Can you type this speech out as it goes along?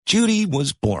Judy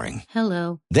was boring.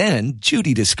 Hello. Then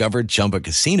Judy discovered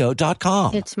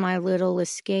ChumbaCasino.com. It's my little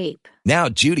escape. Now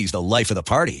Judy's the life of the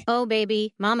party. Oh,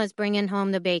 baby, mama's bringing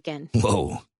home the bacon.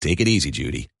 Whoa, take it easy,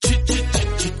 Judy.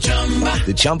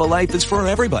 The Chumba life is for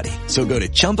everybody. So go to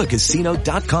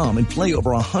ChumbaCasino.com and play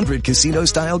over 100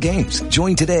 casino-style games.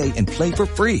 Join today and play for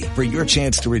free for your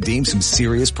chance to redeem some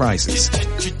serious prizes.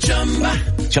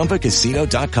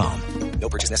 ChumbaCasino.com. No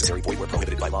purchase necessary. Void where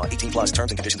prohibited by law. 18 plus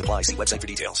terms and conditions apply. See website for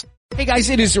details. Hey guys,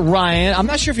 it is Ryan. I'm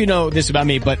not sure if you know this about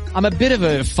me, but I'm a bit of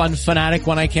a fun fanatic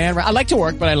when I can. I like to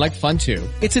work, but I like fun too.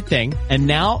 It's a thing. And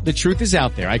now the truth is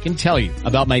out there. I can tell you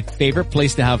about my favorite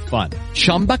place to have fun.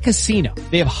 Chumba Casino.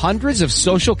 They have hundreds of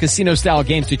social casino style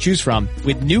games to choose from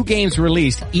with new games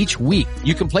released each week.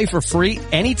 You can play for free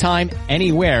anytime,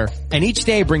 anywhere. And each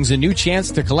day brings a new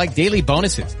chance to collect daily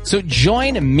bonuses. So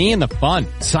join me in the fun.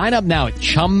 Sign up now at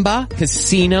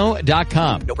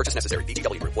ChumbaCasino.com. No purchase necessary.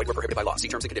 VGW. Void where prohibited by law. See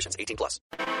terms and conditions. 18 plus.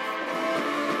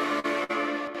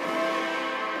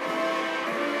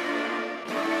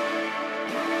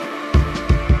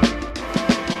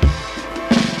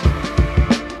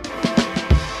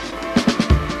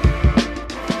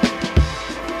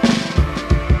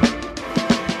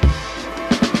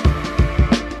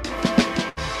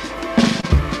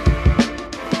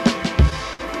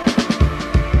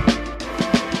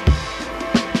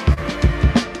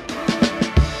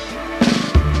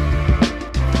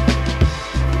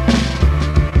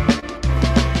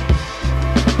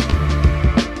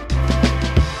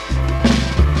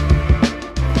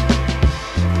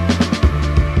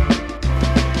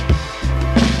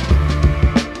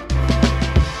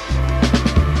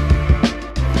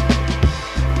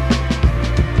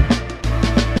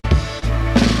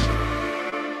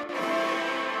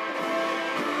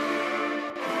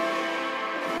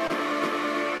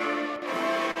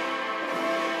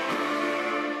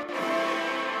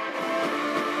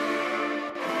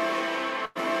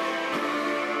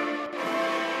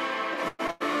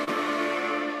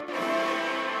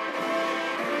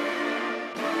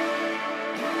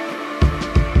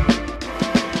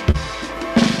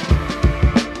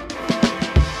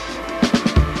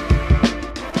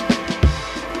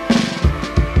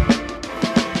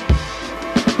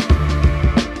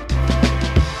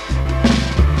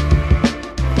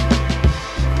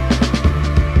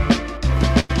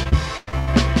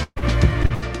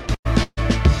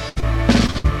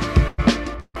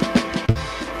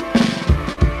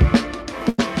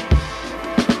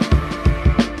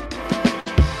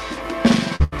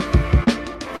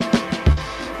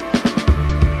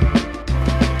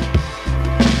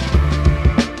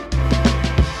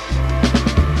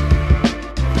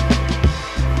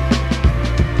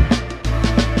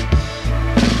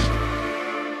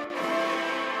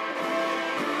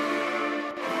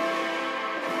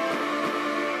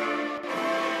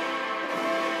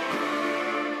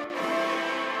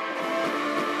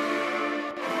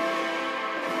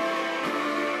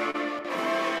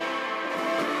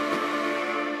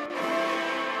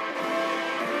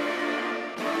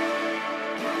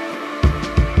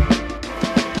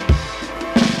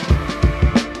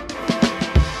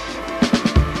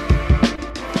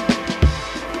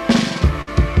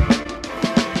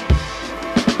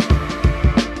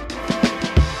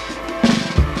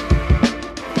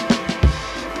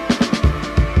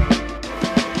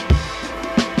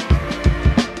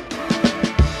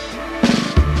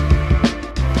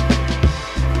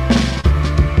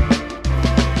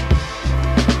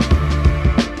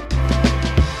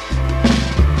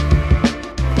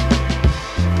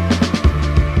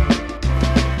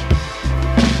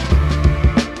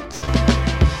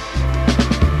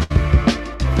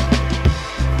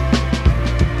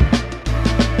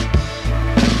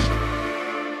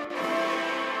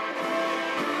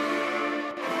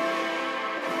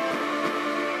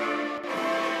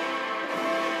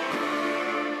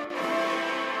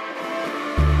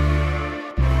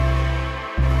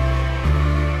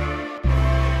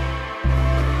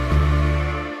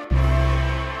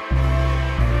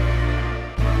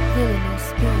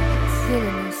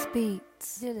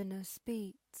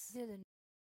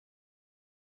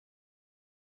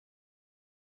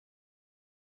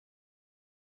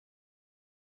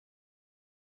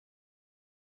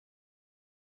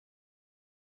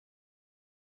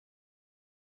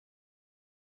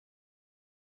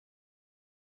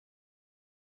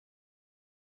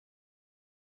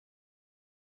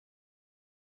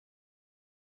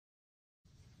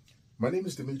 My name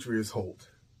is Demetrius Holt,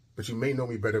 but you may know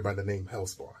me better by the name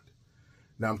Hellspawn.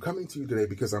 Now, I'm coming to you today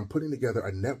because I'm putting together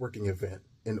a networking event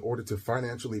in order to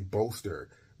financially bolster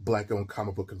Black-owned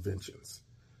comic book conventions.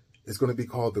 It's going to be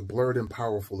called the Blurred and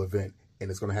Powerful event and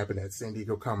it's going to happen at San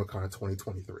Diego Comic-Con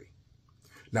 2023.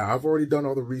 Now, I've already done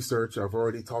all the research. I've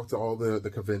already talked to all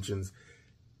the conventions.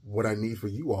 What I need for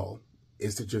you all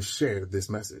is to just share this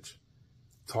message.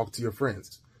 Talk to your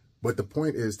friends. But the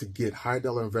point is to get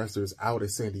high-dollar investors out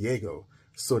of San Diego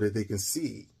so that they can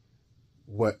see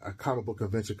what a comic book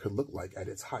convention could look like at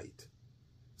its height.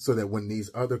 So that when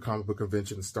these other comic book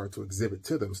conventions start to exhibit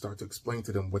to them, start to explain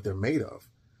to them what they're made of,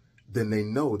 then they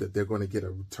know that they're going to get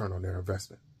a return on their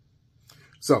investment.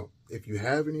 So if you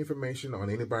have any information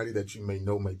on anybody that you may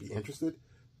know might be interested,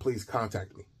 please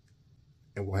contact me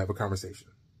and we'll have a conversation.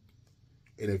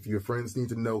 And if your friends need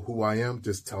to know who I am,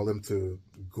 just tell them to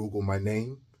Google my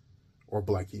name or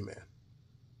Black E-Man.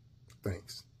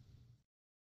 Thanks.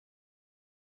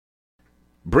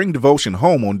 Bring devotion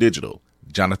home on digital.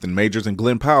 Jonathan Majors and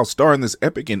Glenn Powell star in this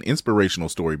epic and inspirational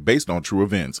story based on true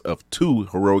events of two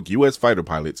heroic U.S. fighter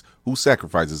pilots whose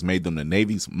sacrifices made them the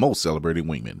Navy's most celebrated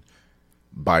wingmen.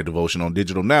 Buy devotion on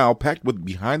digital now, packed with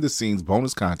behind-the-scenes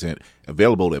bonus content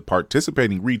available at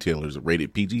participating retailers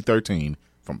rated PG-13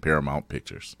 from Paramount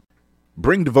Pictures.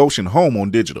 Bring devotion home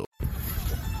on digital.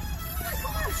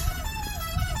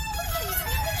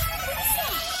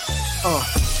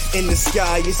 In the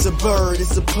sky, it's a bird,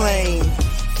 it's a plane.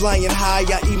 Flying high,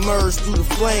 I emerge through the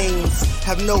flames.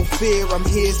 Have no fear, I'm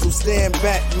here, so stand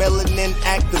back. Melanin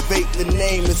activate, the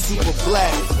name is super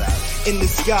black. In the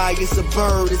sky, it's a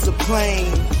bird, it's a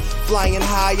plane. Flying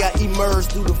high, I emerge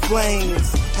through the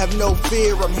flames. Have no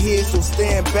fear, I'm here, so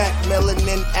stand back.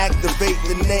 Melanin activate,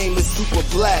 the name is super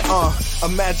black.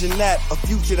 Imagine that, a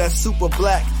future that's super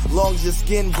black. Long as your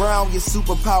skin brown, your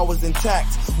superpowers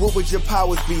intact. What would your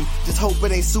powers be? Just hope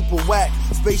it ain't super whack.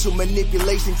 Spatial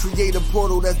manipulation, create a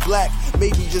portal that's black.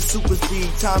 Maybe just super speed,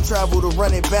 time travel to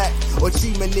run it back. Or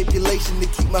cheat manipulation to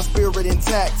keep my spirit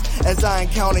intact. As I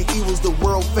encounter evils the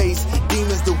world face,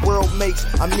 demons the world makes,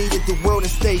 I'm needed the world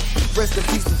at stake. Rest in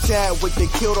peace to Chadwick, they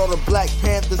killed all the Black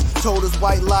Panthers. Told us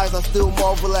white lies, I still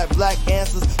marvel at black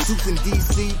answers. Suits in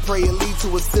DC, pray it lead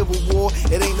to a civil war.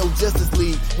 It ain't no Justice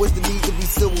League, what's the need to be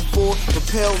civil for?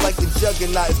 Propelled like the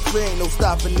juggernaut, it's clear ain't no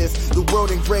stopping this. The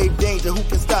world in grave danger, who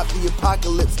can stop the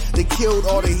apocalypse? They killed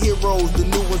all the heroes, the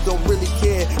new ones don't really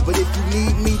care. But if you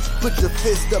need me, put your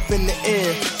fist up in the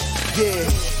air.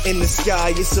 Yeah, in the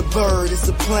sky, it's a bird, it's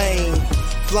a plane.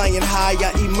 Flying high,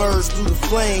 I emerge through the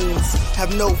flames.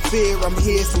 Have no fear, I'm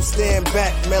here, so stand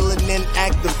back. Melanin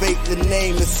activate, the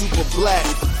name is super black.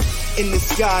 In the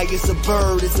sky, it's a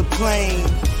bird, it's a plane.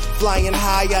 Flying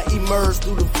high, I emerge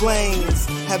through the flames.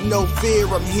 Have no fear,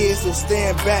 I'm here, so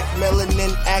stand back.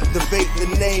 Melanin activate, the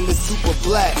name is super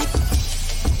black.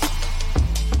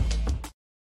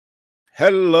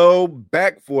 Hello,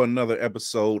 back for another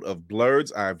episode of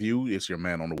Blurred's Eye View. It's your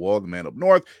man on the wall, the man up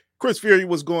north, Chris Fury.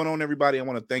 What's going on, everybody? I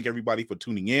want to thank everybody for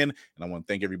tuning in, and I want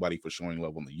to thank everybody for showing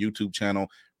love on the YouTube channel.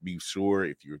 Be sure,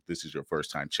 if this is your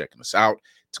first time checking us out,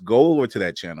 to go over to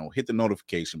that channel, hit the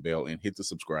notification bell, and hit the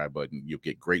subscribe button. You'll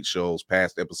get great shows,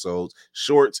 past episodes,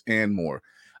 shorts, and more.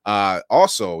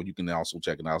 Also, you can also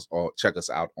check us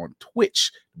out on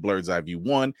Twitch, Blurred's Eye View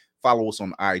 1. Follow us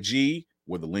on IG,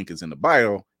 where the link is in the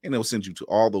bio, and it'll send you to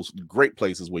all those great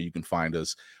places where you can find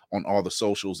us on all the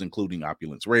socials, including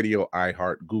Opulence Radio,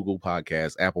 iHeart, Google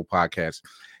Podcasts, Apple Podcasts.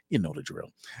 You know the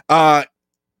drill.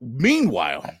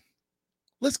 Meanwhile,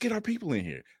 let's get our people in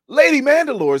here. Lady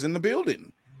Mandalore's in the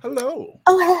building. Hello.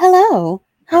 Oh, hello.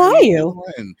 How are you?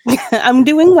 I'm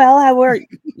doing well. How are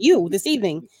you this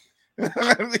evening?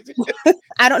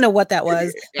 I don't know what that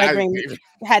was. My brain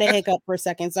had a hiccup for a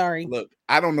second. Sorry. Look,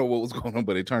 I don't know what was going on,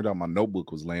 but it turned out my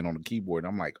notebook was laying on the keyboard.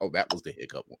 I'm like, oh, that was the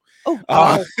hiccup one.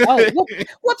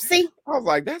 Whoopsie. I was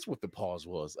like, that's what the pause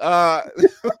was.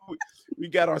 We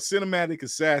got our cinematic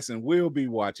assassin, Will be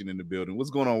watching in the building.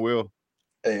 What's going on, Will?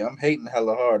 Hey, I'm hating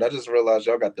hella hard. I just realized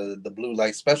y'all got the blue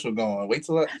light special going. Wait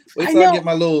till I get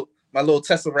my little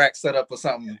Tesseract set up or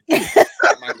something.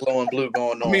 Got my glowing blue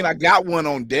going on. I mean, I got one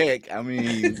on deck. I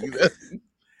mean,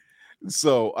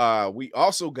 so we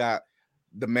also got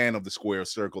the man of the square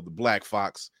circle, the Black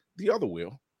Fox, the other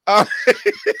Will. I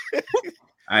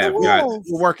have got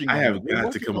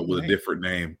to come up with a different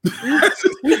name.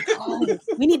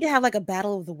 We need to have like a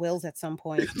battle of the wills at some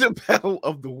point. The battle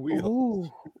of the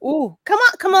will. Ooh, come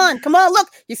on. Look,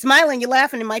 you're smiling, you're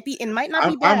laughing. It might not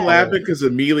be bad. I'm laughing because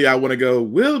immediately I want to go,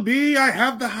 Will be, I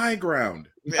have the high ground.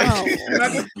 Yeah,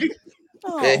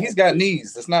 he's got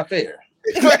knees. That's not fair.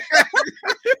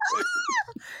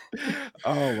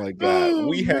 Oh my God.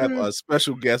 We have a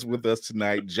special guest with us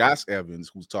tonight, Josh Evans,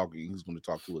 who's going to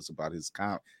talk to us about his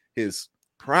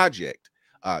project,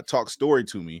 Talk Story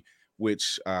to Me,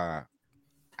 which I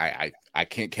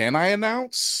can't. Can I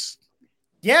announce?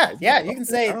 Yeah, you can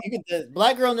say the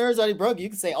Black Girl Nerds already broke. You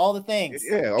can say all the things.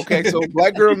 Yeah, okay. So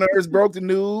Black Girl Nerds broke the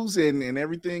news and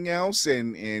everything else,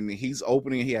 and he's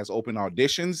opening. He has open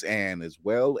auditions and as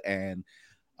well, and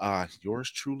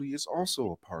yours truly is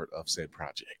also a part of said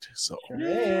project. So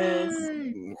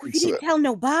You didn't tell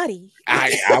nobody.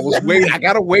 I was waiting. I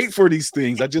gotta wait for these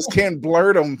things. I just can't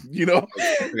blurt them. You know,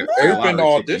 open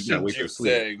auditions. You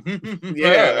say,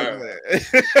 yeah.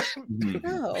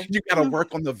 Oh. You gotta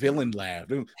work on the villain lab.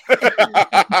 You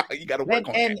gotta work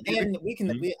on and that. and we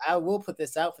can. I will put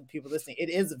this out for the people listening.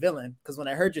 It is a villain because when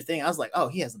I heard your thing, I was like, oh,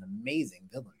 he has an amazing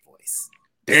villain voice.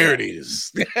 There it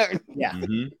is. Yeah.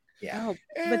 Yeah. Oh,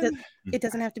 but it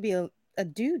doesn't have to be a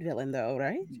dude villain though,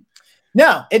 right?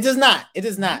 No, it does not. It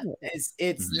does not. It's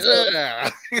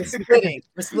splitting.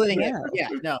 We're splitting it. Yeah.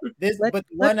 No. But the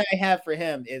one I have for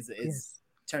him is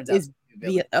turns out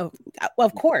well,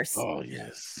 of course. Oh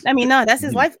yes. I mean, no, that's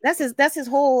his life. That's his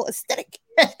whole aesthetic.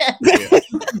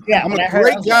 Yeah. I'm a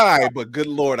great guy, but good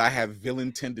Lord, I have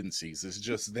villain tendencies. It's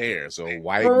just there. So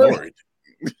why ignore it?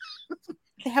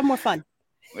 They have more fun.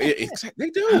 They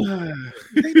do.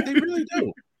 They really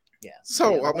do. Yeah.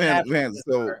 So man.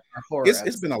 So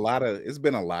it's been a lot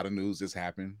of news that's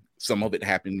happened. Some of it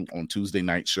happened on Tuesday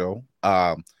night show.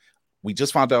 We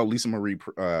just found out Lisa Marie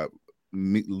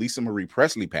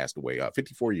Presley passed away.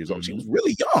 54 years old. She was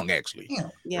really young, actually.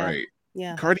 Yeah. Right.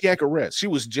 Yeah. Cardiac arrest. She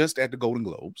was just at the Golden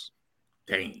Globes.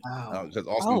 Dang. Because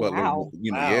Austin Butler, wow.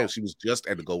 she was just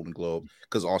at the Golden Globe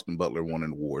because Austin Butler won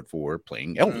an award for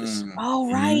playing Elvis. Oh,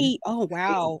 right. Oh,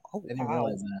 wow. Oh, I didn't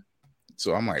realize that.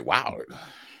 So I'm like, wow,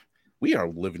 we are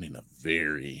living in a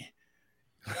very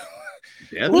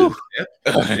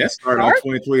that started off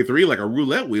 2023 like a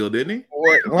roulette wheel, didn't he?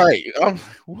 Right.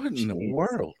 What in the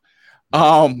world?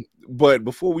 But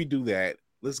before we do that,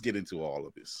 let's get into all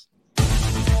of this.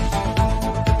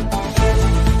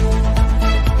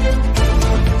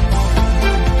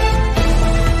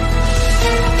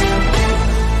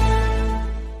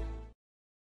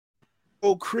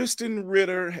 So Kristen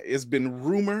Ritter has been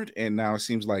rumored, and now it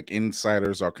seems like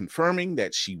insiders are confirming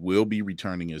that she will be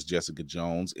returning as Jessica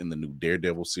Jones in the new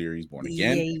Daredevil series, Born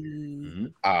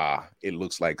Again. It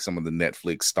looks like some of the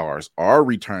Netflix stars are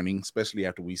returning, especially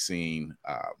after we've seen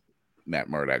Matt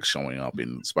Murdock showing up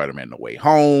in Spider-Man No Way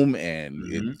Home, and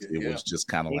it was just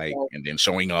kind of like, and then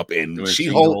showing up in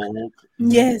She-Hulk.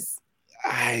 Yes.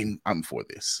 I'm for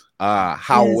this.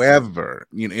 However,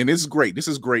 and it's great. This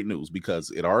is great news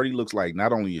because it already looks like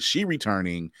not only is she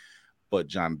returning, but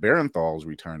John Barenthal's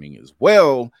returning as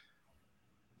well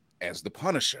as the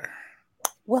Punisher.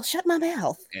 Well, shut my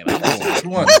mouth. And I'm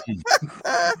going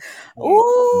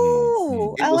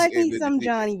Ooh, I like me some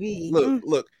Johnny B.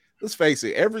 Look. Let's face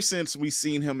it. Ever since we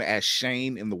seen him as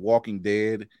Shane in The Walking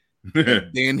Dead,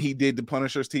 and then he did the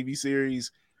Punisher's TV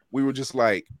series, we were just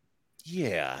like,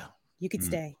 yeah. You could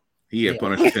stay. He had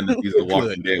Punisher tendencies of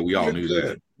Walking Dead. We all knew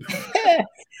that.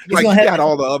 Like he got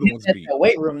all the other ones beat. The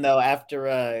weight room though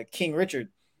after King Richard.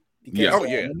 Yeah.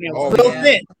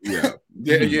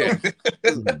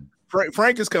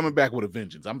 Frank is coming back with a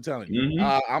vengeance. I'm telling you.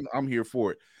 I'm here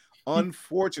for it.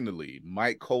 Unfortunately,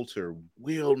 Mike Coulter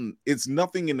it's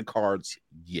nothing in the cards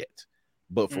yet.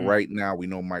 But for right now, we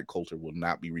know Mike Coulter will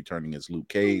not be returning as Luke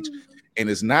Cage. And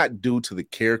it's not due to the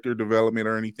character development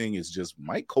or anything. It's just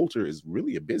Mike Coulter is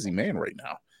really a busy man right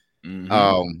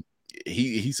now.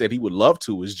 He said he would love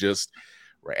to. It's just,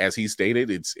 as he stated,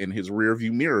 it's in his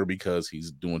rearview mirror because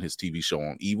he's doing his TV show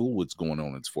on Evil, what's going on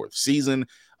in its 4th season.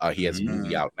 He has a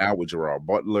movie out now with Gerard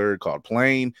Butler called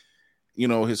Plane.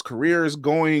 His career is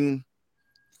going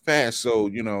fast. So,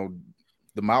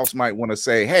 the mouse might want to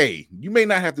say, hey, you may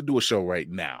not have to do a show right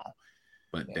now,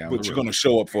 but you're going to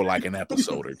show up for like an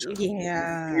episode or two.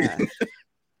 Yeah.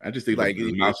 I just think like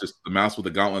the mouse with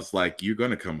the gauntlets, like, you're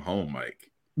going to come home,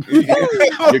 Mike. You're going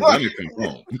to come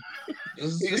home.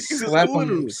 Just slap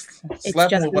him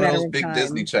with one of those big time.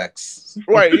 Disney checks.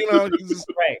 Right.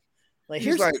 Right. Like,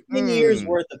 here's like 10 years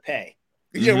worth of pay.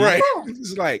 Yeah, right.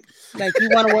 It's like you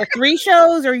want to work 3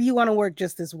 shows or you want to work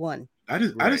just this one? I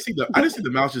just see the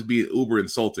mouse just being uber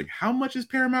insulting. How much is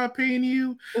Paramount paying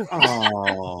you?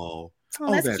 Oh,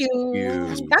 that's cute.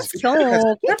 That's cute.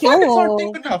 That's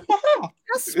cute. How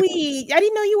sweet. I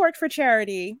didn't know you worked for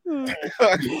charity.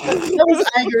 That was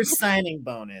Iger's signing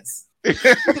bonus.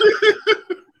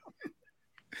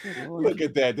 Look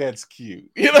at that. That's cute.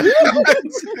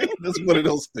 That's one of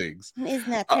those things.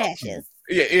 Isn't that precious?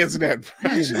 Yeah, isn't that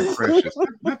precious?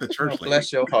 Not the church.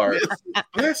 Bless your heart.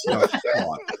 Bless your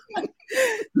heart.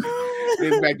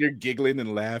 In fact, you're giggling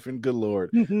and laughing. Good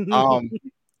Lord.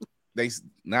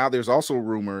 There's also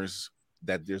rumors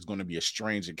that there's going to be a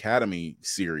Strange Academy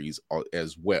series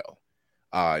as well.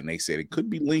 And they said it could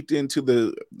be linked into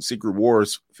the Secret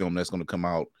Wars film that's going to come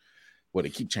out. Well, they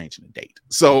keep changing the date,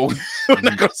 so I'm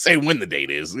not going to say when the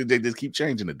date is. They just keep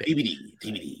changing the date.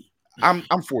 DVD.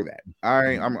 I'm for that.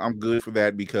 I'm good for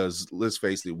that because let's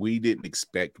face it, we didn't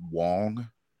expect Wong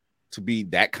to be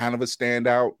that kind of a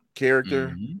standout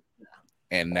character,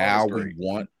 and now we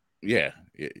want,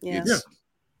 it's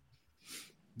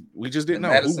we just didn't know.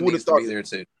 Madison Who would have thought to be there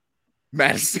too?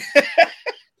 Madison.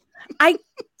 I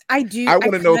do. I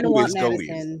want to know who want this goat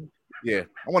Madison. is. Yeah,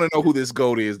 I want to know who this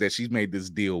goat is that she's made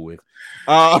this deal with.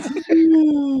 So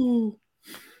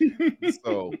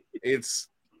it's,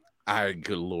 good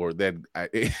Lord, that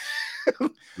the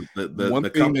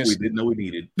couple we didn't know we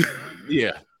needed.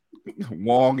 Yeah,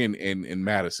 Wong and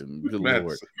Madison. Good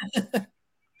Madison.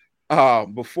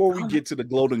 Lord. Before we get to the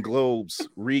Golden Globes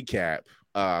recap,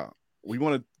 we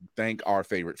want to thank our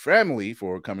favorite family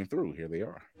for coming through. Here they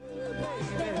are.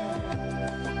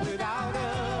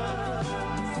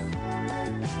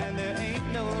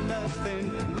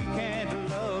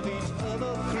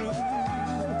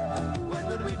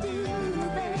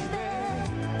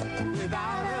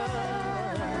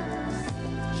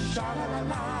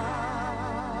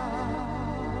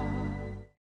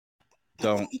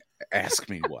 Don't ask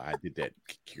me why I did that,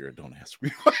 Kira. Don't ask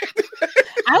me why.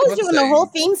 I was doing the whole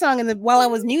theme song while I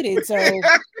was muted, so it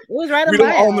was right on. We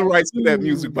don't own the rights to that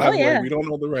music, by the way. We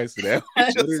don't own the rights to that.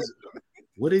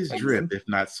 What is drip if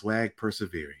not swag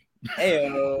persevering? Hey,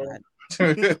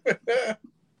 that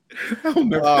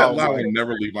will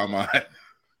never leave my mind.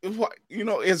 You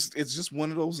know, it's just one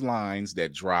of those lines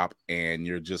that drop, and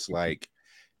you're just like,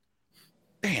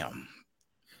 "Damn,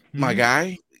 my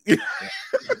guy."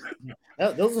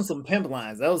 Those were some pimp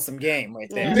lines. That was some game right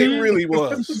there. It really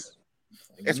was.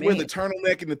 That's where the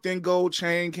turtleneck and the thin gold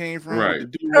chain came from. Right. The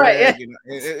do-rag and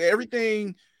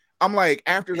everything. I'm like,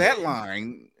 after that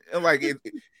line, like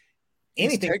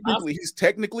he's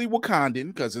technically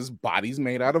Wakandan because his body's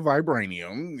made out of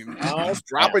vibranium. He's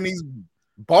dropping these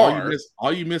bars.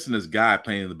 All you missing is Guy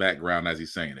playing in the background as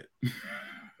he's saying it.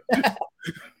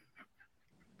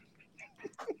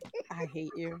 I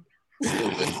hate you.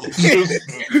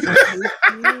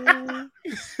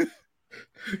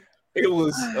 It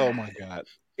was, oh my God.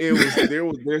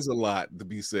 There's a lot to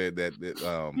be said that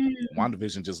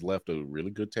WandaVision just left a really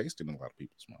good taste in a lot of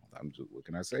people's mouth. What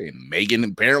can I say? And Megan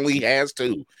apparently has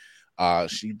too.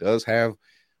 She does have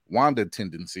Wanda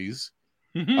tendencies.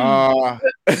 I'm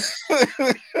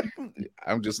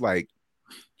just like,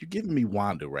 you're giving me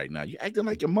Wanda right now. You acting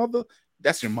like your mother?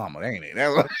 That's your mama, ain't it?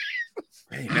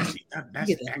 That's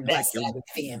your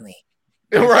family.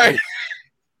 Right.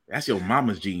 That's your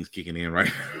mama's genes kicking in,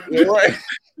 right? Right.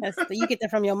 You get that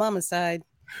from your mama's side.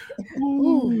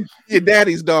 Ooh. Your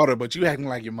daddy's daughter, but you acting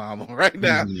like your mama right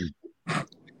now.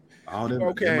 All them,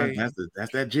 okay.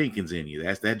 That's that Jenkins in you.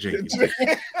 That's that Jenkins. This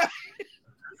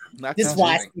is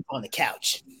why I sleep on the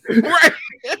couch. Right.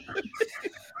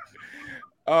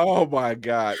 Oh my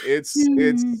God. It's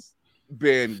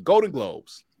been Golden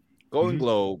Globes,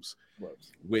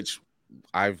 which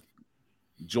I've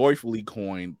joyfully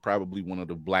coined probably one of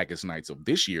the blackest nights of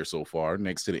this year so far,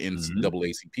 next to the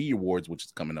NAACP Awards, which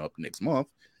is coming up next month,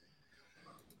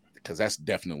 because that's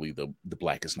definitely the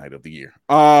blackest night of the year.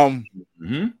 BET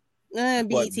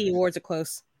Awards are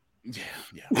close. Yeah.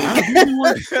 BET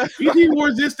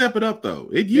Awards did step it up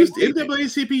though.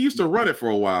 NAACP used to run it for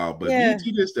a while, but BET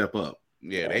did step up.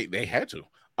 Yeah, they had to.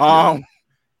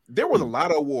 There was a lot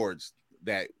of awards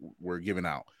that were given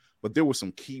out, but there were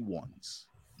some key ones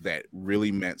that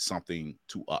really meant something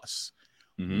to us.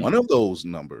 One of those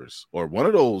numbers, or one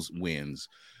of those wins,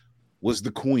 was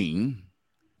the Queen,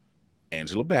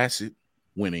 Angela Bassett,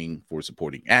 winning for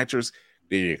supporting actress.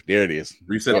 There it is.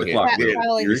 Reset the clock.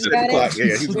 Reset the clock. Yeah,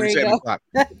 he's resetting the clock.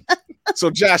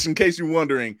 So, Josh, in case you're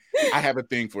wondering, I have a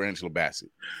thing for Angela Bassett,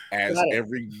 as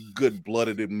every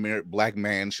good-blooded black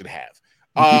man should have.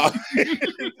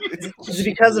 Is it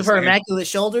because of her immaculate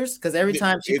shoulders? Because every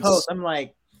time she posts, I'm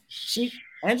like,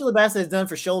 Angela Bassett has done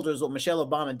for shoulders what Michelle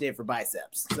Obama did for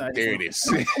biceps. So there it is.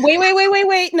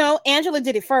 Wait. No, Angela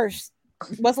did it first.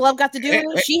 What's love got to do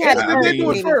with it? She had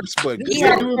it first.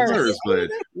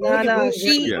 No.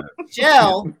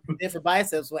 Michelle did for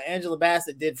biceps what Angela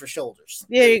Bassett did for shoulders.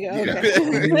 There you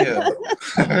go.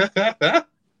 Okay.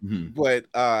 But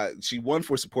she won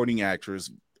for supporting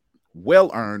actress. Well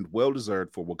earned, well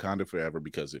deserved for Wakanda Forever,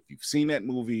 because if you've seen that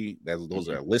movie, those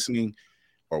that are listening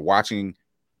or watching,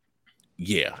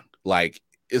 like,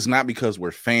 it's not because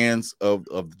we're fans of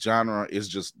the genre. It's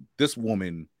just this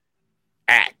woman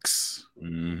acts.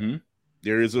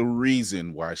 There is a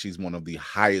reason why she's one of the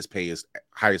highest paid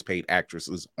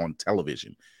actresses on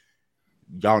television.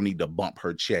 y'all need to bump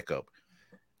her check up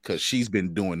because she's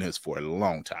been doing this for a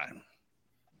long time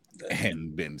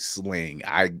and been slaying.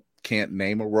 I can't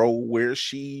name a role where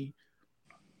she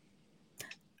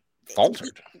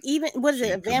faltered. Even what is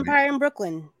it? A Vampire in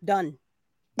Brooklyn? Done.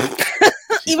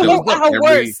 Even at her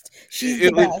worst, she's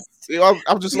the best.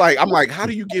 I'm just like, how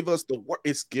do you give us the worst?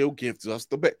 It still gives us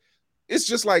the best. It's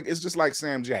just like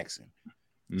Sam Jackson.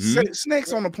 Mm-hmm.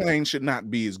 Snakes on a Plane should not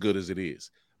be as good as it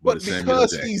is, but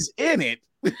because he's in it,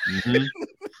 mm-hmm.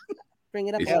 Bring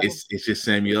it up. It's just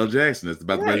Samuel L. Jackson. That's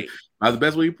about the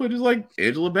best way you put it is like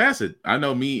Angela Bassett. I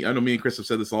know me and Chris have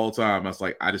said this all the time. I was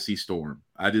like, I just see Storm.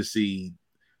 I just see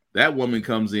that woman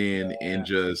comes in and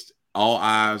just all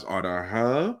eyes are to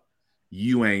her.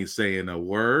 You ain't saying a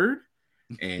word,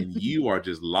 and you are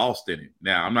just lost in it.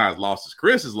 Now, I'm not as lost as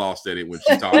Chris is lost in it when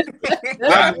she talks.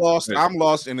 I'm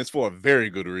lost, and it's for a very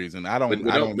good reason. But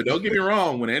don't get me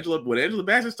wrong. When Angela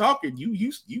Bassett's talking,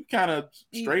 you kind of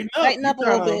straighten up. Tighten up a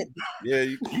little bit. Yeah,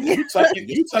 you tuck in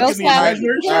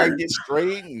the get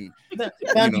straight and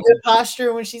good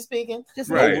posture when she's speaking. Just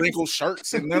no wrinkled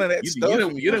shirts and none of that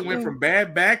stuff. You done went from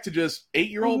bad back to just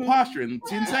 8-year-old posture in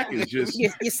 10 seconds. Just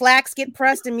your slacks get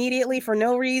pressed immediately for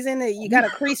no reason. You got a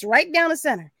crease right down the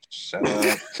center. Shut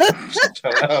up.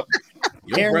 Shut up.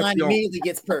 Hairline immediately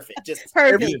gets perfect. Just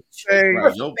perfect.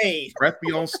 Breath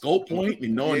be on scope point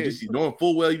and knowing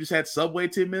full well you just had Subway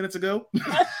 10 minutes ago.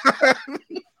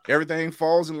 Everything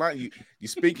falls in line. You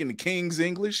speaking the King's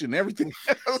English and everything.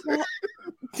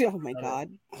 Oh my God.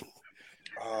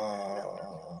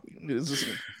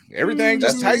 Everything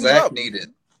That's just tightens Zach up. We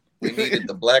needed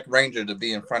the Black Ranger to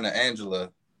be in front of Angela.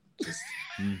 Just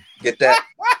get that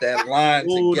line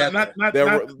together.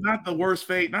 Not the worst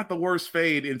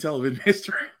fade in television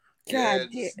history. God,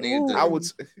 I would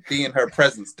be in her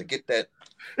presence to get that.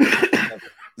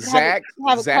 Zach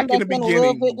in the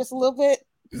beginning, just a little bit.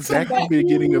 Zach in the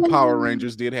beginning of Power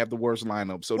Rangers did have the worst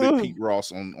lineup. So did Pete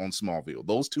Ross on Smallville.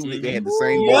 Those two, they had the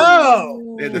same bar.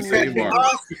 They had the same bar.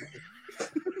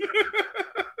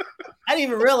 I didn't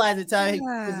even realize the time.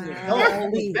 I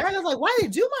was like, why did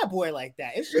they do my boy like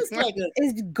that? It's just like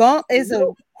it's a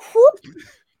whoop.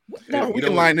 No, we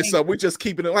can line this up. We're just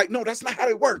keeping it like, no, that's not how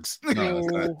it works.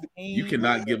 No, you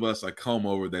cannot give us a comb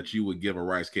over that you would give a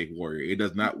rice cake warrior. It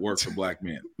does not work for black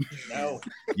men. No,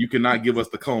 you cannot give us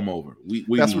the comb over.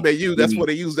 That's what they use. That's what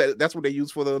they use. That's what they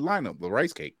use for the lineup. The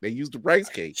rice cake. They use the rice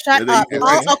cake. Shut up.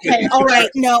 Okay. All right.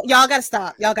 No, y'all gotta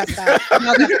stop. Right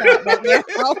there.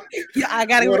 I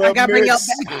gotta bring y'all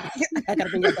back. I gotta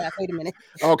bring y'all back. Wait a minute.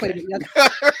 Okay.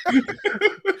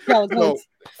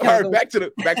 All right, back to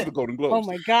the Golden Globes. Oh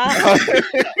my God.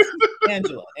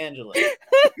 Angela.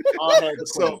 All hail the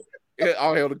queen.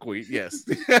 All hail the queen, yes.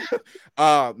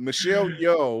 Michelle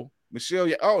Yeoh.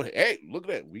 Oh, hey, look at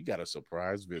that. We got a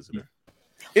surprise visitor.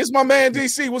 It's my man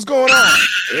DC. What's going on?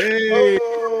 Hey.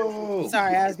 Oh.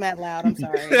 Sorry, I was mad loud. I'm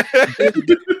sorry.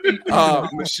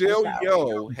 Michelle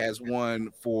Yeoh has won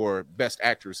for Best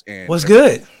Actress and what's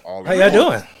good? How y'all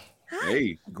doing?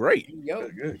 Hey, great.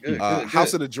 Good.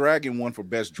 House of the Dragon won for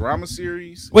Best Drama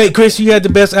Series. Wait, Chris, you had the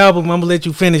best album. I'm gonna let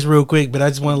you finish real quick, but I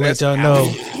just want to let y'all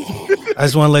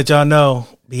know.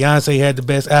 Beyonce had the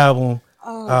best album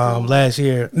last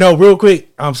year. No, real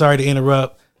quick. I'm sorry to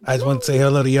interrupt. I just want to say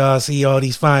hello to y'all. See all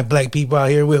these fine black people out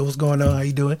here. What's going on? How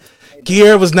you doing?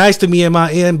 Kiera was nice to me in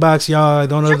my inbox, y'all. I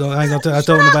told nobody I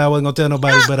wasn't gonna tell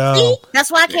nobody, but that's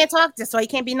why I can't talk. That's why you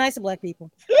can't be nice to black people.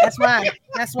 That's why.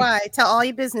 Tell all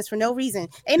your business for no reason.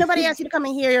 Ain't nobody asked you to come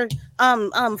in here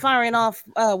firing off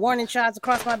warning shots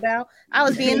across my bow. I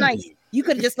was being nice. You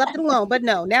could have just left it alone, but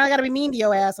no. Now I gotta be mean to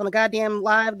your ass on a goddamn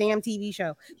live TV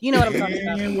show. You know what I'm talking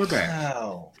about. And we're back.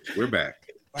 Wow. We're back.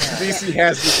 DC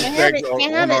has this effect on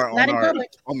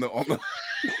the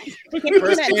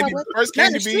first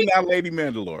Candy Bee, now Lady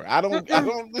Mandalore. I don't.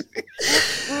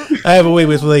 I have a way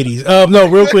with ladies. No,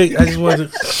 real quick. I just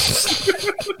wanted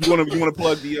to. You want to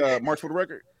plug the March for the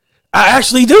Record? I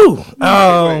actually do.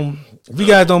 If you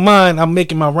guys don't mind, I'm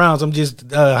making my rounds. I'm just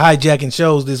hijacking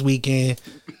shows this weekend.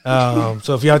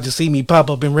 So if y'all just see me pop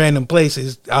up in random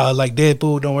places, like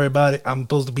Deadpool, don't worry about it. I'm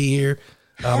supposed to be here.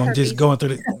 I'm just going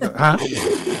through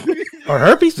the or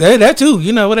herpes. Hey, that too.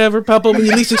 You know, whatever. Pop up when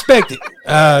you least expect it.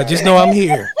 Just know I'm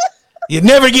here. You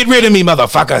never get rid of me,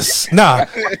 motherfuckers. Nah.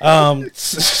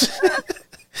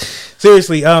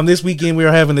 Seriously. This weekend we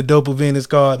are having a dope event. It's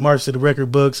called March to the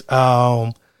Record Books.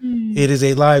 It is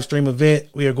a live stream event.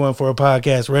 We are going for a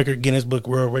podcast record, Guinness Book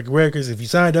World Records. If you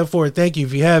signed up for it, thank you.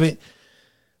 If you haven't,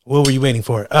 what were you waiting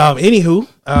for? Anywho,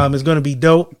 it's going to be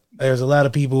dope. There's a lot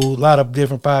of people, a lot of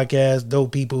different podcasts,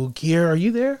 dope people. Kiera, are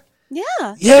you there?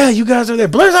 Yeah. Yeah, you guys are there.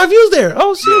 Blur's Eye View's there.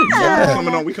 Oh, shit.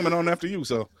 Yeah. We coming on after you,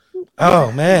 so.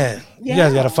 Oh man, you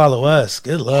guys got to follow us.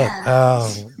 Good luck.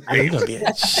 You're gonna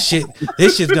get shit.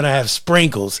 This shit's gonna have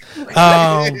sprinkles.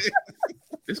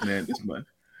 This man.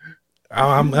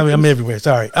 I'm everywhere.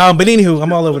 Sorry. But anywho,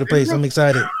 I'm all over the place. I'm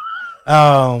excited.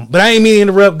 But I ain't mean to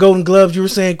interrupt. Golden Gloves. You were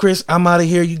saying, Chris, I'm out of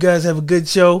here. You guys have a good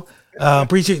show.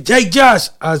 Appreciate it. Hey, Josh,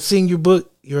 I've seen your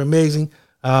book. You're amazing.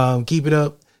 Keep it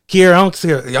up. Kiera,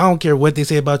 I don't care what they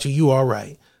say about you. You all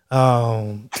right.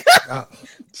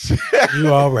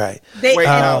 You all right.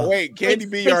 Wait. Candy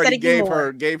B already gave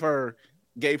her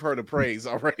the praise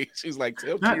already. She's like,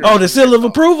 the seal of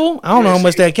approval. I don't know how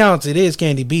much that counts. It is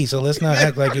Candy B, so let's not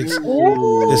act like it's.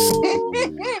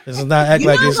 Let's not act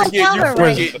like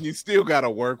it's. You still gotta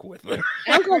work with her.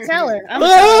 I'm gonna tell her. You gonna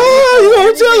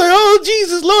tell her? Oh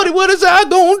Jesus, Lordy, what is I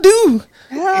gonna do?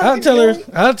 I'll tell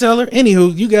her.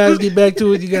 Anywho, you guys get back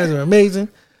to it. You guys are amazing.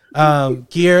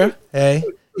 Kiera, hey,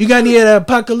 you got any of that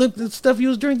apocalyptic stuff you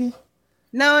was drinking?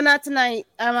 No, not tonight.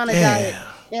 I'm on a diet.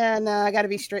 Yeah, no, I gotta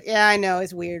be straight. Yeah, I know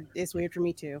it's weird. It's weird for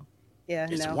me too. Yeah,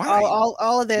 it's no, wine.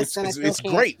 all of this, it's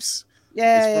grapes.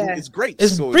 Yeah, it's grapes.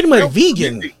 It's pretty much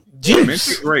vegan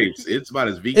juice. Grapes. It's about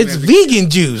as vegan. It's vegan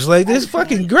juice. Like this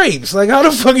fucking grapes. Like how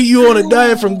the fuck are you on a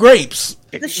diet from grapes?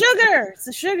 The sugar. It's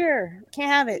the sugar. Can't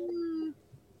have it.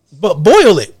 But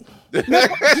boil it. At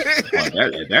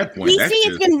that point, DC,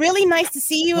 it's been really nice to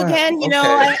see you again. You know,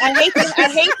 I hate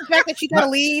the fact that you gotta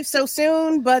leave so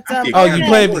soon. But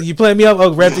you playing me up?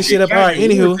 Oh, wrap this shit up. All right.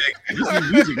 Anywho,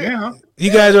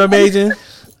 you guys are amazing.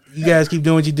 You guys keep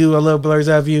doing what you do. I love Blur's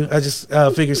Eye View. I just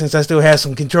figure since I still have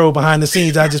some control behind the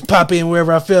scenes, I just pop in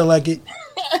wherever I feel like it.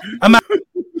 I'm out.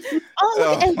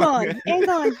 And gone.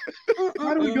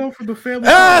 How do we go from the family?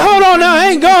 Hold on now. I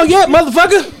ain't gone yet,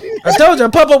 motherfucker. I told you I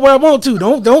pop up where I want to.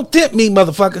 Don't tempt me,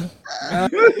 motherfucker.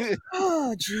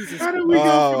 Oh Jesus! How do we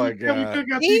go from the family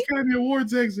cookout to the Academy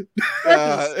Awards exit?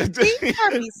 DC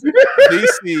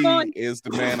is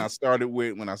the man I started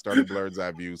with when I started Blur's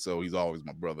Eye View, so he's always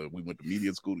my brother. We went to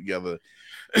media school together.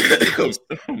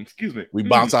 Excuse me. We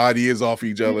bounce ideas off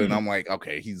each other, and I'm like,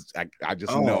 okay, I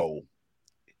just know.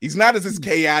 He's not as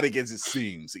chaotic as it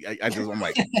seems. I'm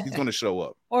like, he's gonna show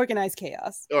up. Organized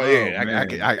chaos. Oh yeah,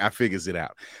 I figures it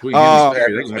out. When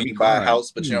you buy a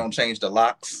house, but you don't change the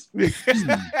locks.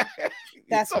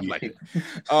 That's something like it.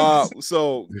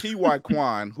 So Ki-Wai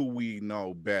Kwan, who we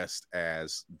know best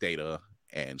as Data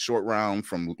and Short Round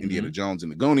from Indiana Jones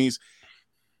and the Goonies,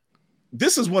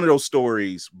 this is one of those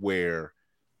stories where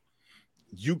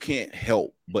you can't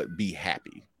help but be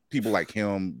happy. People like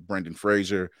him, Brendan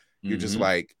Fraser. You're just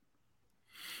like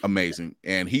amazing.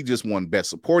 And he just won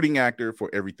Best Supporting Actor for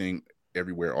Everything,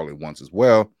 Everywhere, All at Once as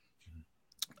well.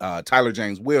 Tyler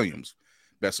James Williams,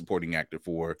 Best Supporting Actor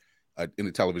for in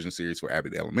the television series for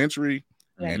Abbott Elementary.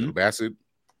 Angela Bassett.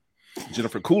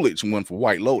 Jennifer Coolidge won for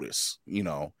White Lotus,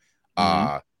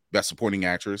 Best Supporting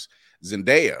Actress.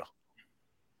 Zendaya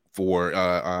for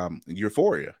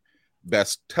Euphoria.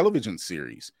 Best Television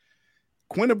Series.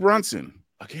 Quinta Brunson,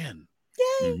 again.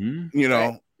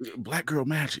 Black Girl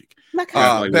Magic,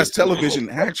 best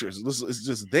television actress. It's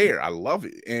just there. I love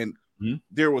it, and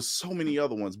there was so many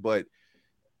other ones, but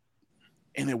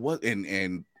and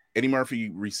Eddie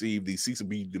Murphy received the Cecil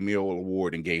B. DeMille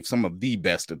Award and gave some of the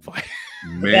best advice.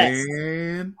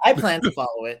 Man, I plan to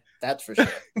follow it. That's for sure.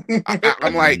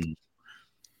 I'm like,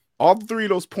 all three of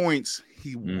those points,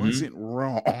 he wasn't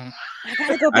wrong. I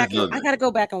gotta go back. I gotta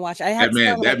go back and watch.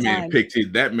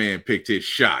 That man picked his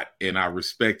shot, and I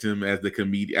respect him as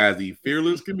the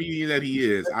fearless comedian that he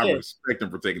is. I respect him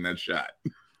for taking that shot.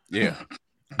 Yeah,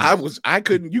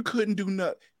 you couldn't do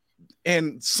nothing.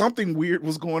 And something weird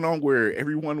was going on where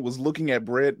everyone was looking at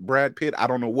Brad Pitt. I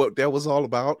don't know what that was all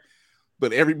about,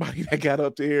 but everybody that got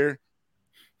up there,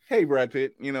 hey, Brad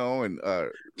Pitt, and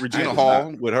Regina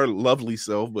Hall with her lovely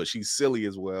self, but she's silly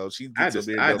as well. I had to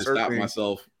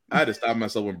stop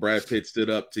myself when Brad Pitt stood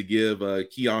up to give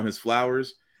Keon his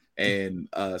flowers, and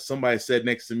somebody said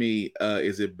next to me,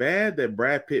 "Is it bad that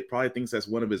Brad Pitt probably thinks that's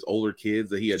one of his older kids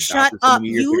that he adopted so many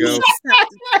years ago?"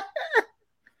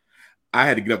 I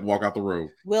had to get up and walk out the room.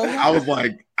 William, I was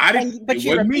like, but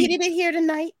you repeated it here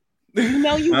tonight. You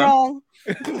know you wrong.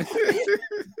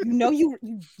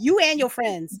 You and your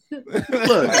friends. Look,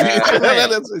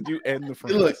 you and the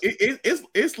friends. Look,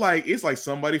 it's like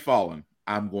somebody falling.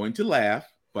 I'm going to laugh,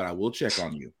 but I will check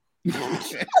on you. You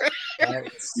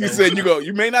said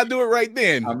you may not do it right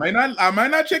then. I might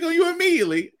not check on you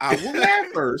immediately. I will laugh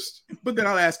first, but then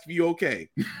I'll ask if you okay.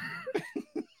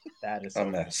 That is a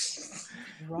mess.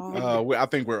 I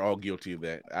think we're all guilty of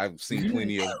that. I've seen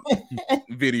plenty of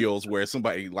videos where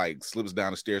somebody like slips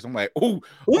down the stairs. I'm like, oh,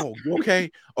 you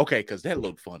okay? Okay, because that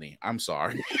looked funny. I'm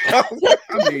sorry.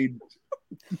 I mean,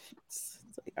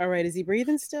 All right, is he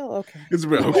breathing still? Okay. It's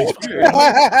real. You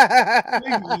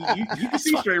can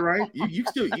see straight, right? You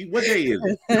still. What day is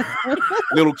it?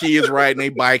 Little kids riding they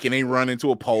bike and they run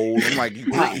into a pole. I'm like,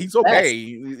 he's okay.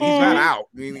 He's not out.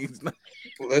 I mean, he's not.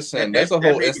 Listen, there's a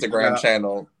whole Instagram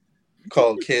channel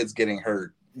called Kids Getting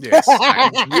Hurt. Yes,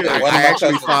 I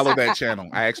actually follow that channel.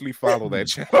 I did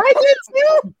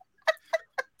too.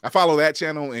 I follow that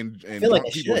channel and I feel like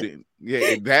people didn't. Yeah,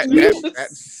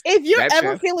 if you're ever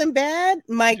channel. feeling bad,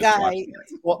 my guy,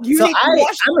 well, you so need to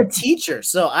watch. I'm a teacher,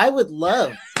 so I would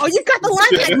love. Oh, you've got the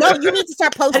line. No, you need to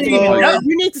start posting.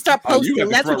 You need to start posting.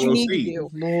 That's what you need to do.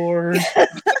 Lord. So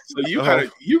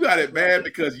you got it bad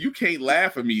because you can't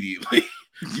laugh immediately.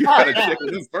 You gotta check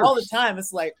with him first. All the time.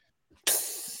 It's like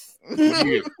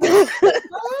You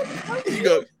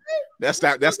go. That's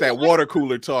that water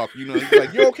cooler talk. You know, you're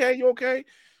like, you okay?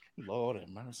 Lord have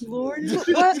mercy. Lord, as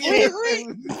soon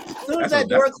as that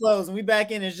door closed and we back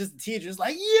in, it's just the teacher's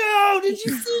like, yo, did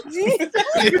you see?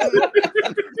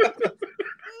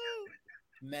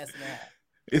 Messing up.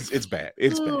 It's bad.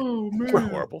 It's bad. We're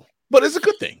horrible, but it's a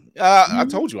good thing. I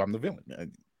told you I'm the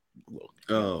villain. Look,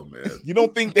 oh man, you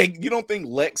don't think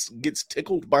Lex gets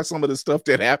tickled by some of the stuff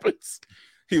that happens?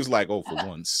 He was like, "Oh, for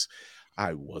once,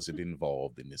 I wasn't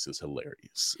involved, and this is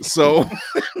hilarious." So.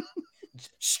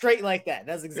 Straight like that.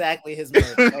 That's exactly his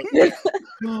move.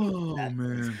 Oh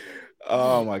man.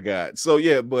 Oh my God. So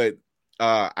yeah, but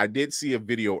I did see a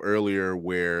video earlier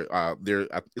where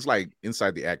it's like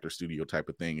inside the actor studio type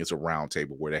of thing. It's a round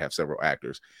table where they have several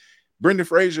actors. Brendan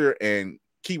Fraser and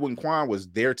Ki-Wen Kwan was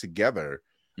there together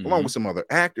along with some other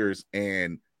actors,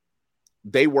 and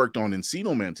they worked on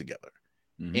Encino Man together.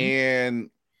 And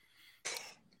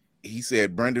he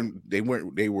said Brendan, they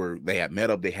had met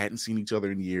up, they hadn't seen each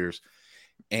other in years.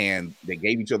 And they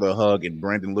gave each other a hug, and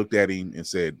Brandon looked at him and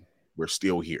said, "We're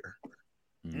still here."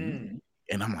 And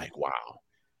I'm like, "Wow,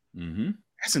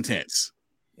 that's intense.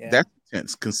 Yeah. That's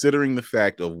intense, considering the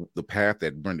fact of the path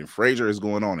that Brendan Fraser is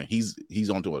going on, and he's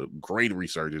onto a great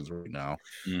resurgence right now.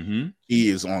 He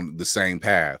is on the same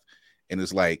path, and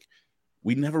it's like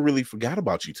we never really forgot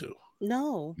about you two.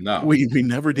 No, we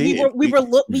never did.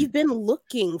 We've been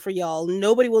looking for y'all.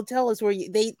 Nobody will tell us where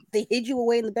they hid you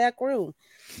away in the back room.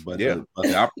 But the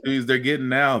opportunities they're getting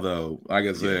now, though, like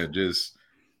I said, just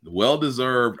well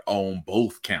deserved on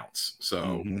both counts.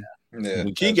 So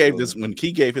when Key gave his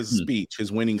speech,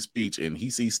 his winning speech, and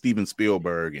he sees Steven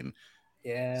Spielberg, and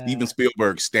Steven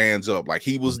Spielberg stands up like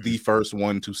he was the first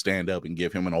one to stand up and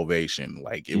give him an ovation.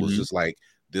 Like it was just like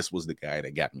this was the guy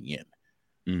that got me in,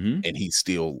 and he's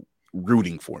still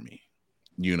rooting for me.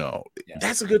 You know,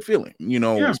 that's a good feeling. You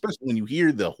know, especially when you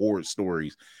hear the horror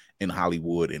stories in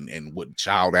Hollywood and what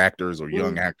child actors or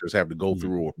young actors have to go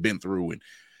through or been through, and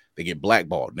they get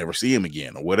blackballed, never see him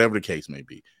again, or whatever the case may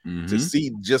be. To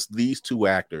see just these two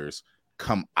actors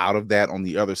come out of that on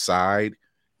the other side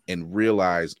and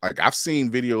realize, like, I've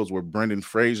seen videos where Brendan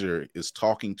Fraser is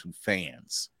talking to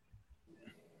fans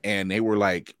and they were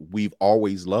like, "We've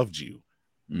always loved you.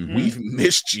 We've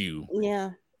missed you."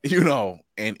 Yeah. You know,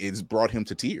 and it's brought him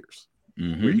to tears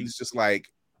where he's just like,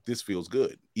 this feels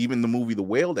good. Even the movie The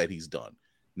Whale that he's done,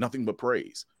 nothing but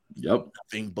praise.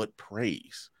 Nothing but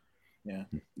praise. Yeah.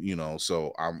 You know,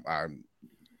 so I'm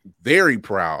very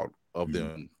proud of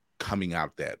them coming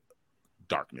out that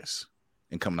darkness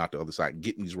and coming out the other side,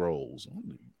 getting these roles.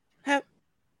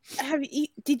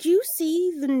 Did you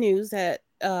see the news that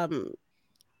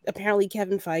apparently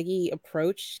Kevin Feige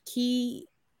approached Key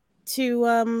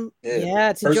to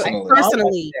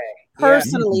personally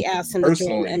asked him to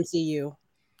join the MCU.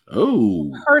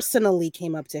 Personally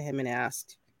came up to him and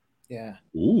asked. Yeah.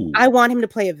 Ooh. I want him to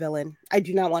play a villain. I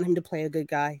do not want him to play a good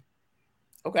guy.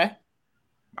 Okay.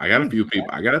 I got a few people.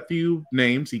 I got a few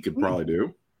names he could probably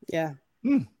do. Yeah.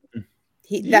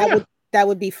 That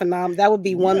would be phenomenal. That would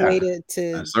be one way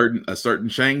to a certain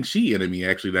Shang-Chi enemy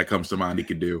actually that comes to mind he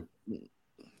could do.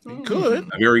 He could.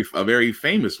 A very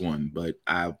famous one, but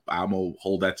I'm gonna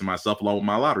hold that to myself along with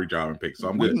my lottery drawing pick. So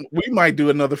I'm good. We might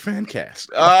do another fan cast.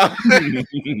 We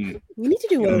need to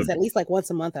do one of those at least like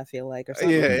once a month, I feel like, or something.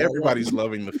 Yeah, everybody's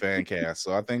loving the fan cast.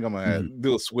 So I think I'm gonna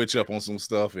do a switch up on some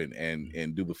stuff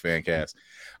and do the fan cast.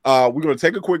 We're gonna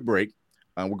take a quick break.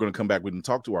 We're gonna come back. We can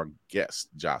talk to our guest,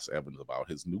 Josh Evans, about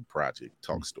his new project,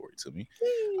 Talk Story to Me.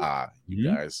 You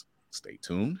guys stay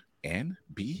tuned and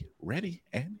be ready.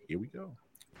 And here we go.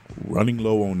 Running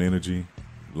low on energy,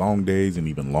 long days and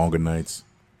even longer nights,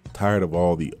 tired of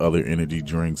all the other energy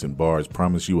drinks and bars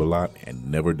promise you a lot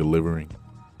and never delivering?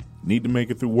 Need to make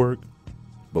it through work,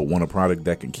 but want a product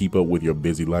that can keep up with your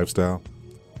busy lifestyle?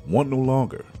 Want no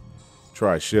longer?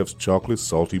 Try Chef's Chocolate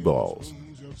Salty Balls.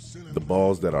 The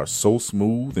balls that are so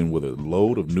smooth and with a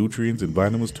load of nutrients and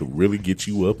vitamins to really get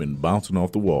you up and bouncing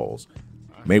off the walls.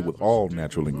 Made with all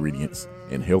natural ingredients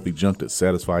and healthy junk to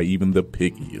satisfy even the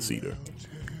pickiest eater.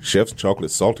 Chef's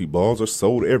Chocolate Salty Balls are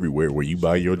sold everywhere where you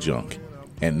buy your junk.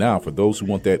 And now, for those who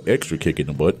want that extra kick in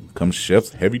the butt, comes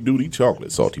Chef's Heavy Duty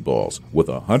Chocolate Salty Balls with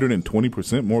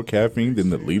 120% more caffeine than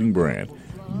the leading brand.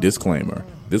 Disclaimer,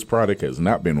 this product has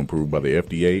not been approved by the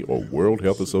FDA or World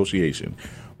Health Association.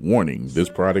 Warning, this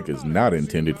product is not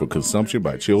intended for consumption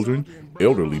by children,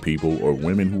 elderly people, or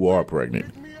women who are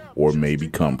pregnant or may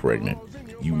become pregnant.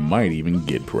 You might even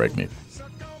get pregnant.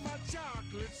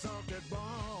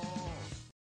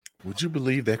 Would you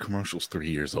believe that commercial's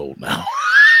 3 years old now?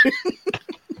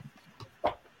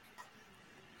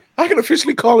 I can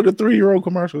officially call it a 3-year-old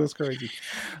commercial. That's crazy.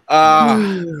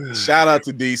 Shout out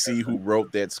to DC who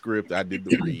wrote that script. I did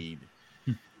the read.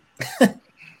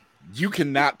 You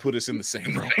cannot put us in the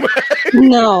same room.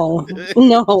 No.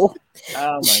 Oh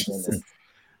my goodness.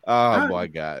 Oh my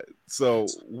God. So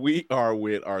we are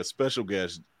with our special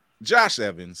guest, Josh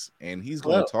Evans, and he's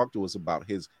going to talk to us about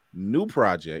his new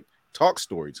project, Talk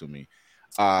Story to Me.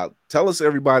 Tell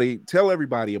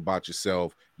everybody about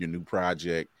yourself, your new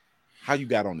project, how you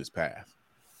got on this path.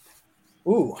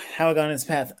 Ooh, how I got on this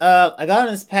path. I got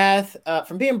on this path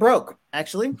from being broke,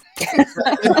 actually.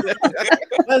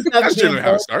 That's generally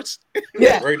how it starts.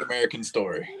 Yeah. Great American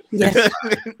story. Yes.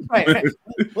 right.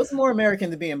 What's more American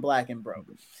than being black and broke?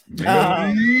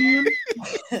 But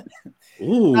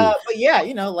yeah,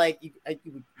 you know, like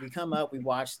we come up, we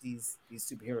watch these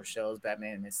superhero shows,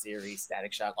 Batman in series,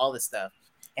 Static Shock, all this stuff.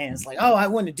 And it's like, oh, I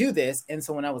want to do this. And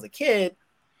so when I was a kid,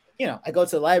 you know, I go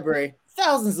to the library,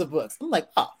 thousands of books. I'm like,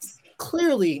 oh,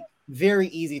 clearly very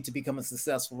easy to become a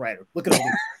successful writer. Look at all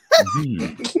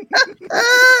these.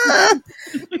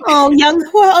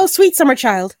 Oh, sweet summer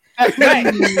child. Right.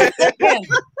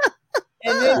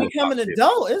 And then become an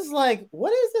adult, it's like,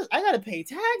 what is this? I got to pay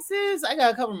taxes. I got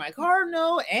to cover my car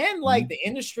note. And like the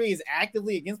industry is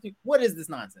actively against me. What is this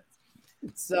nonsense?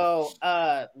 So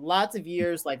lots of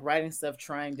years like writing stuff,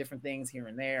 trying different things here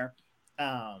and there.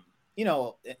 You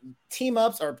know, team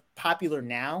ups are popular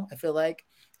now, I feel like.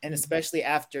 And especially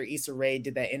after Issa Rae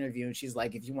did that interview and she's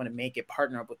like, if you want to make it,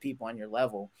 partner up with people on your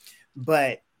level.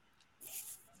 But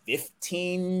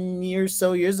 15 years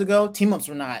ago, team ups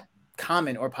were not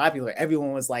common or popular.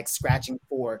 Everyone was like scratching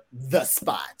for the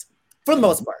spot for the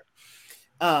most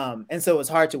part. And so it was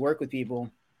hard to work with people.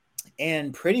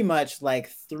 And pretty much like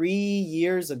 3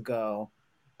 years ago,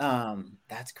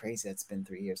 that's crazy. It's been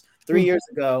 3 years. 3 years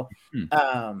ago,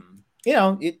 you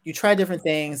know, you try different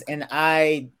things, and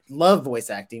I love voice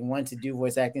acting, wanted to do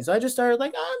voice acting. So I just started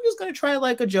like, I'm just going to try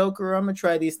like a Joker. I'm going to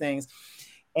try these things.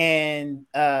 And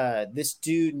this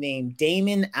dude named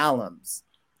Damon Allums,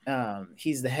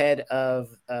 he's the head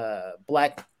of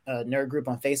Black nerd group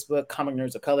on Facebook, Comic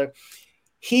Nerds of Color.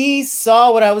 He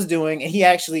saw what I was doing, and he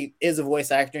actually is a voice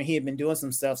actor, and he had been doing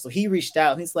some stuff. So he reached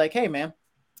out, and he's like, hey, man,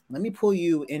 let me pull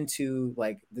you into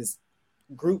like this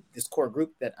core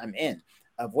group that I'm in.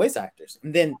 Voice actors.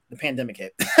 And then the pandemic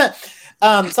hit. So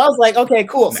I was like, okay,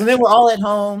 cool. So then we're all at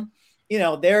home, you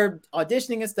know, they're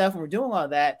auditioning and stuff, and we're doing all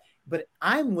that, but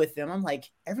I'm with them. I'm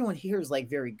like, everyone here is like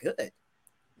very good.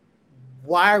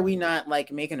 Why are we not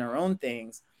like making our own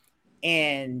things?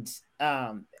 And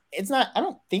it's not, I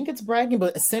don't think it's bragging,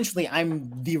 but essentially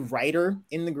I'm the writer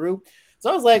in the group.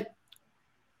 So I was like,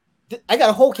 I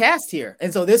got a whole cast here.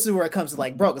 And so this is where it comes to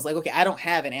like broke. It's like, okay, I don't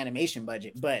have an animation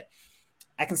budget, but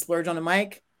I can splurge on a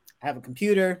mic. I have a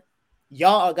computer.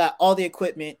 Y'all got all the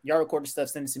equipment. Y'all recorded stuff,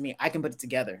 send it to me. I can put it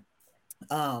together.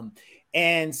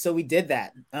 And so we did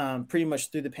that pretty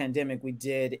much through the pandemic. We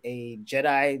did a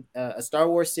Jedi, a Star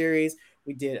Wars series.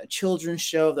 We did a children's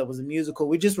show that was a musical.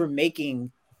 We just were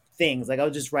making things. Like I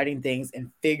was just writing things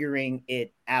and figuring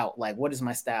it out. Like, what is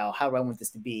my style? How do I want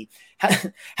this to be?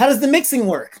 How does the mixing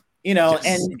work? You know,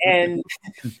 yes. and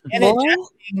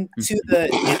adjusting to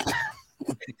the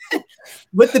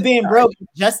with the being broke,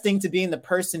 adjusting to being the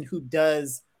person who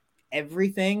does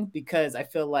everything, because I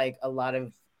feel like a lot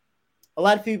of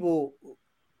people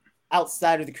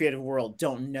outside of the creative world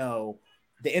don't know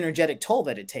the energetic toll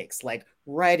that it takes. Like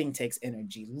writing takes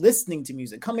energy, listening to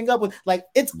music, coming up with like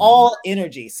it's all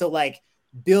energy. So like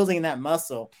building that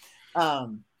muscle.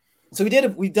 So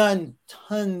we've done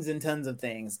tons and tons of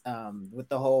things with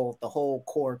the whole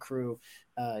core crew,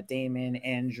 Damon,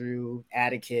 Andrew,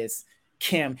 Atticus,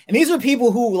 Kim. And these are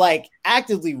people who like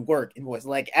actively work in voice.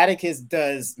 Like Atticus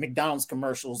does McDonald's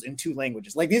commercials in 2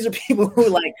 languages. Like these are people who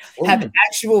like have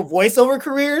actual voiceover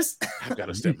careers. I've got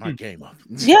to step my game up.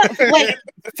 Yeah, like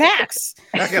facts.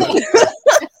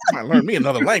 might learn me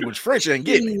another language. French ain't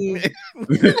getting me.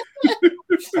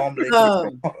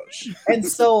 And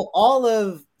so all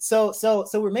of so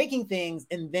we're making things,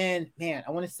 and then man,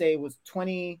 I want to say it was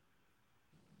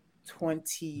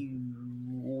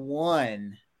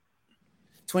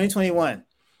 2021.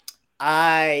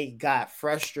 I got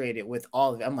frustrated with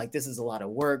all of it. I'm like, this is a lot of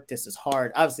work. This is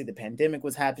hard. Obviously, the pandemic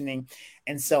was happening.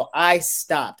 And so I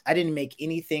stopped. I didn't make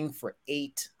anything for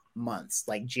 8 months,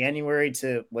 like January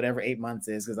to whatever 8 months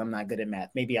is, because I'm not good at math.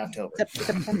 Maybe October. A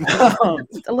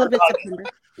little bit September.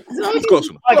 It's close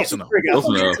enough. Close enough. Close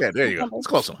enough. Yeah, there you go. It's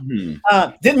close enough.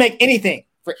 Didn't make anything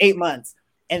for 8 months.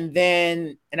 And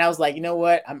I was like, you know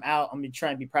what? I'm out. I'm going to try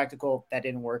and be practical. That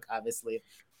didn't work, obviously.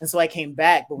 And so I came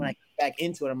back. But when I came back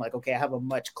into it, I'm like, okay, I have a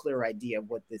much clearer idea of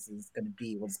what this is going to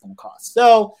be, what it's going to cost.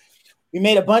 So we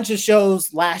made a bunch of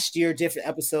shows last year, different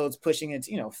episodes, pushing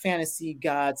into, fantasy,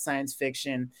 God, science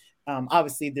fiction.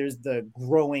 Obviously, there's the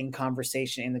growing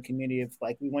conversation in the community of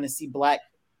like, we want to see Black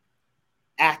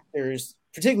actors,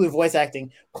 particularly voice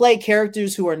acting, play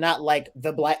characters who are not like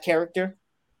the Black character.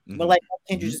 But like,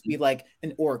 can't you just be like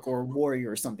an orc or a warrior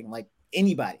or something, like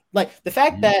anybody? Like the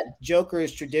fact that Joker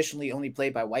is traditionally only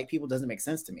played by white people doesn't make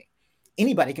sense to me.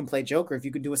 Anybody can play Joker if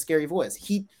you could do a scary voice.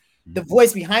 The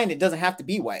voice behind it doesn't have to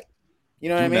be white. You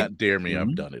know what I mean? Do not dare me.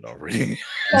 I've done it already.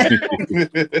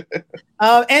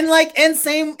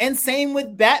 and same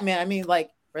with Batman. I mean,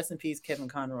 like, rest in peace, Kevin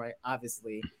Conroy.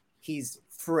 Obviously, he's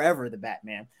forever the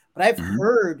Batman. But I've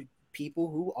heard people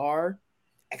who are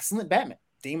excellent Batman.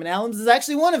 Damon Allens is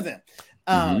actually one of them.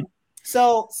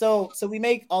 So we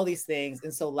make all these things.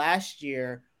 And so last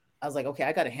year I was like, okay,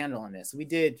 I got a handle on this. We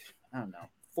did, I don't know,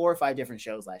 4 or 5 different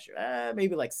shows last year,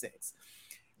 maybe like 6.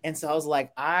 And so I was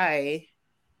like, I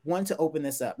want to open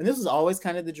this up. And this was always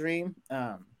kind of the dream,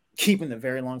 keeping the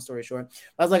very long story short.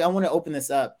 I was like, I want to open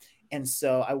this up. And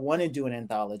so I want to do an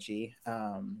anthology.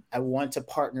 I want to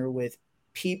partner with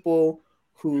people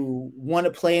who want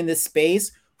to play in this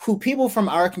space, who people from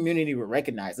our community would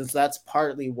recognize. And so that's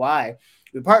partly why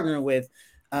we partner with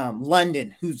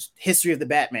London, who's History of the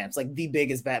Batman. It's like the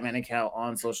biggest Batman account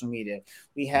on social media.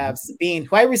 We have Sabine,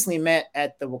 who I recently met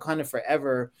at the Wakanda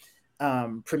Forever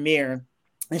premiere.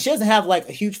 And she doesn't have like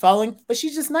a huge following, but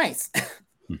she's just nice.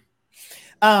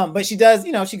 But she does,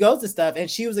 she goes to stuff, and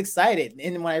she was excited.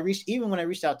 And when I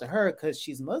reached out to her, because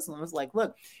she's Muslim, I was like,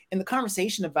 look, in the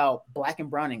conversation about Black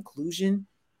and brown inclusion,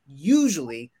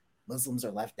 usually Muslims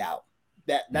are left out.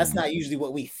 That's not usually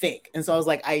what we think. And so I was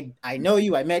like, I know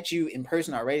you, I met you in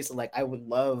person already. So like, I would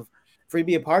love for you to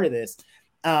be a part of this.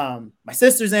 My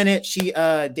sister's in it. She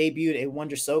debuted a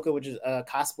Wonder Ahsoka, which is a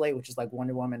cosplay, which is like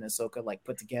Wonder Woman and Ahsoka like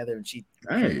put together. And she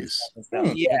nice.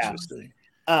 Yeah. Interesting.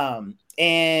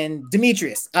 And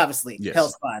Demetrius, obviously,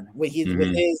 Hell's Fun. With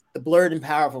his the blurred and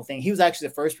powerful thing. He was actually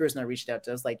the first person I reached out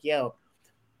to. I was like, yo,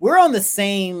 we're on the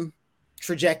same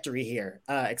trajectory here,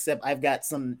 except I've got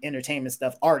some entertainment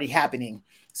stuff already happening,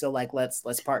 so like let's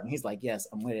partner. He's like, yes,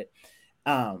 I'm with it.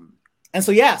 And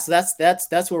so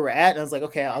that's where we're at. And I was like,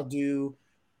 okay, I'll do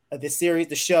this series,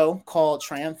 the show called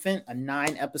Triumphant, a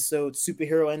 9-episode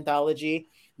superhero anthology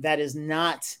that is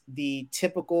not the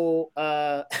typical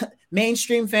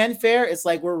mainstream fanfare. It's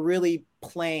like we're really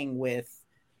playing with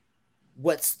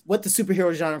what the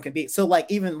superhero genre can be. So like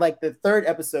even like the 3rd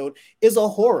episode is a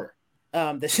horror.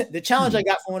 The challenge I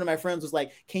got from one of my friends was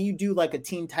like, can you do like a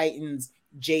Teen Titans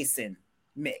Jason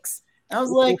mix? And I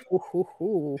was like,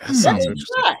 that sounds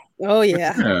interesting. Oh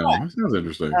yeah. That sounds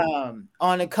interesting.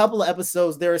 On a couple of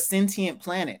episodes, there are sentient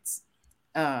planets.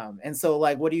 And so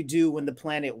like, what do you do when the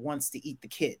planet wants to eat the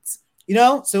kids?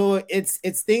 So it's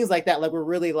things like that. Like we're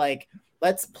really like,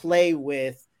 let's play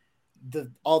with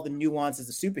all the nuances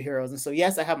of superheroes. And so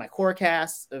yes, I have my core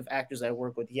cast of actors I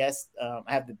work with. Yes, I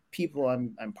have the people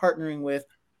I'm partnering with.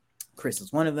 Chris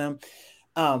is one of them.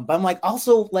 But I'm like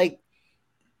also like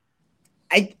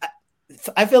I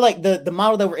feel like the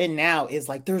model that we're in now is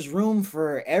like there's room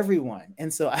for everyone.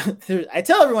 And so I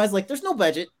tell everyone, it's like there's no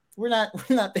budget. We're not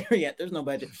there yet. There's no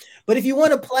budget. But if you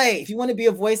want to play, if you want to be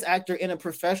a voice actor in a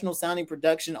professional sounding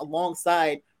production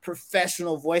alongside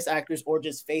professional voice actors or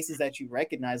just faces that you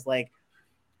recognize, like,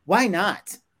 why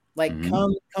not? Like,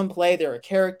 come play. There are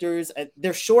characters.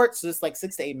 They're short, so it's like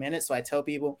 6 to 8 minutes. So I tell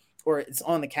people, or it's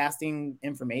on the casting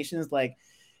information, is like,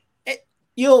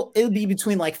 it'll be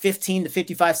between like 15 to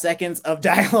 55 seconds of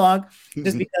dialogue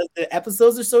just because the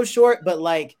episodes are so short. But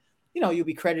like, you'll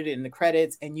be credited in the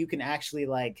credits, and you can actually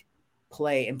like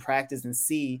play and practice and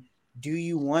see, do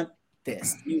you want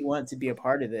this? Do you want to be a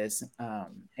part of this?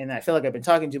 And I feel like I've been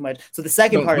talking too much. So the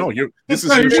second part, this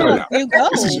is your show now. You go.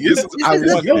 This is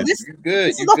good.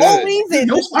 This is the whole reason.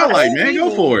 Go spotlight, man.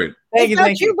 Go for it.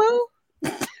 Thank you, boo.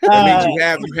 That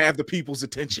means you have the people's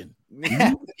attention.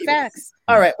 Facts.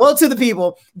 All right. Well, to the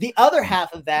people, the other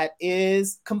half of that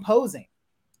is composing,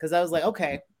 because I was like,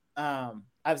 okay,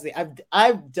 obviously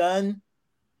I've done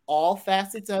all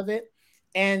facets of it,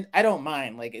 and I don't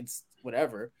mind. Like, it's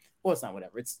whatever. Well, it's not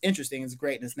whatever. It's interesting. It's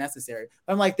great, and it's necessary.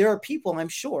 But I'm like, there are people, I'm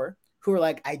sure, who are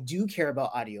like, I do care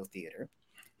about audio theater.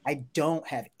 I don't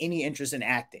have any interest in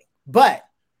acting, but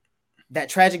that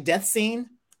tragic death scene,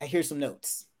 I hear some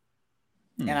notes.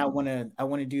 And I want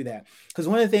to do that, because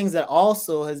one of the things that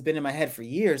also has been in my head for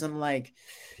years, I'm like,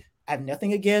 I have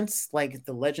nothing against like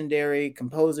the legendary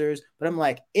composers, but I'm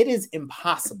like, it is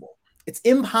impossible. It's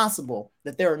impossible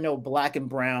that there are no Black and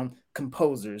brown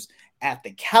composers at the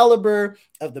caliber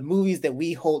of the movies that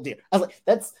we hold dear. I was like,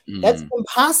 that's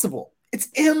impossible. It's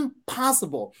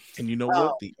impossible. And you know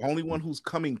what? The only one who's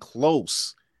coming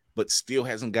close but still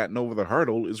hasn't gotten over the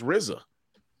hurdle is RZA.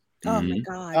 Oh my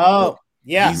God. Oh.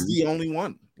 Yeah, he's the only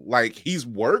one. Like, he's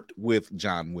worked with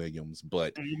John Williams,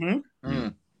 but he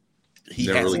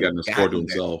never really gotten the score to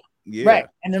himself. Yeah. Right.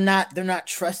 And they're not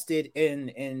trusted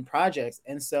in projects.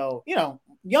 And so, you know,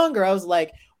 younger, I was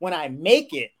like, when I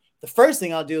make it, the first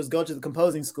thing I'll do is go to the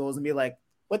composing schools and be like,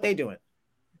 what they doing?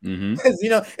 Because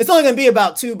you know, it's only gonna be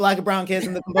about 2 Black and brown kids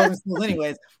in the composing schools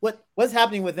anyways. What's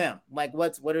happening with them? Like,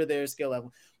 what are their skill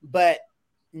level? But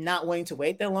not wanting to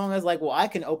wait that long, I was like, well, I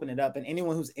can open it up, and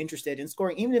anyone who's interested in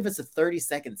scoring, even if it's a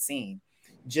 30-second scene,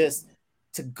 just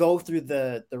to go through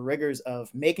the rigors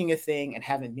of making a thing and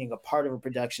having being a part of a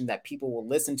production that people will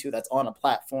listen to, that's on a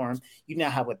platform. You now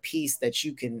have a piece that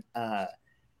you can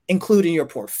include in your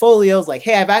portfolios. Like,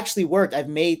 hey, I've actually worked, I've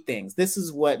made things. This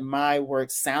is what my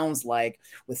work sounds like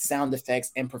with sound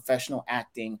effects and professional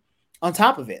acting on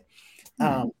top of it.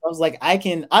 I was like, I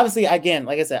can obviously, again,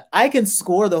 like I said, I can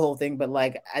score the whole thing, but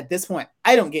like at this point,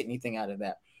 I don't get anything out of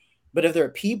that. But if there are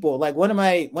people, like one of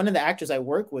the actors I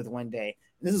work with one day,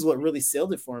 this is what really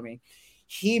sealed it for me.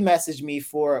 He messaged me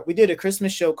we did a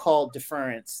Christmas show called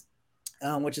Deference,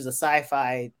 which is a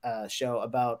sci-fi show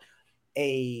about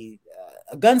a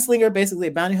gunslinger, basically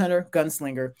a bounty hunter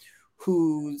gunslinger,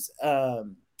 who's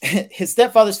his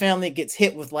stepfather's family gets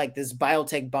hit with like this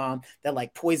biotech bomb that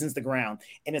like poisons the ground,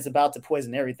 and it's about to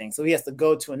poison everything. So he has to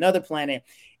go to another planet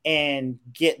and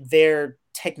get their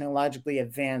technologically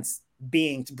advanced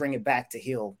being to bring it back to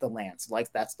heal the land. So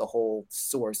like, that's the whole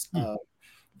source of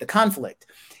the conflict.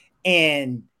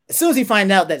 And as soon as he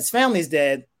finds out that his family's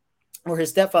dead, or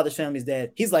his stepfather's family's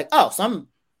dead, he's like, oh, so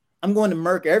I'm going to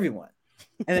murk everyone.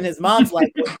 And then his mom's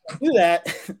like, well, you can't do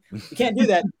that. You can't do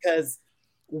that because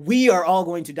we are all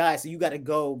going to die. So you got to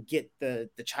go get the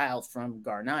child from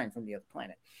Gar-9, from the other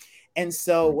planet. And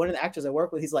so one of the actors I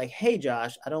work with, he's like, hey,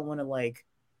 Josh, I don't want to like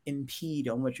impede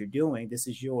on what you're doing. This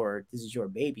is your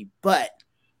baby. But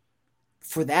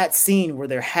for that scene where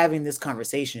they're having this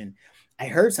conversation, I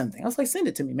heard something. I was like, send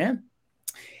it to me, man.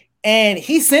 And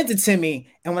he sent it to me.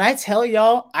 And when I tell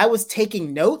y'all, I was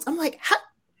taking notes. I'm like, how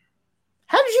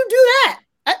did you do that?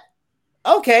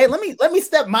 Okay, let me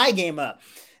step my game up.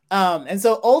 And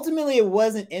so ultimately it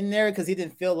wasn't in there because he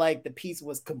didn't feel like the piece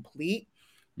was complete.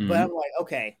 But I'm like,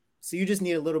 okay, so you just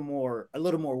need a little more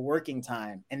working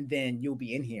time, and then you'll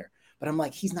be in here. But I'm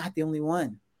like, he's not the only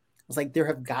one. I was like, there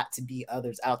have got to be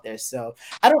others out there. So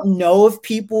I don't know if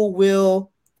people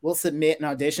will submit an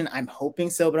audition. I'm hoping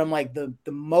so, but I'm like, the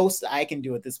most I can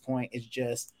do at this point is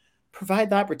just provide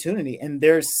the opportunity. And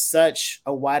there's such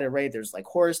a wide array. There's like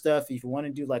horror stuff. If you want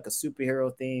to do like a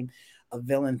superhero theme, a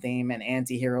villain theme, an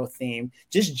anti-hero theme,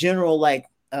 just general like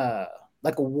a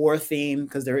war theme,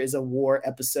 because there is a war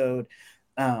episode.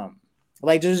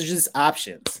 Like there's just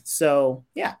options. So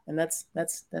yeah, and that's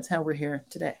how we're here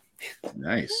today.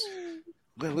 Nice.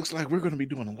 Well, it looks like we're going to be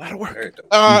doing a lot of work.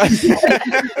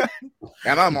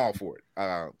 And I'm all for it.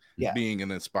 Being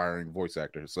an inspiring voice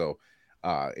actor. So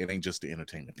it ain't just the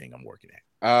entertainment thing I'm working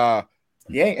at.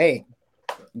 Hey,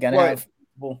 gotta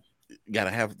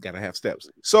have steps.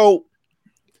 So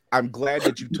I'm glad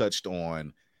that you touched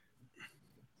on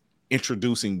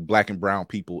introducing Black and brown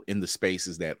people in the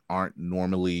spaces that aren't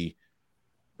normally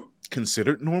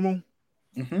considered normal.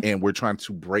 And we're trying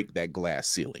to break that glass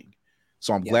ceiling.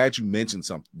 So I'm glad you mentioned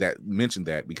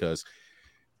that, because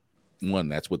one,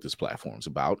 that's what this platform's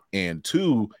about, and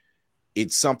two,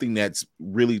 it's something that's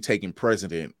really taking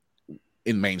precedent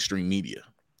in mainstream media.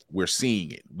 We're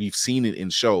seeing it. We've seen it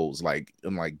in shows like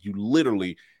you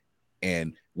literally,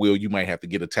 and Will, you might have to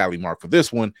get a tally mark for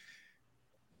this one.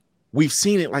 We've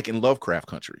seen it like in Lovecraft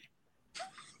Country,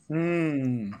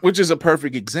 which is a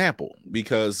perfect example,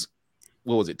 because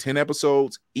what was it, 10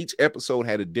 episodes? Each episode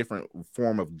had a different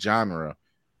form of genre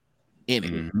in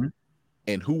it.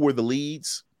 And who were the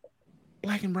leads?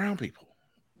 Black and brown people.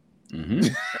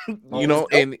 You know,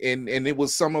 and it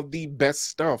was some of the best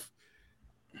stuff.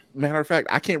 Matter of fact,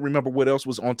 I can't remember what else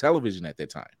was on television at that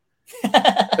time.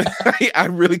 I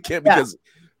really can't, because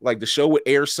like the show would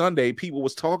air Sunday, people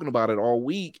was talking about it all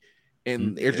week,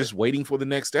 and they're just waiting for the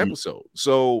next episode.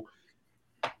 So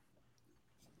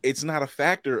it's not a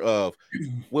factor of,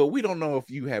 well, we don't know if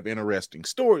you have interesting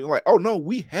stories. Like, oh no,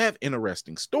 we have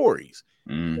interesting stories.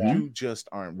 You just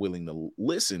aren't willing to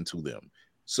listen to them.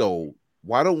 So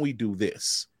why don't we do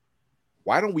this?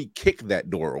 Why don't we kick that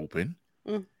door open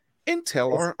and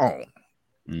tell our own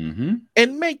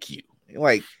and make you?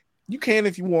 Like, you can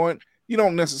if you want. You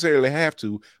don't necessarily have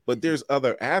to, but there's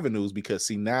other avenues, because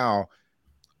see, now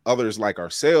others like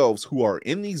ourselves who are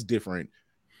in these different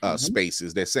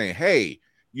spaces, they're saying, hey,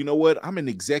 you know what? I'm an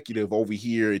executive over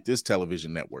here at this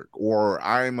television network, or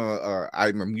I'm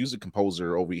a music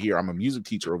composer over here. I'm a music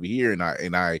teacher over here, and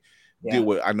I deal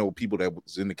with, I know people that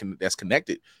was that's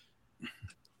connected,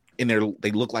 and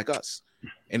they look like us,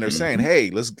 and they're saying,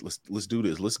 hey, let's do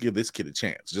this. Let's give this kid a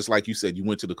chance. Just like you said, you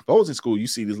went to the composing school, you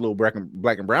see these little black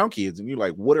and brown kids, and you're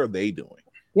like, what are they doing?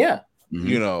 Yeah.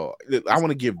 You know, I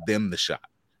want to give them the shot.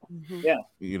 Yeah.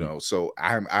 You know, so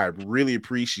I really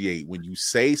appreciate when you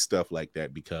say stuff like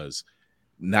that, because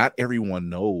not everyone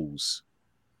knows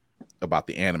about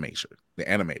the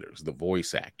animators, the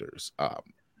voice actors,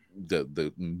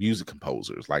 the music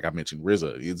composers. Like I mentioned,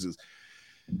 RZA. It's just,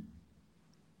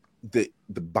 the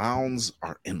bounds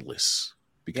are endless,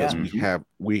 because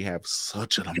we have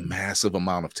such a massive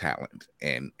amount of talent,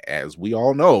 and as we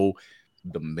all know,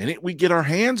 the minute we get our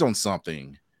hands on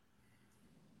something,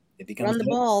 it becomes run the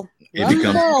ball. Run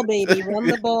the ball, baby. Run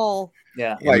the ball.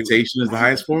 Yeah. Imitation is the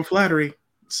highest form of flattery.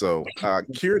 So,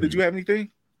 Kira, did you have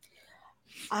anything?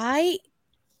 I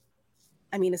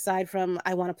mean, aside from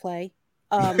I want to play,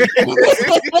 I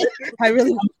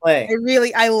really want to play.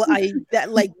 I that,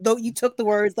 like, though you took the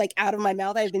words like out of my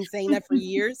mouth. I've been saying that for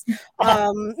years.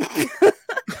 I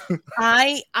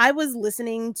was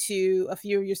listening to a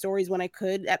few of your stories when I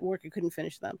could at work. I couldn't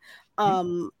finish them.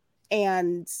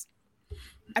 And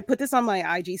I put this on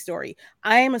my IG story.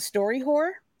 I am a story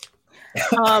whore.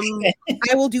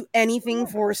 I will do anything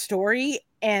for a story,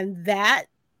 and that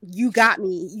you got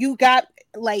me. You got,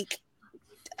 like,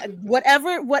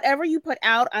 whatever you put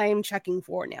out, I am checking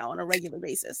for now on a regular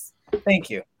basis. Thank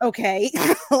you. Okay.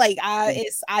 Like, I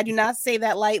do not say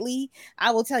that lightly.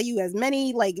 I will tell you as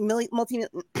many like multi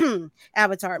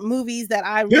Avatar movies that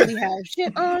I really have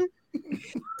shit on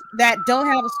that don't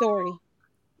have a story.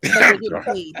 But they get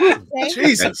paid. Okay?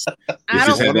 Jesus. I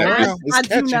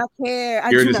do not care.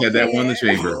 Kira just had that one in the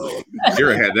chamber.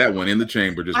 Kira had that one in the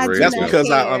chamber. Just that's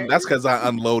because I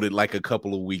unloaded like a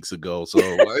couple of weeks ago. So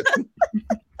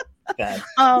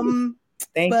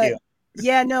thank you.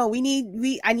 Yeah, no,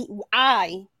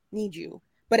 I need you,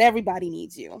 but everybody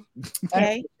needs you.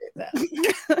 Okay.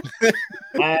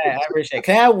 I appreciate it.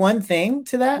 Can I add one thing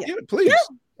to that? Yeah, please.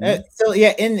 So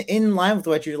yeah, in line with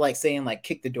what you're like saying, like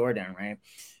kick the door down, right?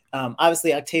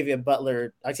 Obviously Octavia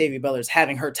Butler's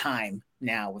having her time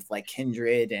now with like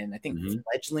Kindred, and I think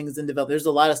Fledglings in development. There's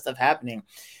a lot of stuff happening,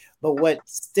 but what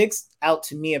sticks out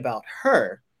to me about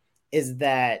her is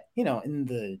that, you know, in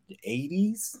the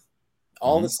 80s,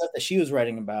 all the stuff that she was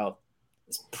writing about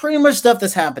is pretty much stuff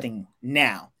that's happening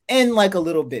now and like a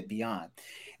little bit beyond.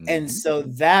 And so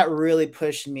that really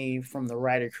pushed me from the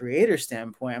writer creator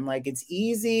standpoint. I'm like, it's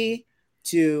easy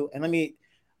to, and I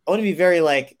want to be very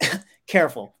like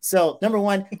careful. So number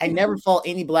one, I never fault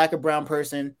any black or brown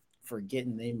person for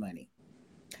getting their money.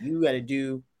 You got to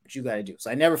do what you got to do. So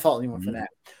I never fault anyone for that.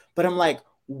 But I'm like,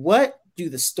 what do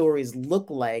the stories look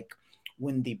like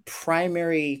when the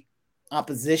primary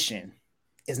opposition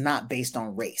is not based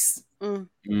on race?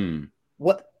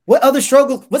 What other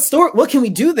struggle? What can we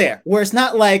do there where it's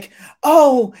not like,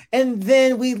 oh, and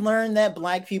then we learned that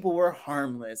black people were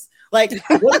harmless? Like,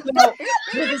 what if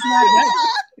it's not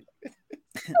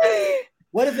that?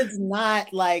 What if it's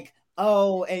not like,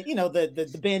 oh, and you know,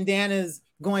 the bandana's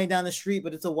going down the street,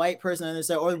 but it's a white person on the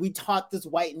side, or we taught this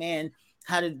white man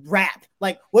how to rap?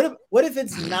 Like, what if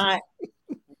it's not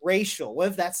racial? What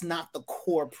if that's not the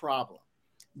core problem?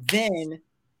 Then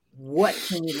what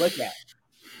can we look at?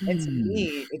 And to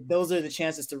me, those are the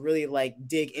chances to really like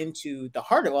dig into the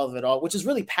heart of all of it all, which is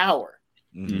really power.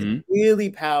 It's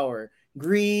really power,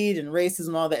 greed and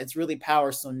racism, all that. It's really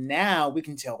power. So now we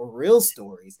can tell real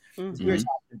stories. We were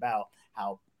talking about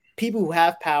how people who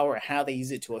have power and how they use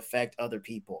it to affect other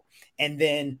people. And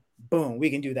then boom,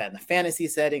 we can do that in a fantasy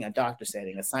setting, a doctor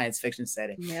setting, a science fiction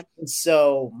setting. Yep. And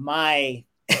so my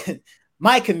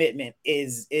commitment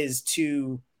is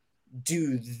to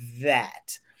do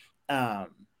that.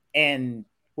 And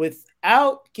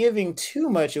without giving too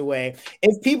much away,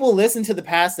 if people listen to the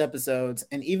past episodes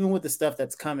and even with the stuff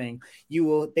that's coming,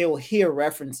 they will hear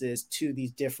references to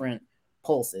these different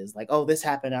pulses. Like, oh, this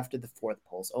happened after the 4th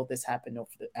pulse. Oh, this happened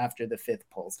after the 5th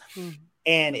pulse.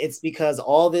 And it's because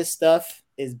all this stuff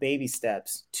is baby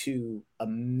steps to a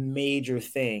major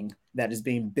thing that is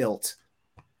being built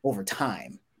over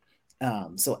time.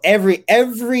 So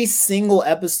every single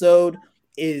episode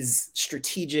is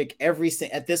strategic.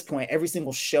 At this point, every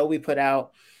single show we put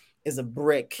out is a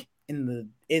brick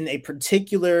in a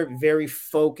particular, very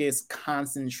focused,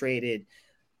 concentrated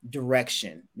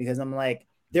direction. Because I'm like,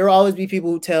 there will always be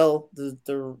people who tell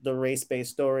the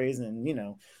race-based stories and, you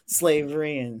know,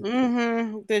 slavery and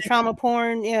the trauma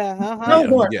porn.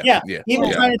 Yeah.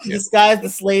 People trying to disguise the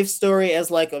slave story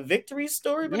as like a victory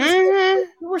story, but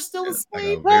we're still a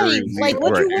slave. Like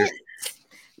what you went,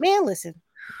 man, listen.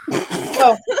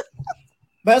 So,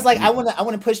 but it's like I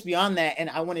want to push beyond that, and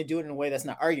I want to do it in a way that's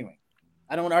not arguing.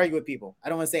 I don't want to argue with people. I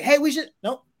don't want to say, hey, we should.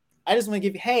 Nope. I just want to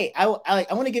give you, hey, I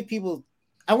want to give people,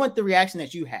 I want the reaction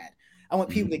that you had. I want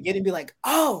people to get it and be like,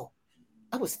 oh,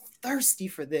 I was thirsty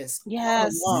for this.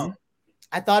 Yes.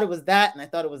 I thought it was that, and I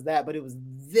thought it was that, but it was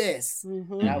this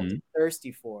that I was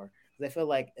thirsty for. Because I feel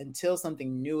like until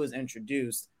something new is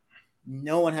introduced,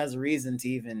 no one has a reason to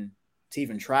even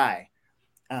try.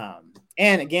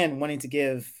 And again, wanting to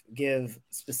give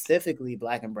specifically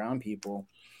Black and brown people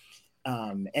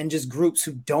and just groups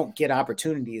who don't get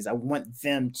opportunities. I want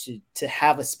them to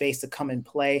have a space to come and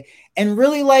play and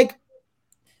really like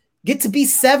get to be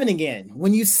 7 again.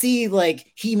 When you see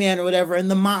like He-Man or whatever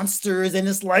and the monsters and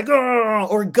it's like, oh,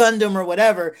 or Gundam or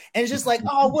whatever. And it's just like,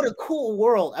 oh, what a cool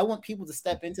world. I want people to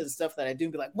step into the stuff that I do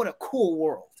and be like, what a cool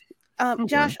world.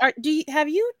 Josh, have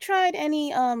you tried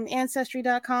any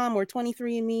Ancestry.com or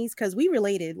 23andMe's? Because we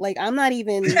related. Like, I'm not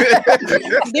even.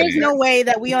 There's no way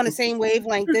that we on the same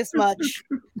wavelength this much.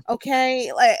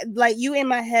 Okay, like you in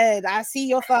my head. I see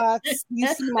your thoughts. You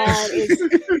see mine.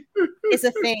 It's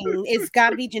a thing. It's got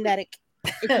to be genetic.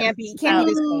 It can't be. It can't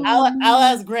be this way. I'll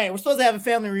ask Grant. We're supposed to have a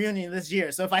family reunion this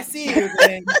year, so if I see you,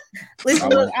 then listen.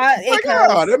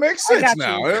 That makes sense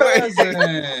now.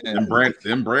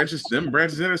 Them branches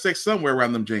intersect somewhere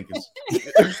around them Jenkins.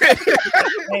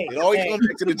 It always comes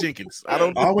back to the Jenkins. I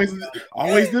don't always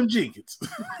them Jenkins.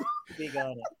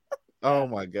 Oh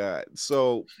my God.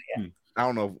 So I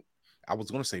don't know. I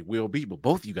was going to say Will B, but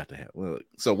both of you got to have. Well,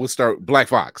 so we'll start Black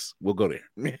Fox. We'll go there.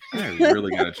 I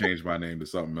really got to change my name to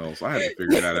something else. I had to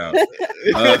figure that out.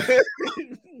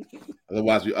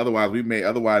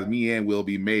 Otherwise, me and Will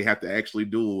B may have to actually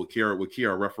duel with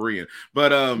Kiara refereeing.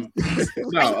 But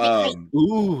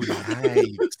ooh,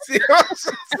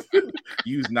 knives.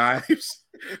 Use knives.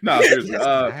 No, seriously.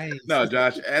 No,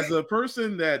 Josh. As a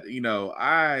person that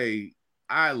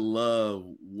I love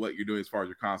what you're doing as far as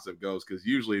your concept goes, because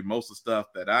usually most of the stuff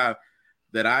that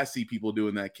I see people do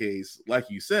in that case, like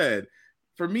you said,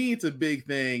 for me it's a big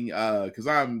thing because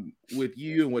I'm with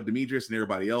you and what Demetrius and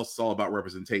everybody else. It's all about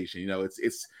representation. You know,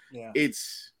 it's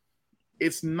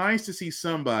nice to see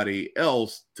somebody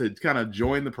else to kind of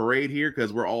join the parade here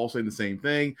because we're all saying the same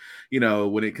thing. You know,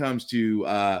 when it comes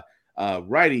to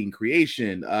writing,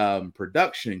 creation,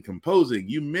 production, composing.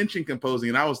 You mentioned composing,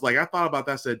 and I thought about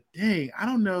that. I said, dang, I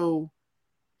don't know.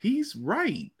 He's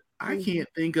right. I can't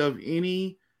think of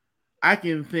any. I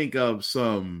can think of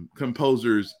some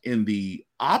composers in the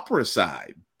opera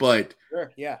side, but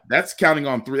that's counting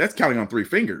on three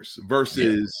fingers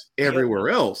versus everywhere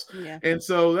else. Yeah. And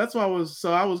so that's why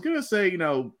I was gonna say,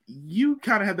 you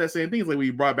kind of have that same thing. It's like when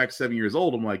you brought back 7 years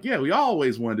old. I'm like, yeah, we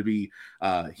always wanted to be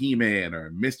He-Man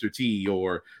or Mr. T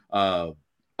or Voltron,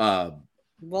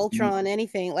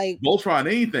 anything like Voltron,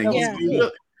 anything. Yeah.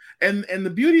 And the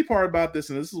beauty part about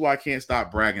this, and this is why I can't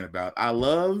stop bragging about, I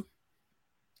love.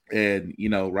 And,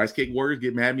 Rice Cake Warriors,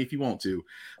 get mad at me if you want to.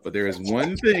 But there is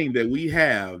one thing that we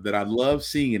have that I love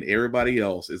seeing in everybody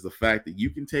else is the fact that you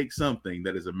can take something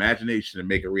that is imagination and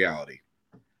make it reality.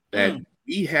 That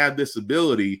we have this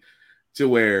ability to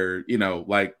where,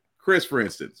 like Chris, for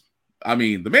instance. I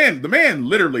mean, the man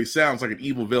literally sounds like an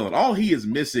evil villain. All he is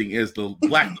missing is the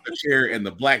black chair and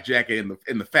the black jacket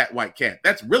and the fat white cat.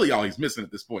 That's really all he's missing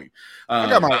at this point. I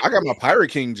got my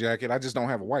Pirate King jacket. I just don't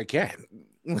have a white cat.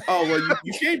 Oh, well,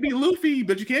 you can't be Luffy,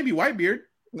 but you can't be Whitebeard.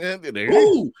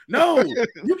 Ooh, no,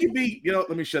 you can be.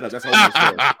 Let me shut up. That's all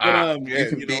I'm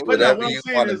saying. But what I'm saying is,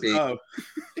 I had to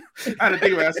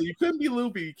think about it. I said you couldn't be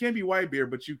Luffy, you can't be Whitebeard,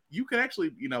 but you could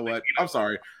actually. You know what? I'm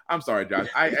sorry, Josh.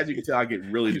 As you can tell, I get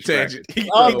really distracted.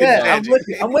 Oh, good. I'm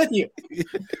with you.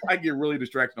 I get really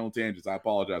distracted on tangents. I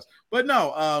apologize, but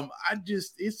no.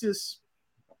 It's just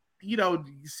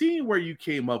seeing where you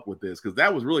came up with this, because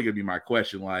that was really gonna be my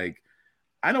question. Like,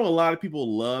 I know a lot of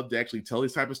people love to actually tell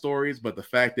these type of stories, but the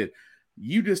fact that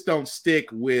you just don't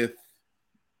stick with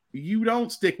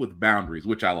boundaries,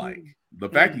 which I like. The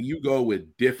fact that you go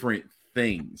with different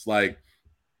things, like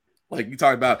you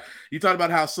talked about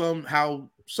how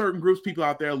certain groups of people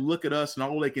out there look at us and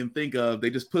all they can think of, they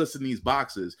just put us in these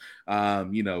boxes.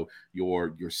 Your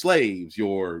slaves,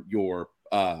 your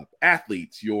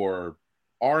athletes, your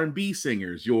R&B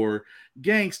singers, your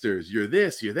gangsters, you're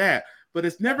this, you're that. But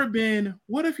it's never been,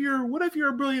 what if you're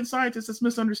a brilliant scientist that's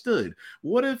misunderstood?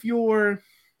 What if you are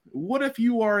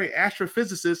an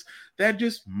astrophysicist that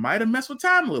just might have messed with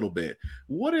time a little bit?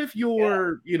 What if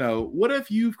what if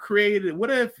you've created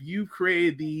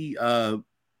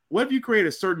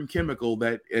a certain chemical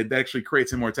that actually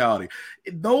creates immortality?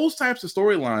 Those types of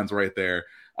storylines right there,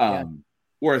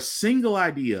 where a single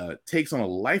idea takes on a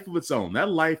life of its own. That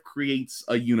life creates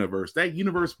a universe. That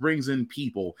universe brings in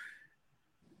people.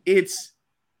 It's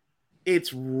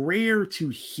rare to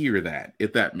hear that,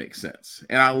 if that makes sense.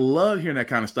 And I love hearing that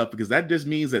kind of stuff, because that just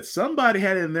means that somebody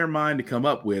had it in their mind to come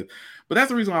up with. But that's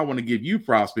the reason why I want to give you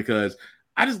props, because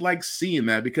I just like seeing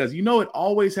that, because it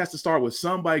always has to start with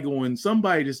somebody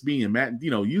just being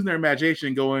using their imagination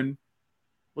and going,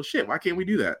 well, shit, why can't we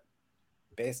do that?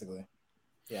 Basically.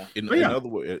 Yeah.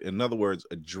 In other words,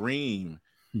 a dream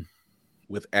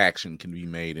with action can be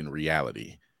made in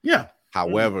reality. Yeah.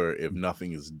 However, if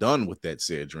nothing is done with that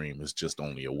said dream, it's just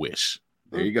only a wish.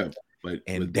 There you go. But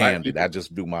damn, did I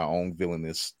just do my own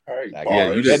villainous?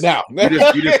 You just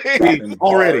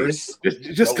already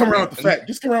just come around with the fact.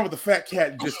 Just come around with the fat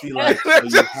cat and just be like, so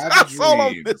you have a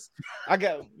dream. I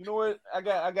got,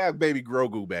 I got baby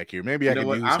Grogu back here. Maybe I can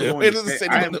use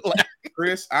him.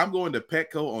 Chris, I'm going to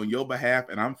Petco on your behalf,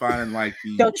 and I'm finding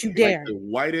don't you dare the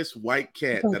whitest white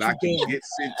cat that I can get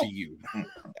sent to you.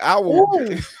 I will.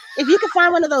 If you could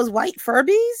find one of those white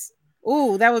Furbies,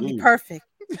 that would be perfect.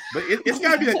 But it's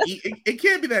got to be that. It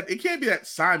can't be that. It can't be that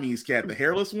Siamese cat, the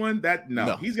hairless one.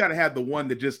 No. He's got to have the one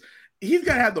that he's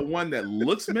got to have the one that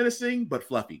looks menacing but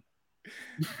fluffy.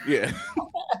 Yeah.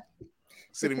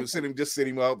 Sit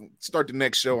him up. Start the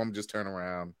next show. I'm just turn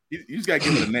around. You just got to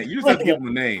give him a name. You just have to give him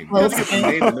a name. You have to give him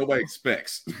a name that nobody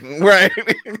expects. Right.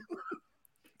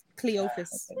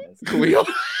 Cleophas.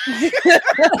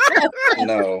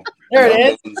 No. There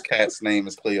it is. Cat's name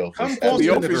is Cleophas.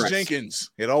 Cleophas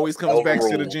Jenkins. It always comes back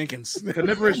to the Jenkins.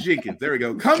 Carnivorous Jenkins. There we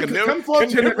go. Come for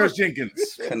Carnivorous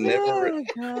Jenkins.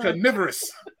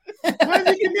 Carnivorous. Why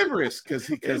is he carnivorous? Because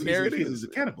he's a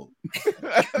cannibal.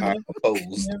 I'm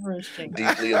opposed.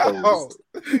 Deeply opposed.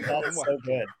 That's so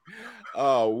good.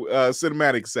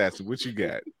 Cinematic assassin. What you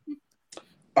got?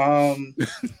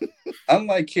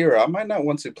 Unlike Kira, I might not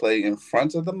want to play in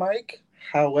front of the mic.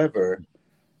 However,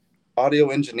 audio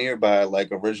engineer by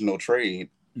original trade.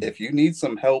 If you need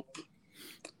some help,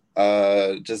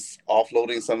 just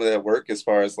offloading some of that work as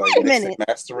far as mixing,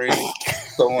 mastering,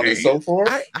 so on and so forth.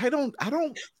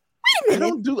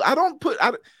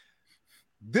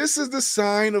 This is the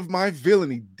sign of my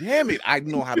villainy. Damn it! I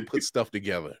know how to put stuff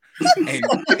together, and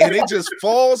it just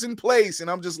falls in place, and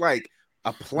I'm just like,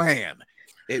 a plan.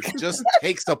 It just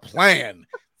takes a plan.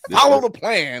 Follow the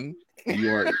plan.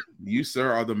 You,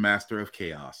 sir, are the master of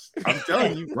chaos. I'm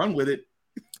telling you, run with it.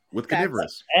 With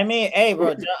Carnivorous. I mean, hey,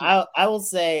 bro, I will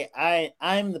say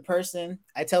I'm the person.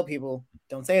 I tell people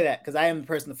don't say that, because I am the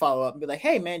person to follow up and be like,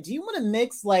 hey, man, do you want to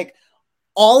mix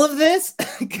all of this?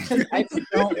 Because I just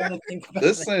don't want to think about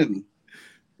it.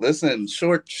 Listen.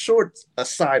 Short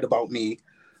aside about me.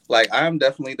 I'm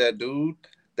definitely that dude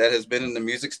that has been in the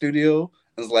music studio.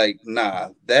 It's nah,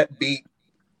 that beat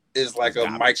is a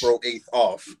micro eighth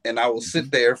off, and I will sit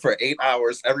there for 8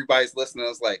 hours. Everybody's listening.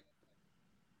 It's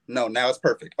no, now it's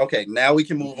perfect. Okay, now we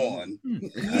can move on.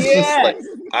 Yeah,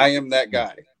 I am that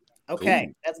guy. Okay,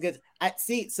 ooh, that's good. I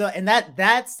see. So, and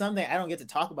that's something I don't get to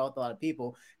talk about with a lot of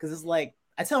people, because it's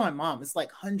I tell my mom it's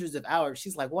hundreds of hours.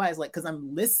 She's like, why? It's because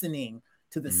I'm listening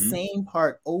to the same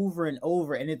part over and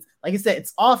over, and it's like I said,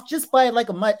 it's off just by a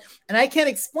mutt, and I can't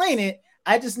explain it.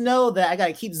 I just know that I got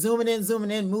to keep zooming in,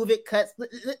 move it, cut.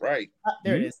 Right.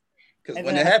 There it is. Because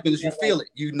when it happens, you feel it.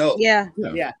 You know. Yeah.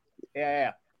 All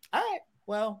right.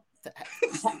 Well,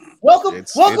 welcome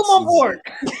on board.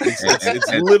 It's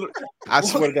literally, I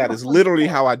swear to God, it's literally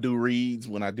how I do reads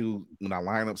when I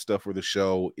line up stuff for the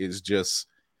show. Is just,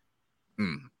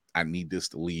 I need this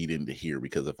to lead into here,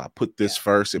 because if I put this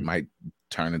first, it might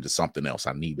turn into something else.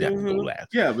 I need that to go last.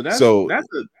 Yeah, but that's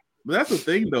the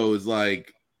thing though, is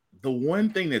the one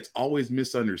thing that's always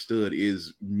misunderstood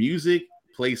is music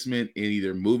placement in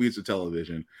either movies or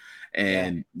television.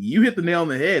 And you hit the nail on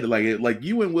the head. Like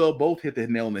you and Will both hit the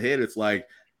nail on the head. It's like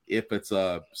if it's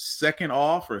a second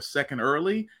off or a second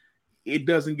early, it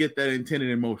doesn't get that intended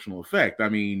emotional effect. I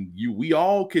mean, we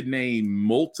all could name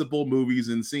multiple movies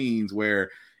and scenes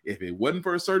where if it wasn't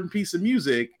for a certain piece of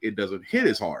music, it doesn't hit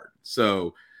as hard.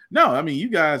 So no, I mean, you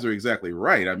guys are exactly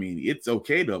right. I mean, it's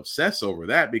okay to obsess over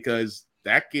that because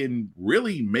that can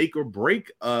really make or break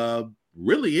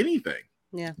really anything.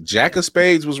 Yeah. Jack of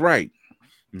Spades was right.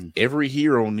 Every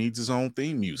hero needs his own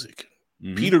theme music.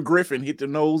 Peter Griffin hit the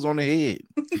nose on the head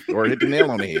or hit the nail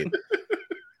on the head.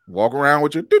 Walk around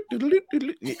with your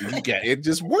it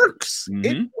just works.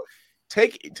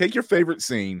 Take your favorite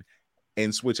scene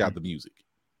and switch out the music.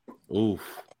 Oof.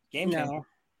 Game changer.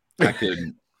 No. I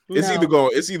couldn't. It's either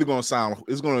going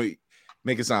to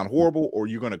make it sound horrible or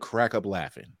you're going to crack up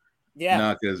laughing. Yeah.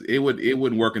 No, because it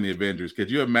wouldn't work in the Avengers.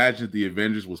 Could you imagine if the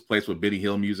Avengers was placed with Benny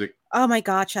Hill music? Oh my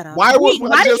God, shut up. Why did you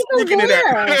go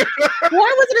there? Why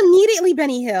was it immediately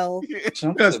Benny Hill?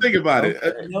 Because think about it.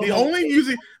 The only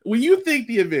music, when you think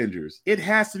the Avengers, it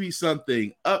has to be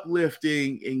something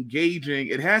uplifting, engaging.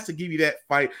 It has to give you that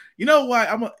fight. You know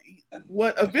what?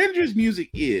 What Avengers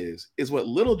music is what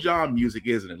Little John music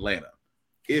is in Atlanta.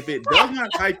 If it does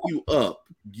not hype you up,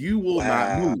 you will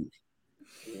not move.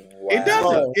 It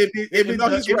doesn't. If it's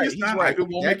not hype, it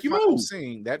won't make you move.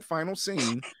 That final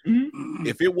scene,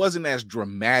 if it wasn't as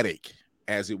dramatic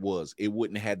as it was, it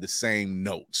wouldn't have had the same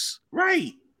notes.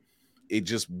 Right. It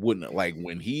just wouldn't. Like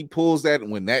when he pulls that,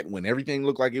 when everything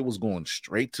looked like it was going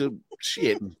straight to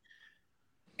shit,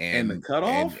 and the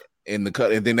cutoff, and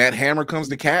then that hammer comes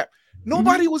to Cap.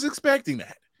 Nobody was expecting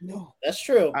that. No, that's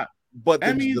true. But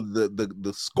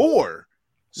the score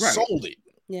sold it.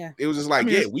 Yeah, it was just like,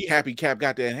 we happy Cap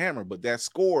got that hammer, but that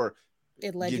score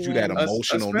it led gives you that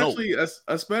emotional note.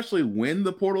 Especially when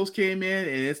the portals came in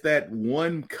and it's that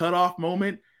one cutoff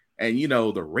moment, and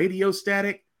the radio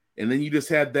static, and then you just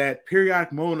had that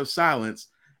periodic moment of silence.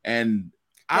 And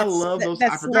I love those.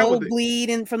 That slow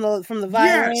bleed from the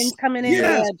violins coming in.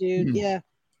 Yes. Yeah, dude.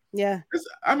 Yeah.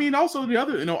 I mean, also the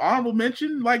other, honorable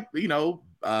mention, like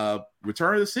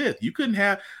Return of the Sith. You couldn't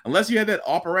have, unless you had that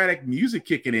operatic music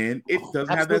kicking in, it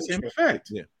doesn't have that same effect.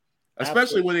 Yeah.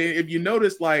 Especially if you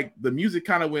notice, like the music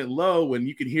kind of went low and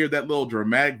you can hear that little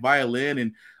dramatic violin,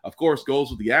 and of course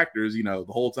goes with the actors, the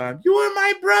whole time. You are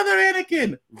my brother,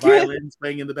 Anakin. Violins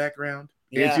playing in the background.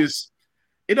 Yeah.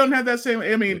 It doesn't have that same.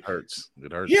 I mean, it hurts.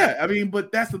 Yeah, I mean,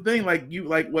 but that's the thing. Like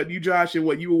what you, Josh, and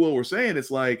what you, Will, were saying.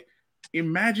 It's like,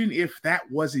 imagine if that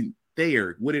wasn't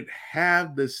there, would it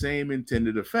have the same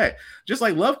intended effect? Just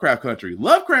like Lovecraft Country.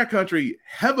 Lovecraft Country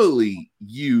heavily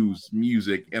used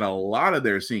music in a lot of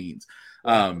their scenes.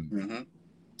 And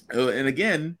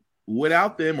again,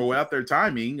 without them or without their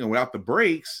timing and without the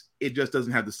breaks, it just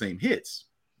doesn't have the same hits.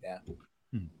 Yeah.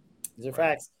 These are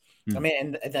facts. I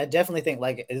mean, and I definitely think,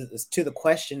 like, is to the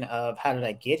question of how did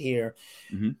I get here?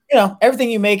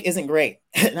 Everything you make isn't great.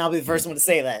 And I'll be the first one to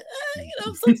say that.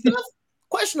 Some stuff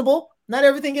questionable. Not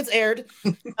everything gets aired.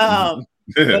 But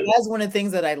that's one of the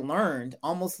things that I learned,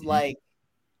 almost like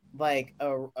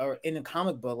in a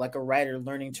comic book, like a writer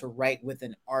learning to write with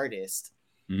an artist.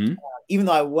 Even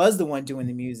though I was the one doing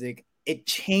the music, it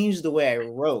changed the way I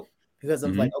wrote, because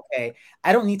I'm like, okay,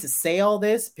 I don't need to say all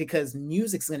this because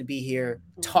music's going to be here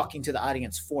talking to the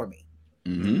audience for me.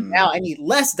 Now I need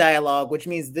less dialogue, which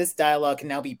means this dialogue can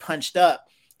now be punched up,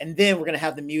 and then we're going to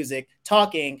have the music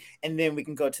talking, and then we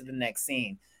can go to the next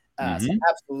scene. So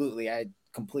absolutely, I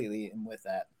completely am with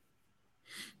that.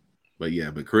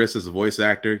 But Chris as a voice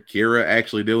actor, Kira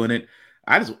actually doing it.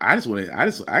 I can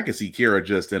see Kira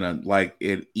just in an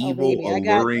evil,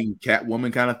 alluring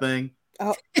Catwoman kind of thing.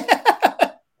 Oh.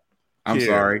 I'm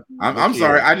sorry. I'm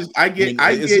sorry. I get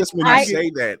just when you say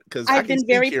that, because I've been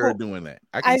very Kira doing that.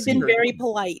 I've been very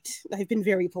polite.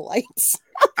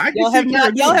 Y'all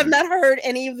have not heard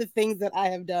any of the things that I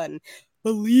have done.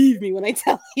 Believe me when I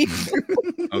tell you.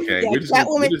 Okay,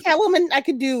 Catwoman, I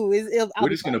could do we're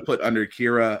just gonna put under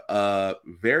Kira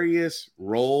various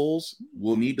roles.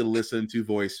 We'll need to listen to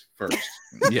voice first.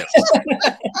 Yes.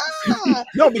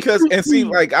 No, because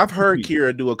like I've heard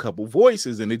Kira do a couple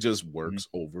voices and it just works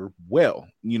over well.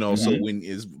 So when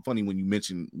it's funny when you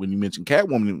mention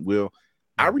Catwoman, Will,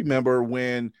 I remember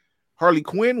when Harley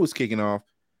Quinn was kicking off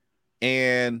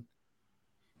and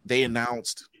they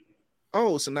announced,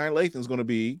 Sanaa Lathan's going to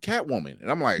be Catwoman, and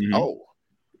I'm like,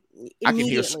 I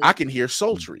can hear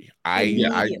sultry.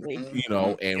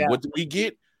 And what do we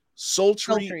get?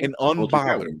 Sultry and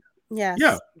unbothered. Yes.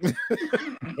 Yeah.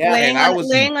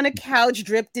 Laying on a couch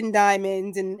dripped in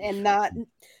diamonds and not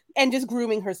and just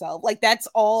grooming herself. Like that's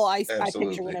all I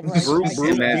picture whenever I Bruce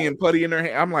being putty in her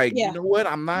hand. I'm like, Yeah. you know what?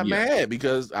 I'm not mad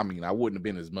because I mean I wouldn't have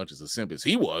been as much as a simp as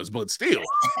he was, but still.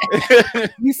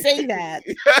 You say that.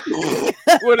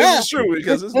 Well, this is true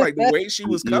because it's like the way she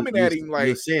was coming at him. Like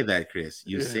you say that, Chris.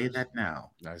 You say that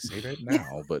now. I say that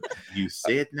now, but you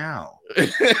say it now.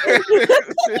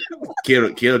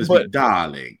 Kill just be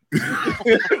darling. Hey,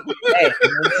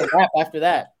 it's a wrap after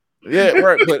that. Yeah,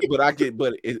 right. But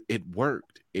it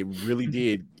worked. It really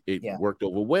did. It worked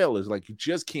over well. It's like you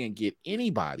just can't get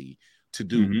anybody to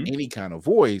do any kind of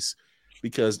voice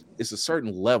because it's a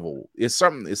certain level. It's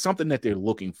something that they're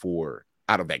looking for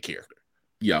out of that character.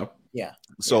 Yeah. Yeah.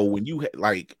 So when you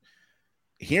like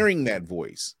hearing that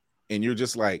voice and you're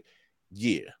just like,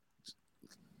 yeah,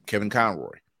 Kevin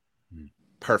Conroy,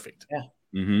 perfect. Yeah.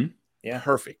 Mm-hmm. Yeah.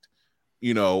 Perfect.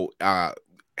 You know,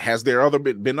 has there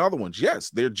been other ones? Yes,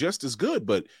 they're just as good,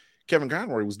 but Kevin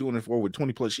Conroy was doing it for over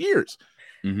 20 plus years.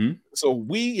 Mm-hmm. So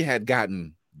we had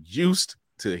gotten used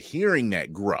to hearing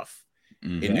that gruff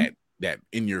and that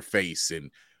in your face and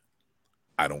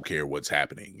I don't care what's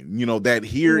happening. And, you know, that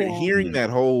hearing that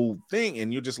whole thing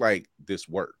and you're just like, this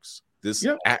works. This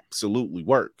absolutely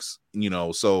works. You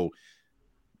know, so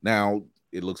now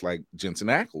it looks like Jensen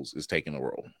Ackles is taking a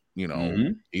role. You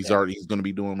know, he's going to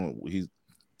be doing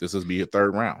this is be a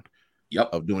third round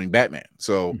of doing Batman.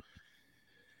 So,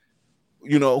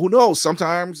 you know, who knows?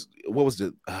 Sometimes what was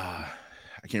the I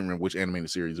can't remember which animated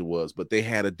series it was, but they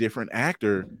had a different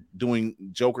actor doing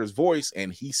Joker's voice,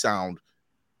 and he sound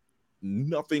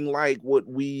nothing like what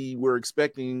we were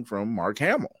expecting from Mark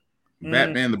Hamill.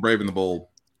 Batman, the Brave and the Bold.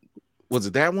 Was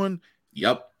it that one?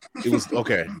 Yep. It was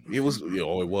okay. It was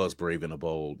it was Brave and the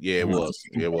Bold. Yeah, it was.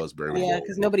 It was Brave and the Yeah, Bold.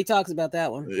 because nobody talks about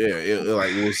that one. Yeah, it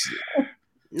was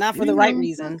not for the right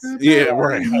reasons. Yeah,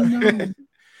 right.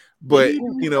 But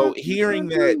you know, hearing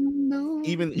that,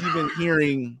 even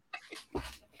hearing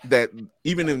that,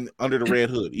 even in Under the Red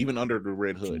Hood,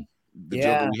 the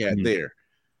Joker we had there,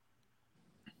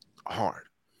 hard.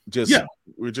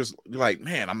 We're just like,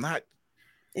 man, I'm not.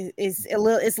 It's a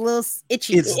little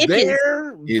itchy. It's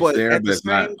there, but there, at the it's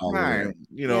not same all the way. time,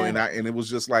 you know, and it was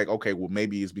just like, okay, well,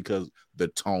 maybe it's because the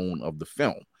tone of the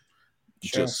film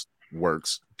just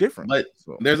works different. But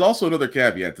there's also another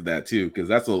caveat to that too, because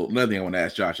that's another thing I want to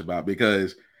ask Josh about,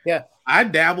 because I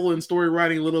dabble in story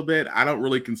writing a little bit. I don't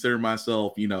really consider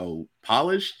myself, you know,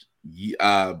 polished.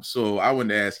 So I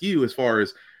wanted to ask you, as far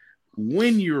as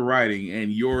when you're writing and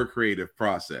your creative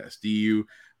process, do you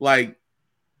like,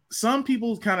 some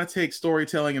people kind of take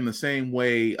storytelling in the same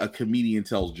way a comedian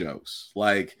tells jokes.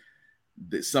 Like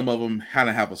some of them kind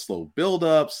of have a slow build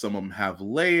up. Some of them have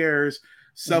layers.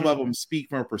 Some of them speak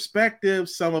from a perspective.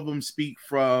 Some of them speak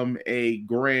from a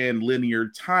grand linear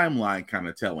timeline kind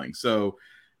of telling. So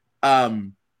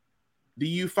do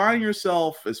you find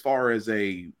yourself as far as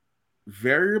a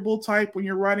variable type when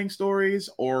you're writing stories,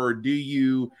 or do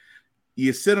you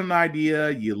sit on an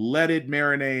idea, you let it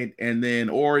marinate, and then,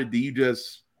 or do you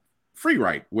just free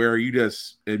write where you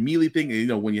just immediately think, you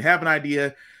know, when you have an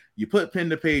idea, you put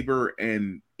pen to paper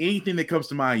and anything that comes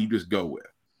to mind, you just go with?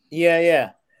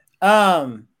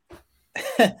 I'd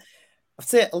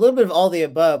say a little bit of all the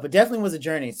above, but definitely was a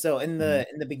journey. So in the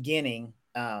beginning,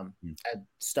 at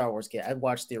Star Wars kid, I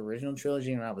watched the original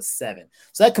trilogy when I was 7.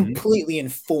 So that completely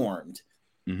informed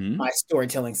my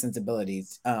storytelling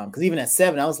sensibilities. Because even at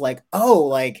 7, I was like,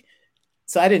 so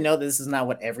I didn't know this is not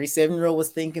what every 7-year-old was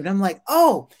thinking. I'm like,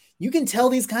 you can tell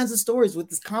these kinds of stories with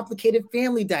this complicated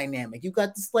family dynamic. You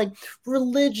got this like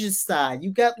religious side.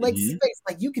 You got like space.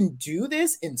 Like you can do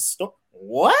this in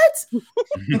what?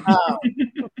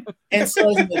 And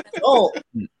so as an adult,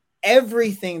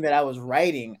 everything that I was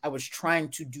writing, I was trying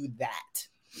to do that.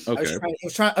 Okay.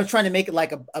 I was trying to make it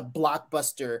like a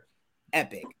blockbuster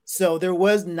epic. So there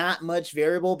was not much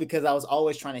variable because I was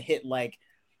always trying to hit like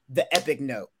the epic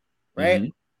note,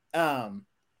 right?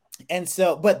 And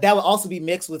so, but that would also be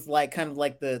mixed with like kind of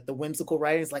like the whimsical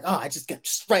writing. It's like, I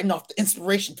just writing off the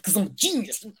inspiration because I'm a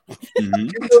genius.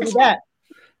 That.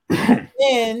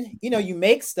 Then, you know, you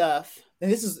make stuff,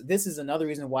 and this is another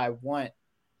reason why I want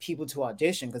people to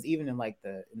audition, because even in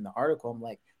the article, I'm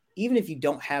like, even if you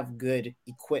don't have good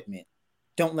equipment,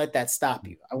 don't let that stop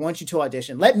you. I want you to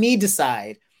audition. Let me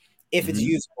decide if it's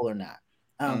useful or not.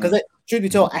 Because truth be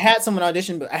told, I had someone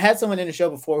audition, but I had someone in the show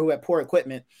before who had poor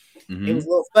equipment. It was a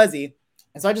little fuzzy,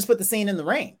 and so I just put the scene in the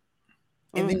rain,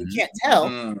 and then you can't tell.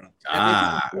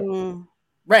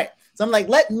 Right. So I'm like,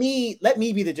 let me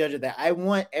be the judge of that. I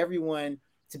want everyone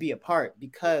to be a part,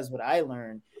 because what I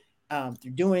learned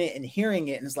through doing it and hearing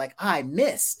it, and it's like, I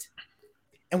missed.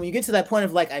 And when you get to that point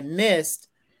of like, I missed,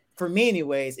 for me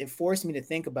anyways, it forced me to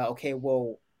think about, okay,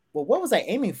 well, well, what was I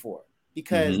aiming for?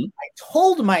 Because I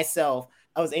told myself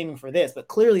I was aiming for this, but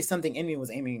clearly something in me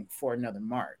was aiming for another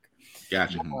mark.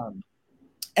 Gotcha.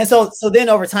 And so then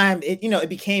over time, it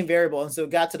became variable. And so it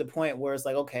got to the point where it's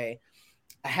like, okay,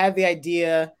 I have the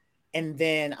idea, and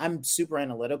then I'm super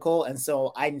analytical. And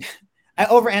so I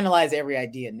overanalyze every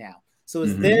idea now. So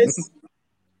is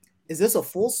this a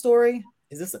full story?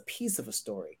 Is this a piece of a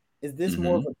story? Is this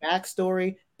more of a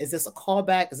backstory? Is this a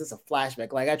callback? Is this a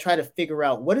flashback? Like I try to figure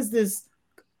out what is this,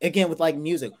 again, with like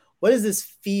music, what does this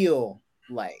feel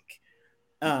like?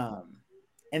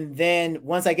 And then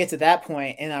once I get to that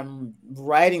point and I'm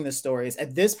writing the stories,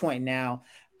 at this point now,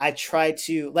 I try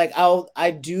to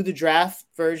I do the draft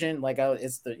version,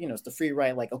 it's the free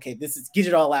write, like, okay, this is get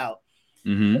it all out.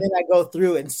 And then I go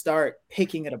through and start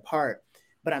picking it apart.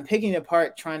 But I'm picking it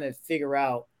apart, trying to figure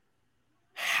out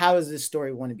how does this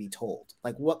story want to be told?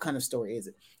 Like, what kind of story is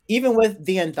it? Even with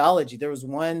the anthology, there was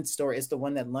one story, it's the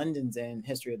one that London's in,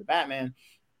 History of the Batman.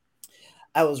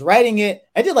 I was writing it.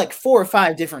 I did like 4 or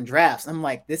 5 different drafts. I'm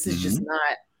like, this is just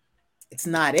it's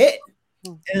not it.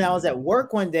 And I was at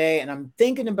work one day and I'm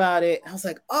thinking about it. I was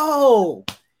like, oh,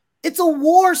 it's a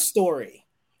war story.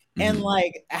 And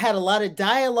like, I had a lot of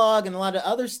dialogue and a lot of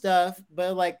other stuff,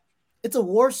 but like, it's a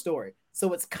war story.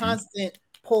 So it's constant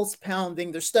pulse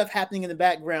pounding. There's stuff happening in the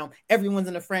background. Everyone's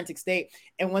in a frantic state.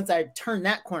 And once I turned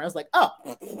that corner, I was like, oh,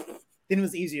 then it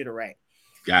was easier to write.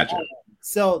 Gotcha.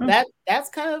 So that's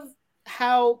kind of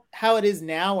how it is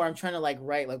now, where I'm trying to like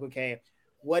write, like, okay,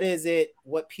 what is it?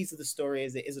 What piece of the story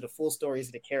is it? Is it a full story? Is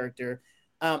it a character?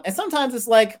 And sometimes it's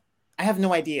like, I have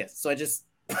no idea. So I just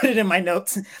put it in my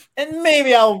notes and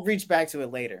maybe I'll reach back to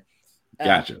it later.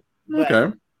 Gotcha.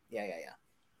 Okay. Yeah.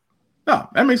 No,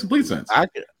 that makes complete sense.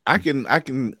 I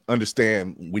can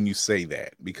understand when you say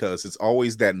that, because it's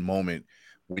always that moment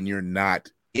when you're not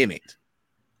in it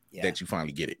that you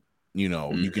finally get it. You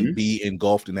know, you can be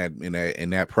engulfed in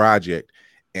that project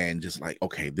and just like,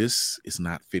 okay, this is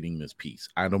not fitting this piece.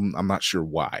 I'm not sure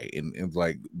why. And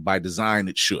like by design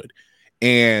it should.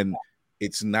 And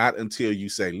it's not until you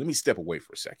say, let me step away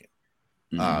for a second.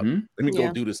 Let me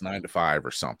go do this 9 to 5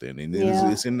 or something. And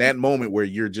it's in that moment where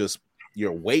you're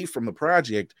away from the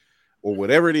project or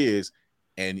whatever it is,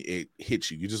 and it hits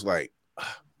you. You're just like,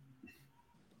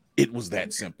 it was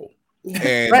that simple.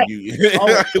 And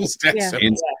it was that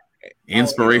simple.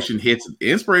 Inspiration hits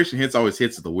always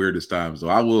hits at the weirdest times. So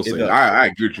I will say, I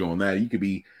agree with you on that.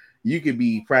 You could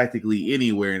be practically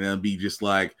anywhere and then be just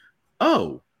like,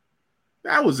 oh,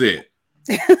 that was it.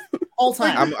 All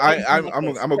time. I'm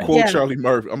gonna quote Charlie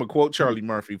Murphy. I'm gonna quote Charlie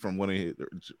Murphy from one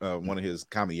of his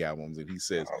comedy albums, and he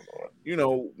says,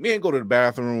 men go to the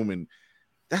bathroom, and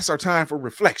that's our time for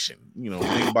reflection.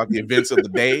 Think about the events of the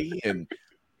day, and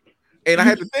I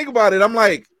had to think about it. I'm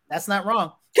like, that's not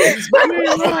wrong. It's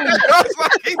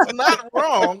not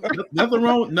wrong.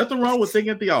 Nothing wrong with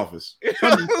thinking at the office.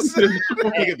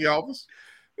 Thinking at the office.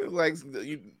 It's like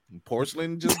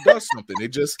porcelain just does something.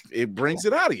 It brings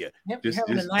it out of you.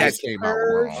 That came out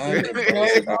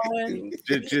wrong.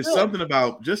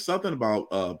 just something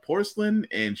about porcelain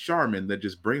and Charmin that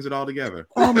just brings it all together.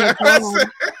 Oh my God.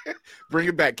 Bring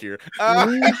it back here. I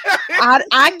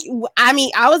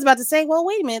mean, I was about to say, well,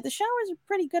 wait a minute. The shower is a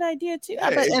pretty good idea too.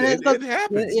 It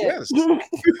happens. Yes,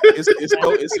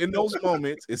 it's in those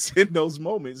moments. It's in those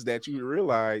moments that you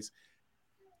realize,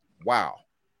 wow.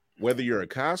 Whether you're a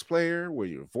cosplayer,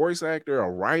 whether you're a voice actor, a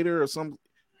writer, or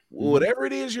whatever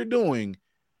it is you're doing,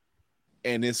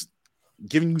 and it's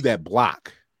giving you that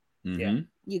block. You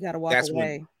got to walk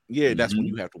away. That's when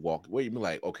you have to walk away. You're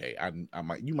like, okay,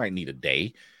 you might need a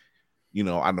day.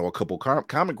 I know a couple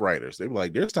comic writers. They were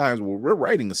like, there's times where we're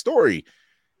writing a story,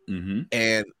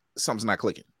 and something's not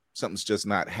clicking. Something's just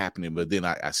not happening. But then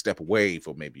I step away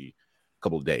for maybe a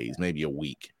couple of days, maybe a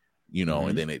week.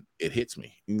 And then it hits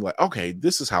me. And you're like, okay,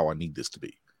 this is how I need this to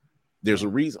be. There's a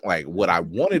reason, like what I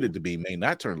wanted it to be may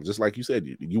not turn, just like you said,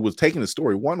 you was taking the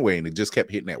story one way and it just kept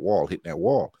hitting that wall.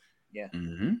 Yeah.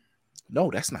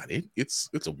 No, that's not it. It's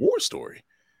a war story.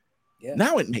 Yeah.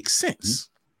 Now it makes sense.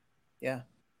 Yeah.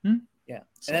 Yeah.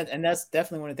 And that's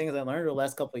definitely one of the things I learned over the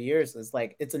last couple of years is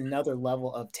like, it's another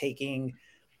level of taking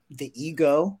the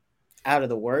ego out of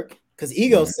the work. Because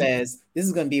ego says, this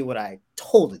is going to be what I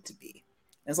told it to be.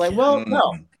 It's like, well,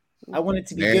 no, I want it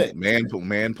to be good.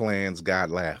 Man plans,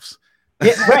 God laughs.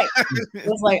 Yeah, right.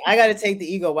 It's like, I got to take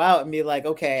the ego out and be like,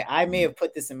 okay, I may have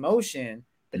put this in motion,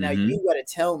 but now you got to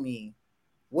tell me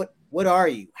what are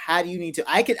you? How do you need to?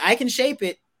 I can shape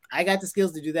it. I got the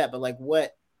skills to do that, but like,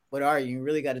 what are you? You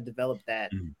really got to develop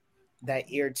that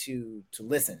ear to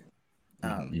listen.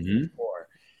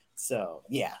 So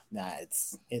yeah,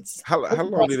 it's how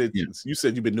long did it? You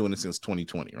said you've been doing it since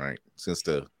 2020, right? Since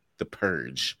the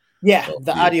purge. Yeah,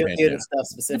 the audio theater stuff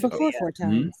specifically. Before 4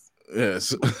 times.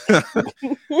 Yes.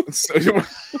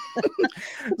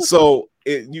 So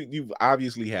you've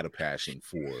obviously had a passion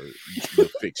for the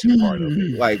fiction part of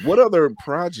it. Like, what other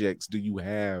projects do you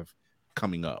have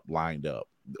coming up, lined up,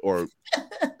 or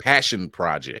passion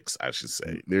projects, I should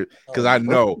say? Because I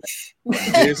know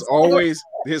there's always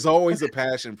a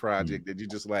passion project that you're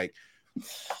just like,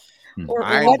 I'm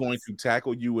going to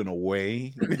tackle you in a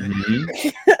way.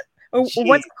 Or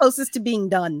what's closest to being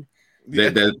done?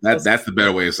 That's the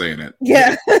better way of saying it.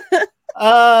 Yeah.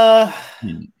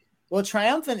 Well,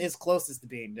 Triumphant is closest to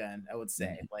being done, I would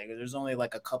say. Like, there's only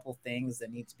like a couple things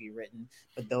that need to be written,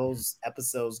 but those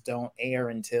episodes don't air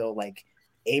until like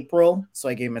April. So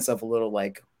I gave myself a little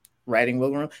like writing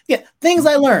wiggle room. Yeah, things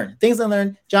I learned.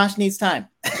 Josh needs time.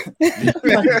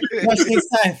 Josh needs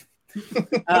time.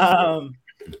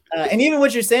 And even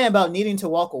what you're saying about needing to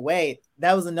walk away,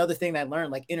 that was another thing that I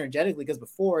learned, like energetically, because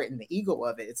before in the ego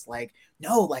of it, it's like,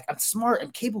 no, like I'm smart,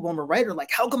 I'm capable, I'm a writer. Like,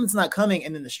 how come it's not coming?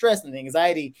 And then the stress and the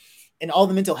anxiety and all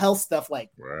the mental health stuff like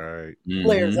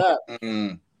flares up.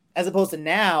 As opposed to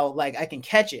now, like I can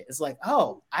catch it. It's like,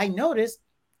 oh, I noticed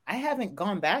I haven't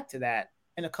gone back to that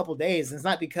in a couple days. And it's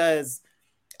not because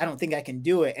I don't think I can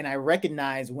do it. And I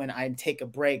recognize when I take a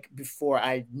break before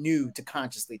I knew to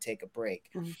consciously take a break.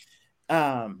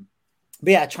 But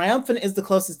yeah, Triumphant is the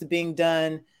closest to being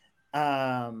done.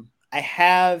 I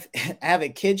have a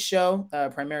kids show,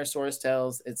 Primera Source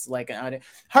Tales. It's like an audio,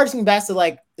 harkening back to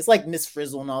like, it's like Miss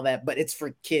Frizzle and all that, but it's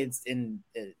for kids in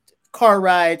car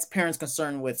rides, parents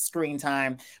concerned with screen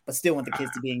time, but still want the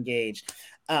kids to be engaged.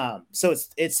 So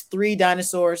it's 3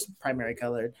 dinosaurs, primary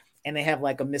colored, and they have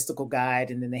like a mystical guide,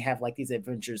 and then they have like these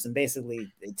adventures, and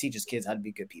basically it teaches kids how to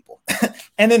be good people.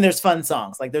 And then there's fun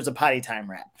songs, like there's a potty time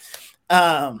rap.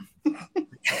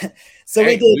 So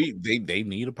they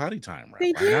need a potty time rap.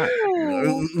 They do.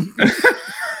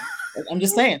 I'm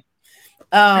just saying.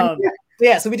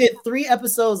 Yeah, so we did 3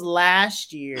 episodes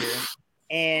last year,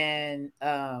 and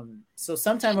so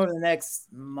sometime over the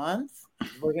next month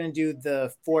we're gonna do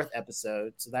the 4th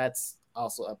episode. So that's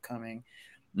also upcoming.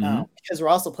 Because we're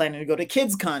also planning to go to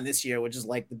Kids Con this year, which is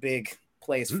like the big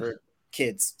place for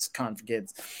kids. It's con for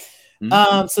kids.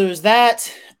 So there's that.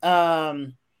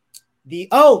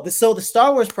 The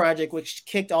Star Wars project, which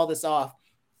kicked all this off,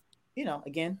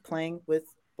 again, playing with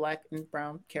Black and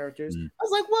brown characters. I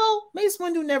was like, well, Mace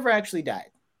Windu never actually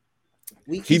died.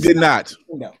 He did not.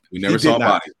 No. We never saw a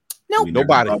body. Nope.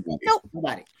 Nobody.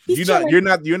 Nobody. You're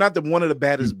not the one of the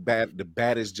baddest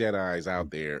Jedis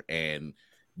out there, and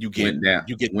you get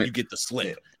the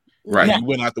slip. Right. You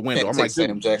went out the window. I'm like,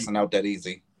 Sam Jackson out that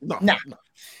easy. No.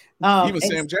 Even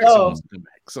Sam Jackson wants to come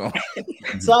back. So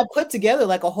so I put together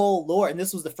like a whole lore, and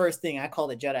this was the first thing I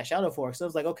called it Jedi Shadow Force. So I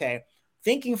was like, okay,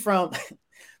 thinking from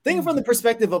the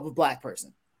perspective of a Black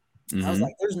person. I was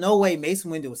like, there's no way Mace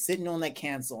Windu was sitting on that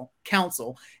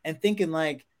council and thinking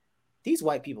like, these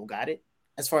white people got it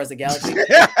as far as the galaxy.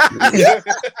 There's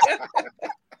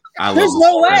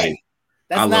no way.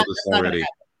 I love this already.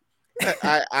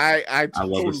 I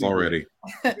love this already.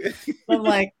 I'm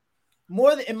like,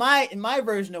 more than in my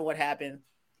version of what happened,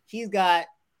 he's got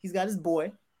his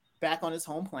boy back on his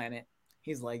home planet.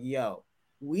 He's like, yo,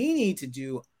 we need to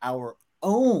do our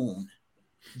own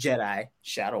Jedi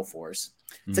Shadow Force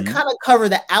to kind of cover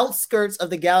the outskirts of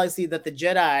the galaxy that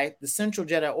the Central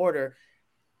Jedi Order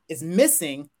is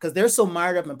missing because they're so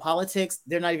mired up in politics,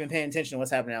 they're not even paying attention to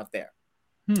what's happening out there.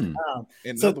 In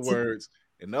other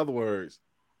words,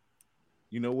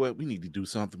 you know what? We need to do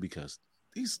something because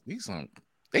these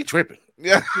they tripping.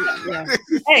 Yeah.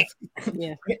 Hey.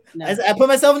 Yeah. No. I put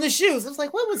myself in the shoes. I was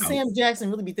like, what would Sam Jackson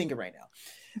really be thinking right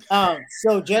now?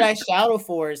 So Jedi Shadow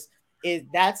Force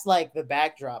that's like the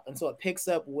backdrop, and so it picks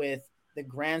up with the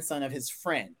grandson of his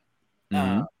friend,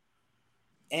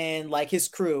 and like his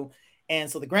crew. And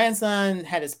so the grandson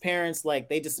had his parents, like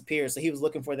they disappeared. So he was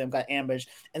looking for them, got ambushed.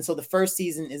 And so the first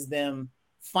season is them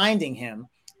finding him.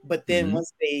 But then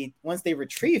once they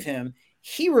retrieve him,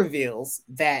 he reveals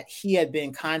that he had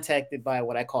been contacted by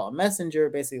what I call a messenger,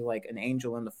 basically like an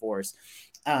angel in the Force,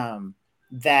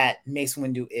 that Mace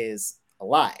Windu is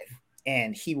alive.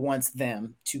 And he wants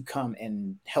them to come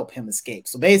and help him escape.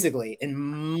 So basically, in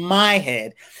my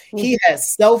head, he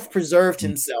has self-preserved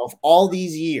himself all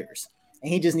these years.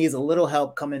 And he just needs a little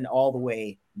help coming all the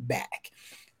way back.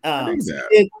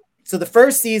 So the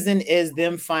first season is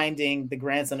them finding the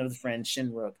grandson of the friend,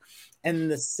 Shinruk.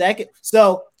 And the second,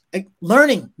 so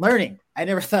learning. I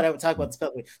never thought I would talk about this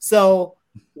publicly. So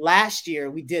last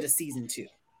year we did a season 2,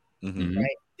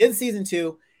 right? Did season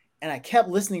 2. And I kept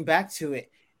listening back to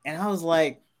it, and I was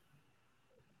like,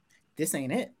 this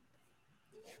ain't it.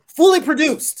 Fully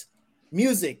produced,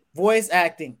 music, voice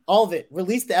acting, all of it.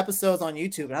 Released the episodes on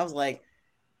YouTube, and I was like,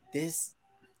 this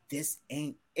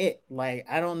ain't it. Like,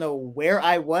 I don't know where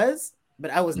I was, but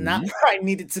I was not where I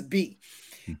needed to be.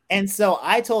 And so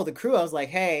I told the crew, I was like,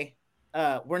 hey,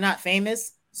 we're not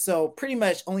famous, so pretty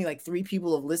much only like 3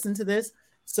 people have listened to this,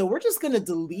 so we're just gonna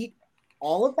delete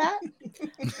all of that.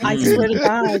 I swear to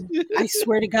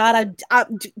God.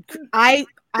 I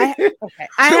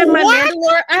have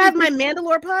my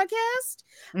Mandalore podcast.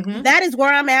 Mm-hmm. That is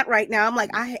where I'm at right now. I'm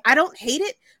like, I don't hate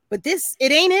it, but it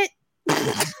ain't it.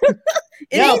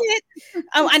 Ain't it.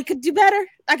 I could do better.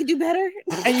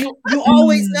 And you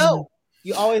always know.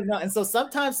 You always know. And so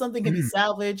sometimes something can be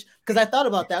salvaged. Because I thought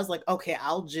about that. I was like, okay,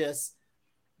 I'll just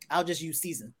use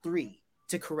season 3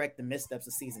 to correct the missteps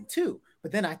of season 2.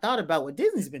 But then I thought about what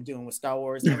Disney's been doing with Star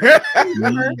Wars.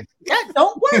 That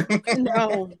don't work.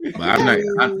 No.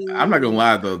 I'm not gonna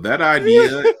lie though. That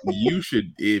idea, you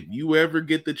should, if you ever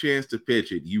get the chance to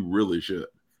pitch it, you really should.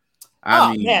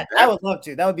 I mean, man, I would love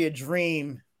to. That would be a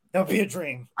dream. That would be a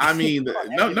dream. I mean,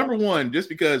 number one, just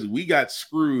because we got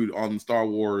screwed on Star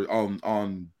Wars on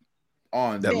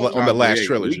the last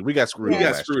trilogy, we got screwed. We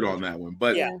got screwed on that one,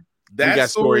 but we got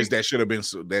stories that should have been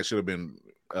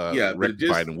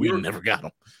rectified, and we never got them.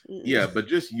 Yeah, but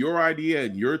just your idea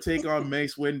and your take on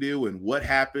Mace Windu and what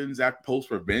happens after post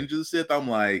Revenge of the Sith, I'm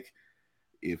like,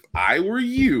 if I were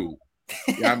you,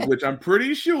 which I'm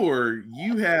pretty sure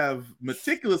you have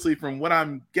meticulously, from what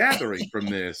I'm gathering from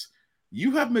this,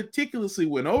 you have meticulously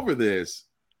went over this,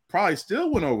 probably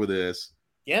still went over this.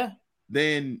 Yeah.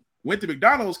 Then went to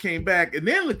McDonald's, came back, and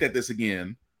then looked at this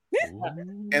again.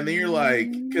 And then you're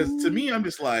like, because to me, I'm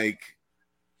just like,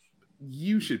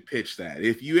 you should pitch that.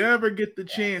 If you ever get the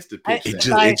chance to pitch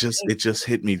it just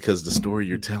hit me because the story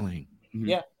you're telling.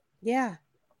 Yeah. Yeah.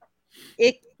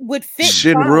 It would fit.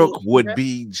 Shinruk would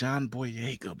be John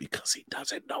Boyega because he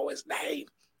doesn't know his name.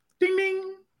 Ding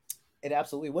ding. It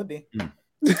absolutely would be.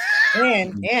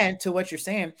 And to what you're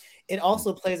saying, it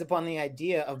also plays upon the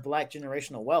idea of Black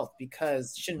generational wealth,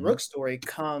 because Shinruk's story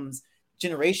comes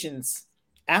generations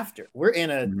after. We're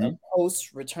in a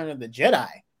post Return of the Jedi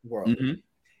world,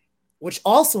 which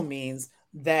also means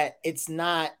that it's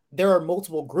not, there are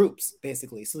multiple groups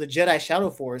basically. So the Jedi Shadow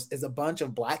Force is a bunch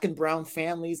of Black and brown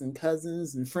families and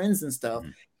cousins and friends and stuff,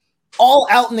 all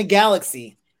out in the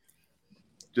galaxy,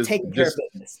 taking care of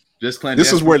business.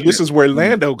 This is where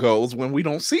Lando goes when we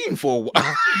don't see him for a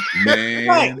while.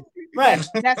 Man. Right.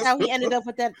 That's how he ended up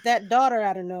with that daughter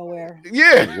out of nowhere.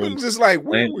 Yeah. Just like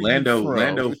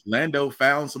Lando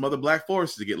found some other Black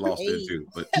forces to get lost into.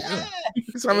 But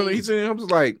he's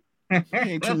just like,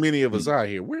 ain't too many of us out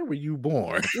here. Where were you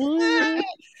born?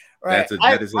 Right.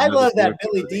 I love that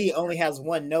Billy D only has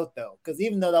one note though, because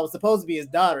even though that was supposed to be his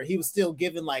daughter, he was still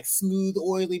given like smooth,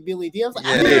 oily Billy D. I was like,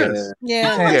 turn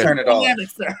it off.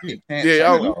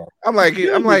 I'm like,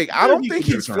 I don't think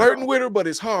he's flirting with her, but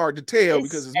it's hard to tell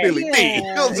because it's Billy D.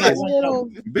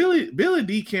 Billy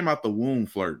D came out the womb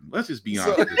flirting. Let's just be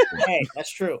honest. Hey,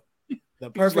 that's true. The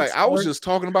perfect. Like, I was just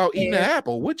talking about eating an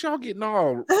apple. What y'all getting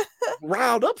all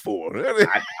riled up for?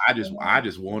 I just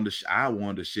wanted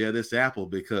to share this apple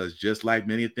because just like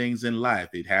many things in life,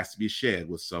 it has to be shared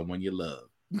with someone you love.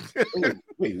 Ooh,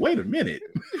 wait a minute.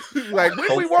 Like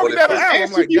when we walking down the aisle,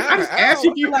 I'm like, I just asked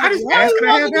if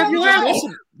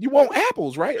you want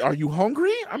apples, right? Are you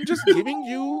hungry? I'm just giving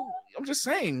you. I'm just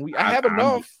saying. I have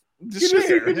enough. Could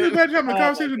you imagine having a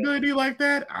conversation with Billy D like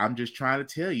that? I'm just trying to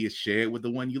tell you, share it with the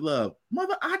one you love.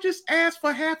 Mother, I just asked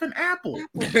for half an apple.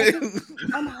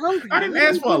 I'm hungry. I didn't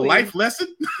ask for a life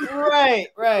lesson. Right.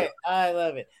 I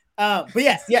love it. But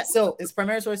yes. So it's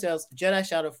primary source sales, Jedi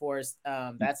Shadow Force.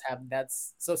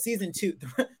 That's so season 2,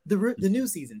 the new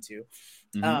season 2,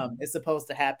 is supposed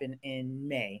to happen in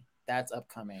May. That's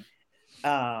upcoming.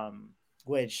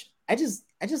 Which I just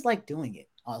like doing it.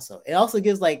 Also, it also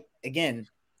gives, like, again,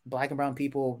 Black and brown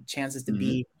people chances to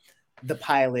be the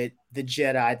pilot, the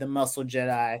Jedi, the muscle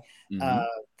Jedi,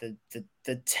 the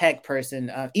tech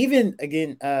person. Even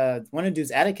again, one of dudes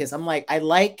Atticus. I'm like, I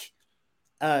love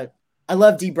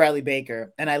D. Bradley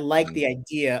Baker, and I like the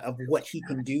idea of what he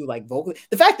can do, like vocally.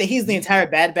 The fact that he's the entire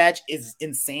Bad Batch is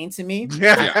insane to me.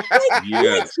 How? Which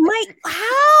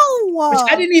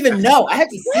I didn't even know. I had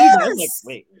to see that. I was like,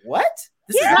 wait, what?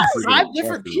 This is not 5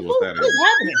 different people. What is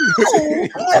happening? What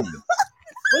is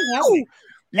happening?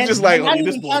 You just like, not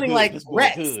even counting like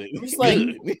Rex. Just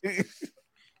like,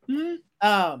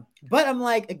 but I'm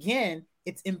like, again,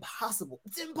 it's impossible.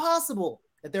 It's impossible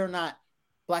that there are not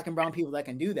Black and brown people that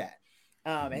can do that.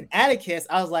 And Atticus,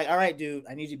 I was like, all right, dude,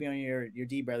 I need you to be on your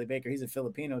D. Bradley Baker. He's a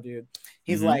Filipino dude.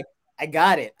 He's like, I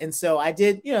got it. And so I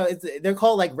did, they're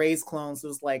called like raised clones. So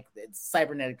it's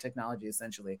cybernetic technology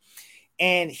essentially.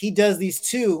 And he does these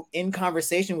two in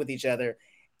conversation with each other.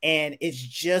 And it's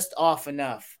just off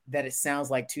enough that it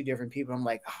sounds like two different people. I'm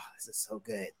like, oh, this is so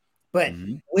good. But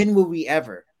when will we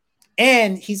ever?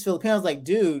 And he's Filipino. I was like,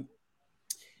 dude,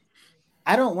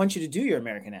 I don't want you to do your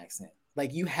American accent.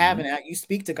 Like you have you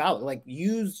speak Tagalog, like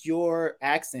use your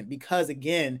accent because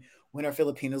again, when are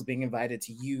Filipinos being invited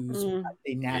to use what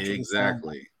they naturally sound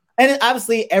like? And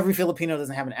obviously every Filipino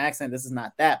doesn't have an accent. This is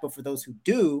not that, but for those who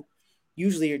do,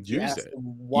 usually you're asked to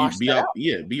wash that out.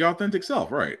 Yeah, be your authentic self,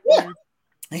 right? Yeah.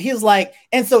 And he was like,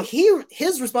 and so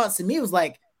his response to me was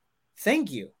like,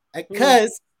 thank you.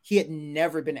 Because he had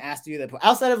never been asked to do that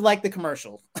outside of like the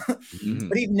commercial, but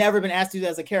he'd never been asked to do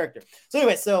that as a character. So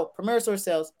anyway, so Premier Source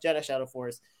Sales, Jedi Shadow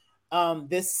Force.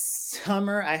 This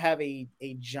summer I have a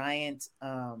giant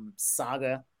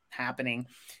saga happening,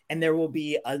 and there will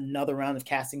be another round of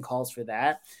casting calls for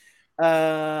that.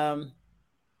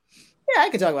 Yeah, I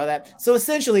could talk about that. So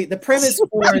essentially, the premise for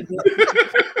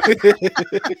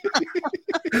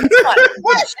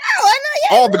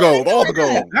all the gold.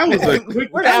 That was a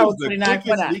quick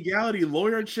quickest legality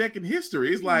lawyer check in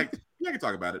history. It's like, yeah, I can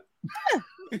talk about it.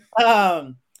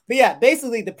 But yeah,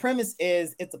 basically the premise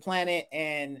is it's a planet,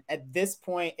 and at this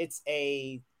point,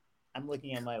 I'm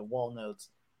looking at my wall notes.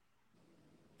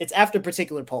 It's after a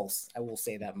particular pulse, I will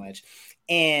say that much.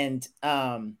 And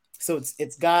so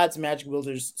it's gods, magic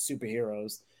wielders,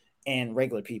 superheroes, and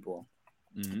regular people.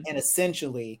 And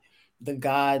essentially the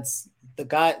god,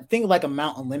 think like a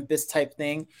Mount Olympus type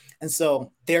thing. And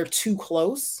so they're too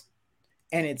close,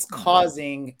 and it's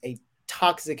causing a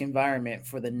toxic environment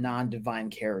for the non-divine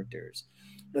characters.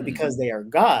 But because they are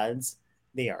gods,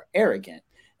 they are arrogant.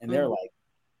 And they're like,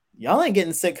 y'all ain't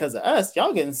getting sick because of us.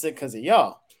 Y'all getting sick because of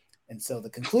y'all. And so the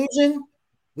conclusion,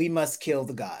 we must kill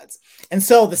the gods. And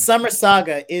so the Summer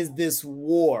Saga is this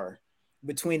war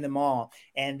between them all.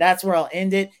 And that's where I'll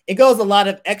end it. It goes a lot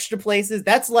of extra places.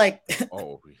 That's like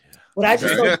what I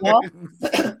just told y'all.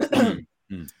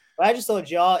 What I just told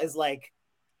y'all is like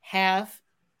half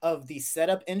of the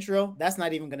setup intro. That's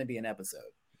not even going to be an episode.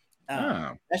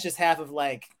 That's just half of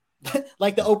like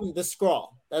the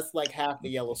scroll. That's like half the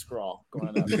yellow scroll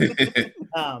going up.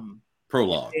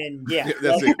 Prologue. And yeah,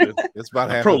 that's it. That's about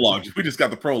half. Prologue. We just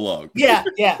got the prologue. Yeah.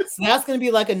 So that's gonna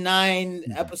be like a 9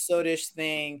 episode-ish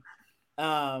thing.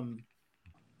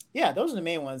 Yeah, those are the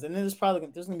main ones. And then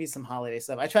there's gonna be some holiday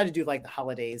stuff. I try to do like the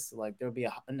holidays, like there'll be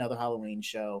another Halloween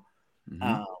show,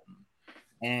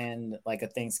 and like a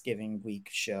Thanksgiving week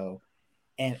show.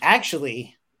 And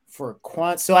actually, for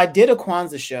so I did a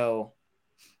Kwanzaa show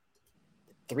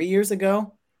 3 years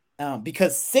ago,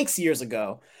 because 6 years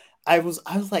ago. I was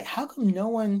like, how come no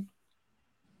one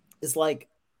is like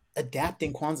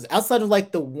adapting Kwanzaa outside of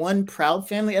like the one Proud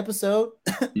Family episode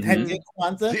that did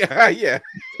Kwanzaa? Yeah.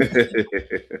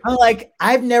 I'm like,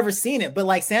 I've never seen it, but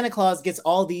like Santa Claus gets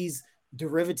all these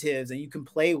derivatives and you can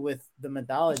play with the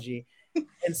mythology.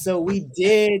 And so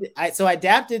I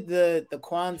adapted the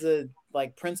Kwanzaa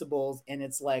like principles, and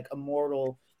it's like a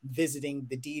mortal visiting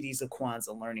the deities of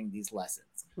Kwanzaa, learning these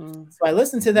lessons. So I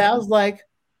listened to that. I was like,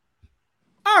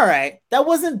 all right, that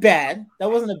wasn't bad.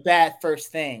 That wasn't a bad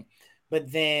first thing.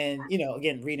 But then,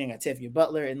 again, reading Octavia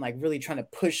Butler and like really trying to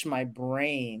push my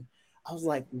brain, I was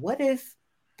like, what if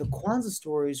the Kwanzaa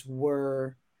stories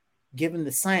were given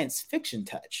the science fiction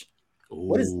touch?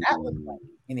 What does that look like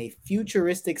in a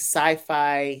futuristic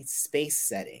sci-fi space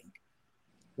setting?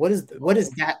 What is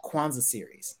that Kwanzaa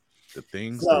series? The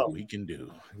things that we can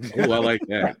do. Oh, I like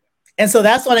that. And so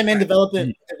that's what I'm in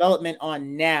development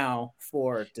on now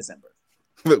for December.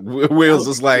 Look, Will's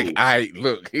just like,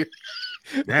 look.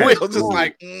 Will's just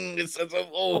like, it's such a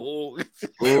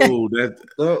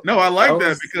no, I like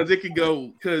that because it can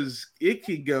go.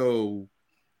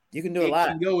 You can do a lot.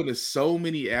 It can go into so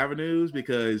many avenues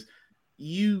because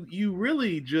you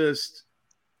really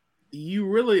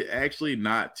actually,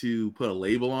 not to put a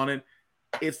label on it,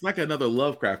 it's like another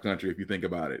Lovecraft country if you think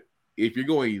about it. If you're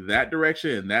going that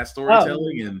direction and that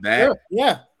storytelling and that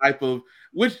type of,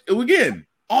 which again,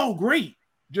 all great.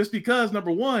 Just because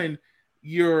number one,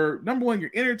 you're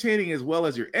entertaining as well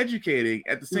as you're educating.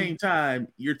 At the same time,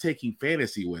 you're taking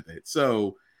fantasy with it.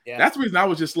 So that's the reason I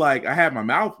was just like, I had my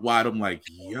mouth wide. I'm like,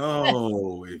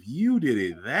 yo, if you did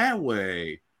it that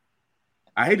way,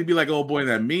 I hate to be like old boy in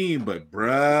that meme, but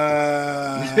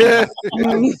bruh.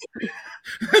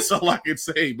 That's all I can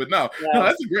say. But no,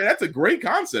 that's a great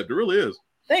concept. It really is.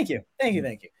 Thank you.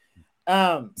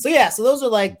 So those are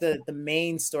like the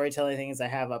main storytelling things I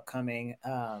have upcoming.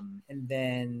 And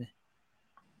then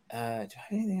do I have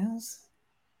anything else?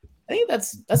 I think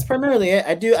that's primarily it.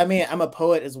 I'm a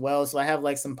poet as well, so I have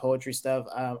like some poetry stuff.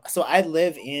 So I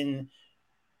live in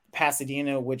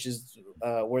Pasadena, which is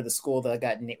where the school that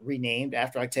got renamed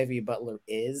after Octavia Butler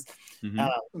is.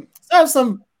 Mm-hmm. So I have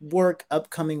some work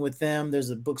upcoming with them. There's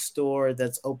a bookstore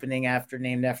that's opening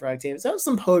named after Octavia. So I have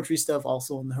some poetry stuff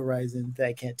also on the horizon that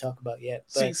I can't talk about yet.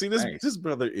 But See, this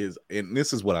brother is, and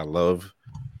this is what I love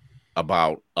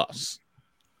about us.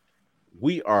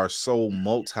 We are so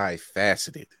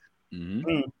multifaceted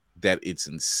that it's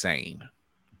insane.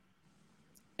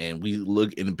 And we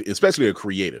look, and especially a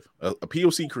creative, a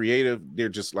POC creative, they're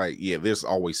just like, yeah, there's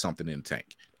always something in the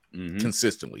tank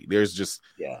consistently. There's just,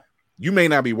 you may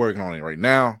not be working on it right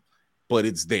now, but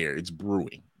it's there. It's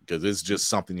brewing because it's just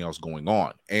something else going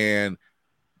on. And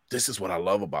this is what I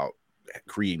love about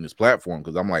creating this platform,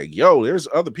 because I'm like, yo, there's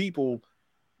other people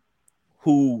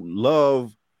who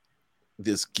love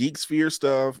this geek sphere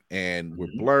stuff, and we're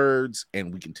blurds,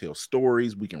 and we can tell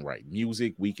stories, we can write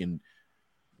music, we can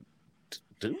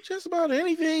do just about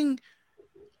anything.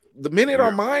 The minute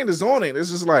our mind is on it,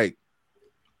 it's just like,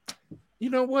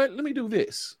 you know what? Let me do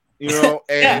this. You know,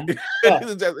 and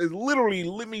it's literally,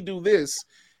 let me do this,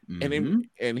 and then,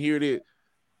 and here it is.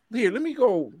 Here, let me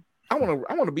go. I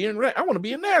want to be in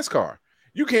NASCAR.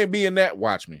 You can't be in that.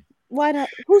 Watch me. Why not?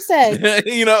 Who said?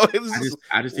 You know,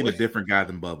 I just need a different guy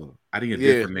than Bubba. I need a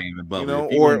different name than Bubba. You know,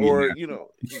 or you know,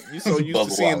 you're so used to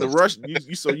seeing the Russian.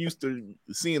 You're so used to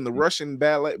seeing the Russian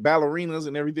ballerinas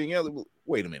and everything else.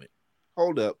 Wait a minute,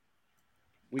 hold up,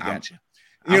 we got you.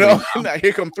 You know, now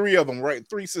here come three of them, right?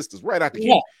 Three sisters, right out the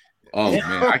gate. Oh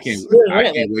man, I can't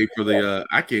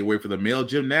wait for the male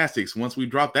gymnastics. Once we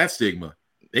drop that stigma,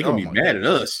 they're gonna be mad at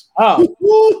us. Oh,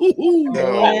 they're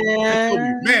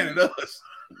gonna be mad at us.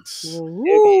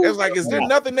 It's like, is there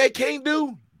nothing they can't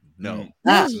do? No,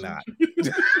 it's not.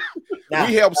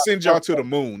 We help send y'all to the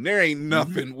moon. There ain't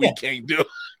nothing we can't do.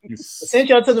 We sent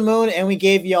y'all to the moon, and we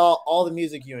gave y'all all the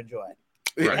music you enjoyed,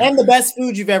 and the best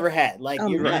food you've ever had. Like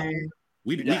you're right.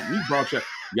 We brought you.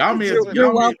 Y'all may have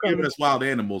given us wild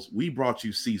animals. We brought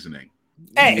you seasoning.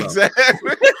 Hey,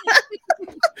 exactly.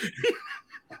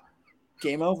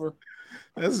 Game over.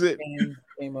 That's it.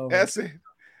 Game over. That's it.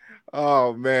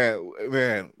 Oh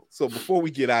man. So before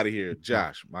we get out of here,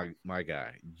 Josh, my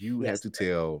guy, you have to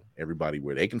tell everybody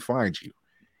where they can find you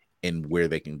and where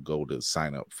they can go to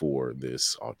sign up for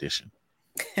this audition.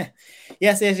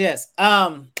 Yes.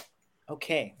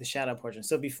 Okay, the shout out portion.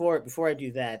 So before I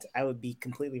do that, I would be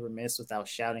completely remiss without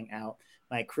shouting out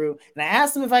my crew. And I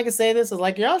asked them if I could say this. I was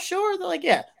like, y'all sure? They're like,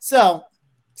 yeah. So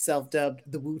self-dubbed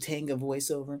the Wu-Tang of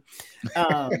voiceover.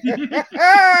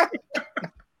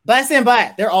 But I stand by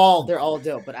it. They're all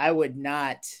dope. But I would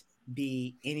not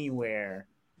be anywhere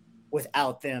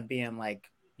without them being like,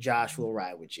 Josh will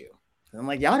ride with you. And I'm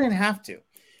like, y'all didn't have to.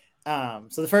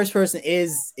 So the first person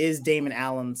is Damon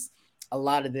Allums. A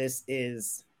lot of this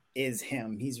is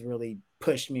him. He's really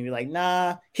pushed me to be like,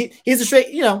 nah. He's a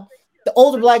straight, the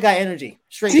older black guy energy.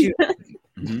 Straight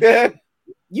shooter.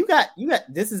 You got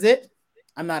this is it.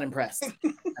 I'm not impressed.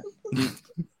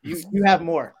 You have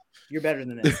more. You're better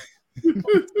than this.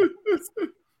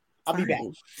 I'll be back.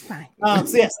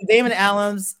 So yes, Damon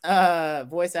Allums,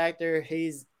 voice actor.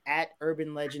 He's at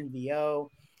Urban Legend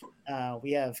VO.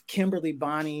 We have Kimberly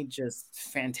Bonney, just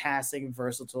fantastic,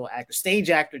 versatile actor, stage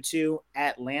actor too,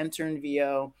 at Lantern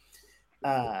VO.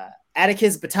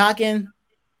 Atticus Batakin,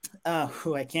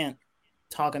 who I can't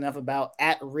talk enough about,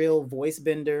 at Real Voice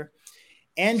Bender.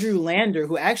 Andrew Lander,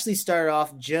 who actually started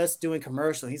off just doing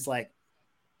commercial. He's like,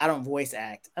 I don't voice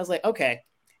act. I was like, okay.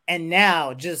 And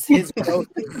now just his growth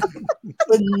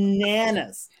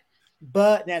bananas.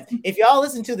 But if y'all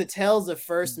listen to the Tales of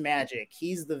First Magic,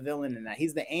 he's the villain in that.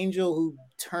 He's the angel who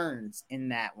turns in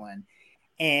that one.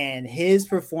 And his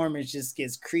performance just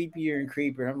gets creepier and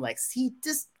creepier. I'm like, see,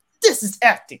 this is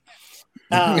acting.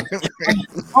 On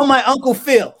my Uncle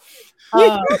Phil.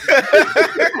 But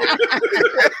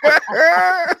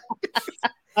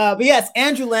yes,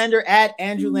 Andrew Lander at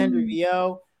Andrew Lander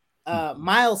VO.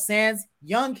 Miles Sands,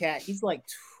 young cat. He's like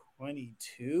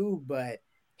 22, but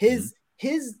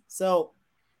so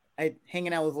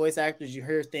hanging out with voice actors, you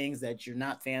hear things that you're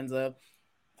not fans of.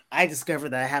 I discovered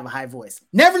that I have a high voice.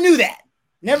 Never knew that.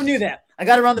 I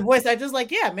got around the voice actors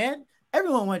like, yeah, man,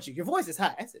 everyone wants you. Your voice is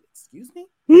high. I said, excuse me?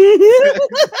 What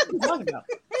are you talking about?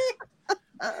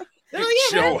 Like,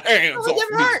 show hands off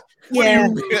me.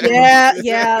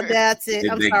 Yeah, that's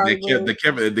it. I'm sorry.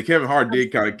 The Kevin Hart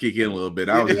did kind of kick in a little bit.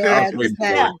 I was waiting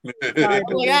for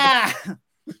it.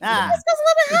 Ah.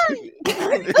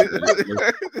 I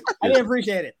didn't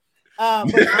appreciate it. I'm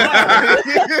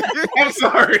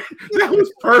sorry. That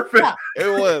was perfect.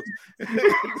 It was.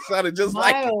 It sounded just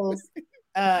Miles,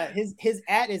 his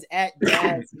at is at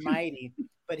Daz Mighty,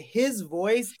 but his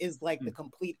voice is like the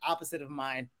complete opposite of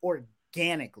mine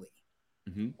organically.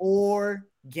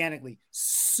 Organically,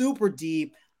 super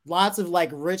deep, lots of like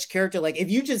rich character. Like if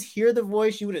you just hear the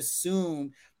voice, you would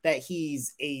assume that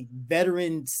he's a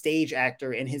veteran stage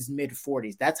actor in his mid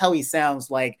 40s. That's how he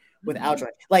sounds like without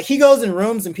trying. Like he goes in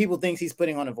rooms and people think he's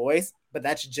putting on a voice, but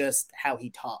that's just how he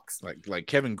talks. Like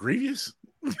Kevin Grievous.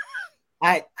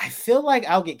 I feel like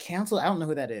I'll get canceled. I don't know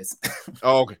who that is.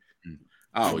 Oh, okay.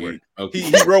 Oh, yeah. Okay.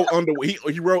 He wrote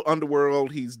he wrote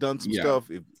Underworld. He's done some stuff.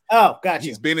 Gotcha.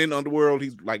 He's been in Underworld.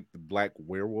 He's like the black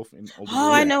werewolf in Underworld.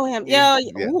 Oh, I know him. Yeah,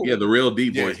 the real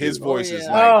deep voice. His voice is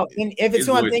like. And if it's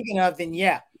who I'm thinking of, then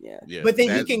yeah. But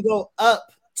then he can go up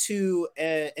to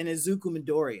an Izuku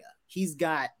Midoriya. He's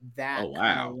got that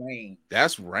kind of range.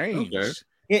 That's range.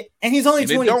 Okay. And he's only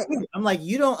 22. I'm like,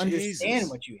 you don't understand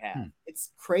what you have. It's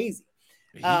crazy.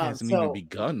 He hasn't even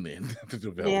begun then to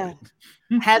develop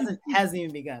it. hasn't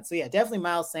even begun. So yeah, definitely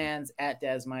Miles Sands at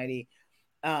Daz Mighty.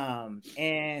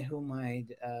 And who might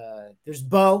there's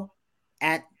Bo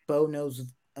at Bo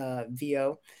Knows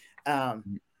VO.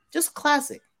 Just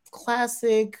classic,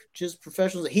 just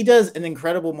professional. He does an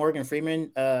incredible Morgan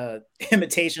Freeman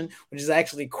imitation, which is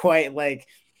actually quite like,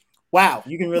 wow,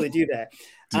 you can really do that.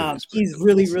 He's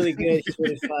really, really good. He's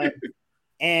really fun.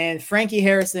 And Frankie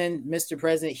Harrison, Mr.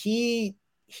 President,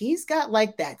 he's got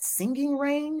like that singing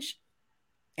range,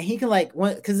 and he can like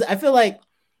because I feel like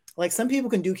some people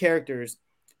can do characters,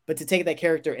 but to take that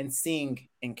character and sing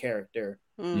in character,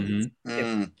 and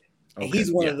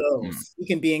he's one of those. He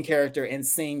can be in character and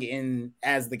sing in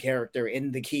as the character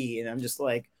in the key, and I'm just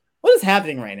like, what is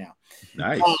happening right now?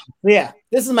 Nice. Yeah,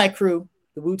 this is my crew,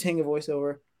 the Wu-Tang of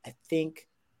voiceover. I think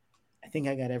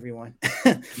I got everyone.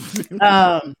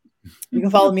 You can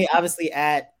follow me obviously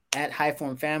at High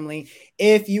Form Family.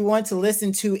 If you want to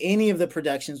listen to any of the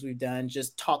productions we've done,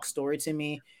 just talk story to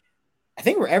me. I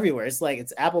think we're everywhere. It's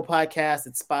Apple Podcasts,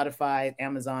 it's Spotify,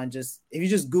 Amazon. Just if you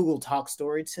just Google Talk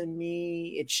Story to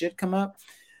Me, it should come up.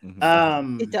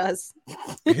 It does.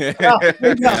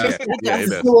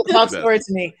 Google Talk Story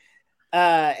to Me,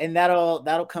 and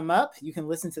that'll come up. You can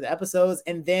listen to the episodes,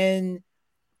 and then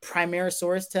Primera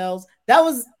Source Tells.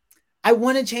 I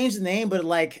want to change the name, but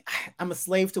like I'm a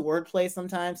slave to wordplay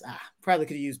sometimes. Probably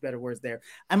could have used better words there.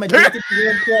 I'm addicted to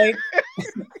wordplay.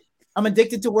 I'm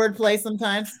addicted to wordplay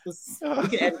sometimes. We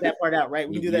can edit that part out, right?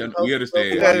 We can do that. We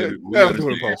understand.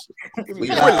 We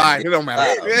lie. It don't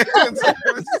matter.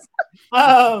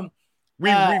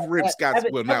 We've ripped Scott's.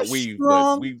 Well, not we,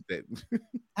 but we.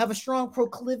 Have a strong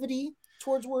proclivity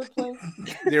towards wordplay.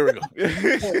 There we go.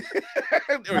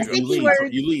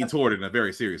 You lean toward it in a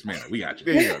very serious manner. We got you.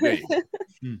 There you go.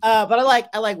 But I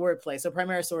like wordplay. So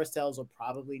Primera Source Tells will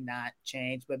probably not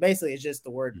change, but basically it's just the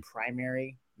word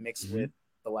primary mixed with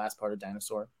the last part of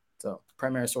dinosaur. So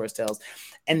Primera Source Tells,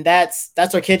 and that's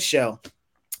our kids show.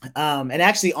 And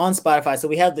actually on Spotify, so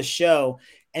we have the show,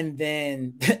 and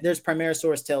then there's Primera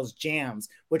Source Tells Jams,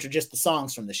 which are just the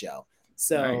songs from the show.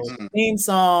 So theme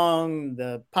song,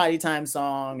 the potty time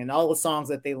song, and all the songs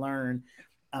that they learn.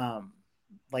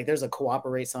 Like there's a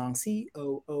cooperate song,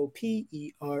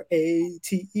 COOPERATE,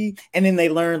 and then they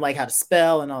learn like how to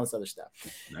spell and all this other stuff.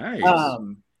 Nice.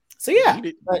 So yeah,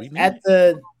 but at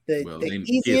the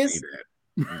easiest,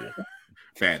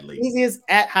 badly easiest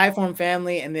at High Form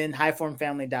Family, and then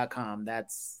highformfamily.com.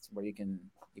 That's where you can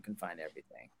find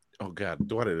everything. Oh God,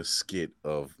 do I did a skit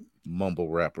of mumble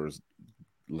rappers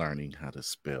learning how to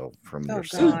spell from their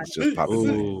songs just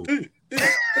popping. Can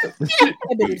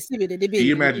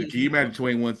you imagine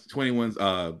 21 Savage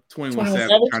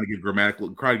trying to give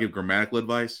grammatical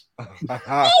advice?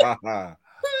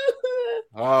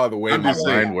 Oh, the way my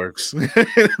mind works.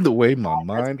 The way my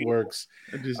mind works.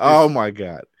 Oh my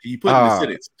God. You put in the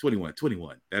sentence 21.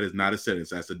 That is not a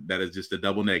sentence. That is just a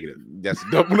double negative. That's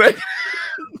a double negative.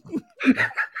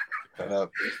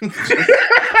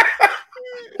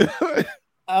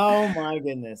 Oh my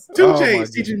goodness. 2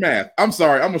 J's teaching math. I'm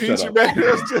sorry. I'm gonna shut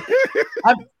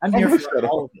up. I'm here for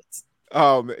all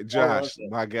of it. Josh,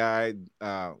 my guy,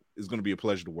 it's going to be a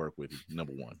pleasure to work with you.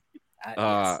 Number one.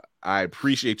 I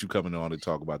appreciate you coming on to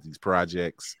talk about these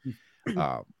projects.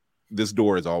 This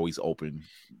door is always open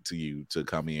to you to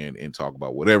come in and talk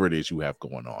about whatever it is you have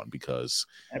going on, because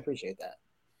I appreciate that.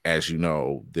 As you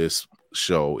know, this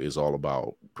show is all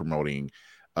about promoting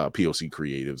POC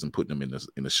creatives and putting them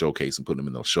in the showcase and putting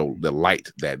them in the light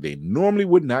that they normally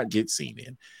would not get seen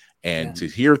in. And to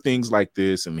hear things like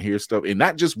this and hear stuff, and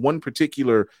not just one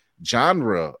particular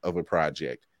genre of a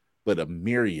project, but a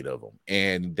myriad of them.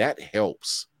 And that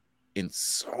helps in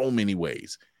so many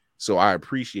ways. So I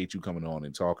appreciate you coming on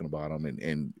and talking about them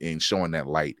and showing that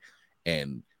light.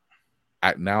 And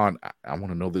I want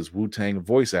to know this Wu-Tang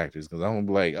voice actors, because I'm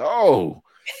like, oh,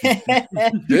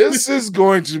 this is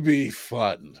going to be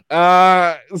fun.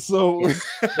 So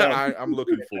I'm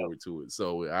looking forward to it.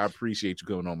 So I appreciate you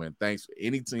coming on, man. Thanks for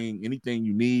anything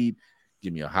you need.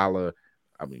 Give me a holla.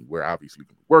 I mean, we're obviously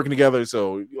working together.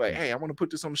 So you're like, hey, I want to put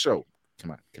this on the show.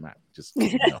 Come on. Just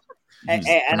you know.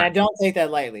 And I don't take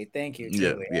that lightly. Thank you,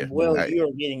 truly. Yeah. Will, you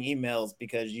are getting emails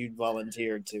because you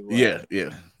volunteered to. Yeah.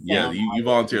 You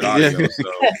volunteered audio.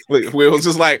 So Will was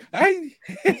just like, I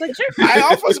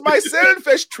offer my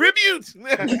Serenfest tribute.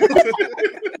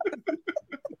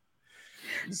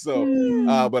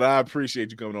 So, but I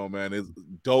appreciate you coming on, man. It's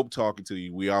dope talking to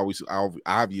you. We obviously are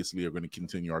going to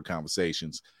continue our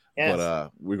conversations,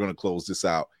 but we're going to close this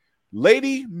out.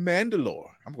 Lady Mandalore.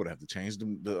 I'm going to have to change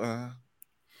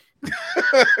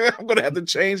I'm gonna have to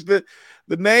change the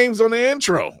names on the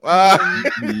intro.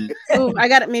 Oh, I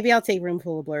got it. Maybe I'll take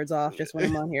Roomful of Blurs off just when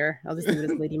I'm on here. I'll just leave it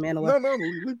as Lady Mandalore.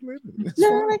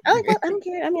 No, I don't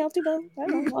care. I mean, I'll do both. I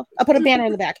don't know. I'll put a banner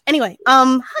in the back. Anyway,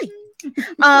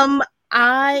 hi.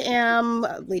 I am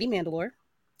Lady Mandalore.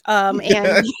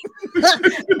 And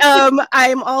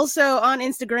I'm also on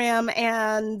Instagram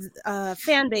and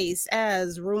fan base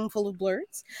as Roomful of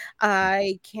Blurs.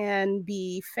 I can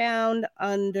be found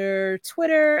under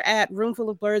Twitter at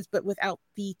Roomful of Blurs, but without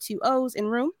the 2 O's in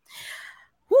room.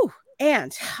 Whew.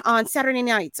 And on Saturday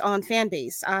nights on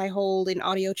Fanbase, I hold an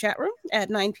audio chat room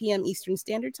at 9 p.m. Eastern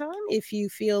Standard Time. If you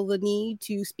feel the need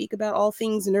to speak about all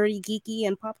things nerdy, geeky,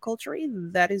 and pop culture,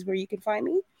 that is where you can find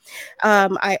me.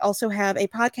 I also have a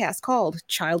podcast called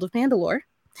Child of Mandalore,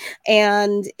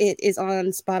 and it is on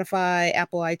Spotify,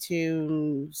 Apple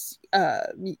iTunes,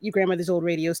 your grandmother's old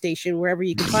radio station, wherever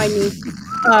you can find me.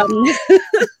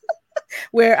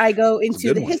 Where I go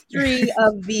into the history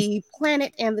of the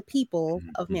planet and the people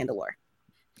of Mandalore.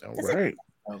 All right.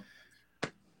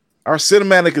 Our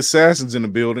cinematic assassins in the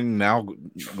building now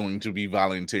going to be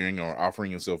volunteering or offering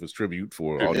himself as tribute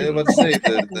for audio. Yeah, let's say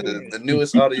the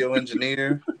newest audio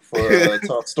engineer for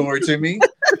Talk Story to Me.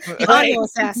 Audio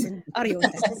assassin. Audio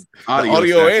assassin.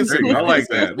 Audio assassin. I like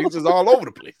that. He's just all over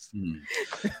the place.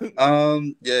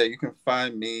 Yeah, you can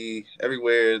find me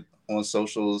everywhere on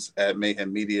socials at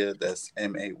Mayhem Media. That's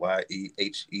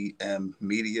MAYEHEM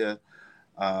Media.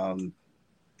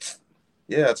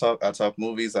 Yeah, I talk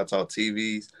movies, I talk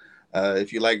TVs.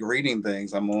 If you like reading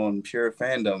things, I'm on Pure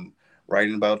Fandom,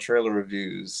 writing about trailer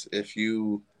reviews. If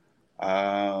you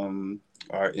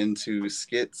are into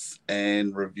skits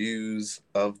and reviews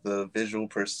of the visual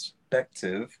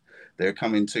perspective, they're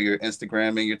coming to your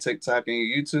Instagram and your TikTok and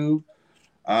your YouTube.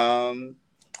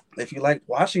 If you like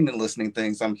watching and listening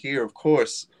things, I'm here, of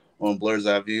course, on Blur's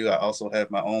Eye View. I also have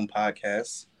my own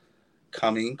podcast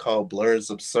coming called Blur's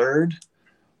Absurd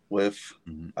with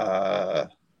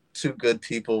two good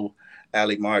people,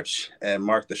 Ali March and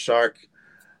Mark the Shark.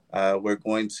 We're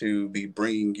going to be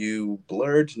bringing you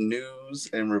blurred news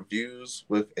and reviews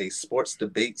with a sports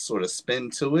debate sort of spin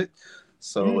to it.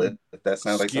 So if that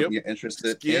sounds like something you're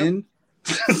interested in,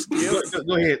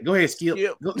 Go ahead, Skip.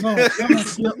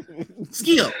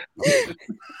 Skip.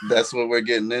 That's what we're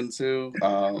getting into.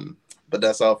 But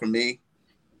that's all for me.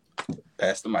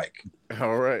 Pass the mic.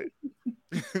 All right.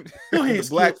 Go ahead,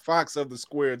 Black Fox of the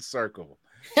Squared Circle.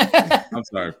 I'm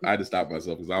sorry, I had to stop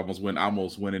myself because I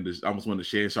almost went into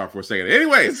Shane Sharp for a second.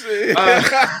 Anyways,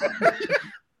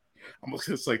 I'm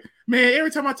just like, man, every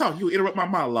time I talk, you interrupt my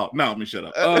monologue. No, let me shut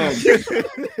up.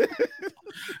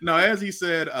 No, as he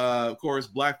said, of course,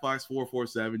 Black Fox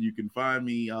 447. You can find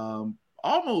me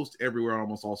almost everywhere,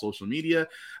 almost all social media.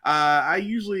 I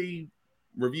usually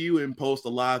review and post a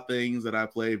lot of things that I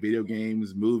play: video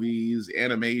games, movies,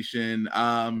 animation,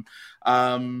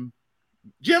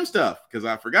 gym stuff, because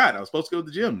I forgot I was supposed to go to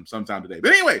the gym sometime today.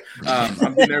 But anyway, I'm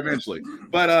getting there eventually.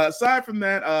 But aside from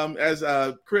that, as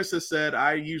Chris has said,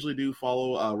 I usually do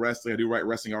follow wrestling. I do write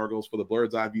wrestling articles for the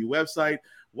Blur's Eye View website.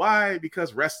 Why?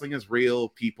 Because wrestling is real.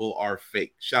 People are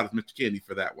fake. Shout out to Mr. Kennedy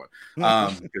for that one.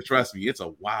 Because trust me, it's a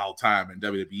wild time in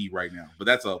WWE right now. But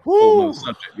that's a whole other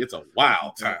subject. It's a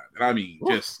wild time. And I mean,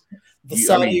 just the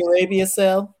Saudi Arabia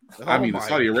cell. I mean, the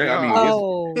Saudi Arabia.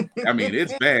 I mean,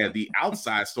 it's bad. The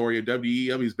outside story of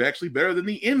WWE is actually better than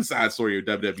the inside story of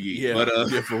WWE. Yeah,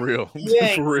 but yeah, for real.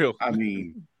 Yeah. For real. I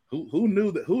mean, who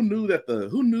knew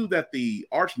that the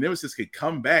arch nemesis could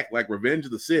come back like Revenge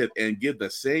of the Sith and give the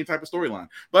same type of storyline?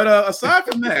 But aside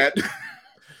from that,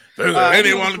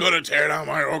 anyone going to tear down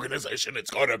my organization,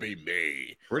 it's going to be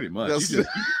me. Pretty much.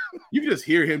 You can just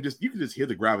hear him. You can just hear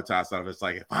the gravitas out of it. It's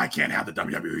like, if I can't have the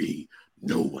WWE,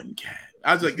 no one can.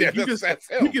 I was like,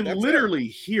 you can literally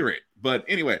hear it. But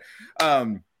anyway,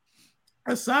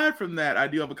 aside from that, I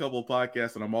do have a couple of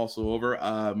podcasts that I'm also over.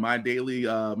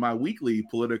 My weekly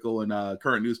political and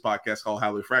current news podcast called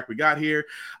How the Frack We Got Here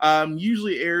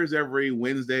usually airs every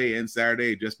Wednesday and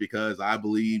Saturday, just because I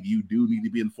believe you do need to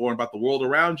be informed about the world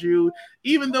around you,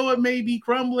 even though it may be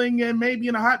crumbling and maybe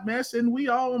in a hot mess and we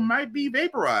all might be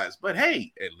vaporized. But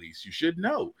hey, at least you should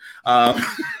know.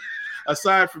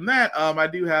 Aside from that, I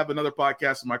do have another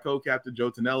podcast with my co-captain Joe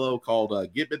Tonello called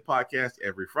Get Bit Podcast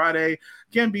every Friday.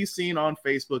 Can be seen on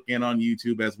Facebook and on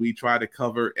YouTube as we try to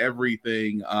cover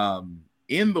everything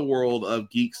in the world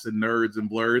of geeks and nerds and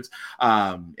blurs,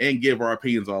 and give our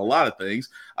opinions on a lot of things.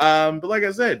 But like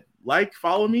I said,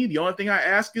 follow me. The only thing I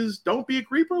ask is don't be a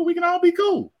creeper. We can all be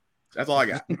cool. That's all I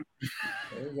got. There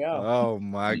you go. Oh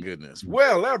my goodness.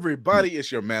 Well, everybody,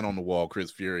 it's your man on the wall, Chris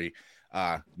Fury.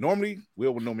 Normally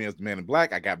Will would know me as the man in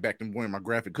black. I got back to wearing my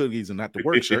graphic cookies and not the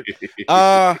work shirt.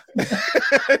 I'm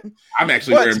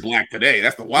actually wearing black today.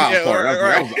 That's the wild part.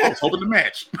 I was hoping to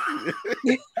match.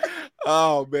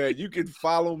 Oh man, you can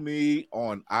follow me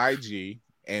on IG,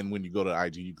 and when you go to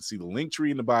IG, you can see the link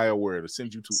tree in the bio where it'll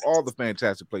send you to all the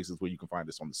fantastic places where you can find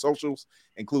us on the socials,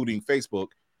 including Facebook.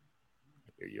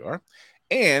 There you are,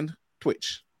 and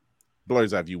Twitch.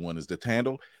 Blur's Eye View 1 is the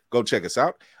handle. Go check us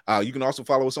out. You can also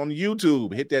follow us on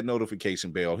YouTube. Hit that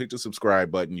notification bell. Hit the subscribe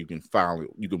button. You can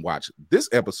watch this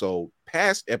episode,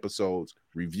 past episodes,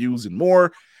 reviews, and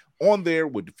more on there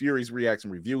with the Fury's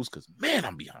reaction reviews. Because man,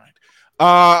 I'm behind.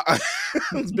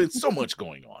 There's been so much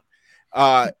going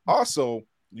on. Also,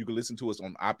 you can listen to us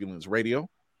on Opulence Radio.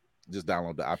 Just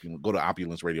download the Opulence. Go to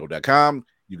opulenceradio.com.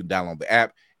 You can download the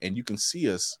app, and you can see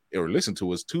us or listen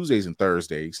to us Tuesdays and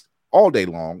Thursdays all day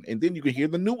long. And then you can hear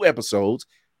the new episodes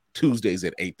Tuesdays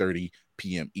at 8:30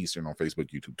 p.m. Eastern on Facebook,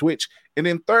 YouTube, Twitch, and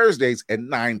then Thursdays at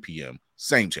 9 p.m.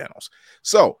 Same channels.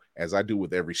 So, as I do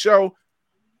with every show,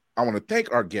 I want to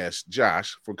thank our guest,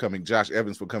 Josh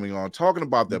Evans, for coming on, talking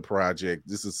about that project.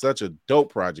 This is such a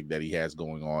dope project that he has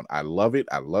going on. I love it.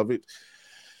 I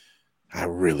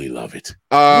really love it.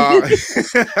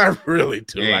 I really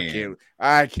do. Damn.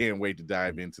 I can't wait to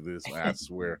dive into this. I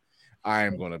swear I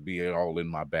am going to be all in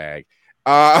my bag.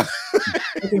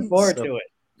 Looking forward to it.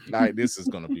 This is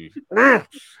gonna be. I'm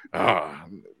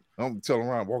telling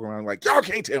around, walking around like y'all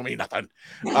can't tell me nothing.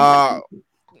 I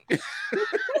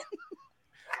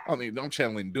mean, I'm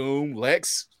channeling Doom,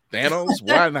 Lex, Thanos.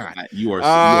 Why not? You are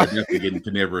definitely getting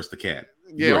Carnivorous the cat.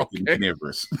 Yeah, okay.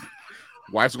 Carnivorous.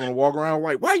 Wife's gonna walk around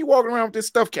like, why are you walking around with this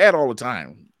stuffed cat all the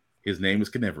time? His name is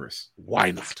Carnivorous. Why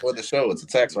not? For the show, it's a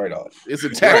tax write-off. It's a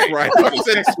tax write-off.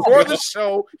 For the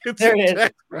show, it's there a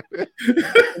tax write-off.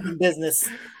 Business.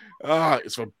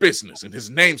 It's for business, and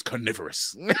his name's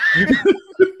Carnivorous.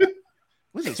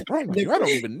 What is wrong with you? I don't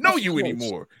even know you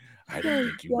anymore. I don't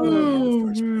think you know in the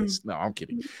first place. No, I'm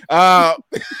kidding.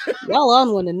 Y'all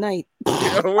on one tonight.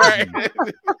 Right.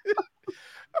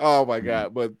 Oh my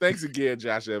God. But thanks again,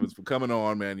 Josh Evans, for coming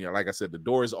on, man. Yeah, like I said, the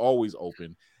door is always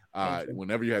open.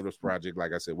 Whenever you have this project,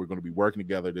 like I said, we're going to be working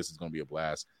together. This is going to be a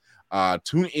blast.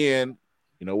 Tune in.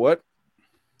 You know what?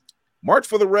 March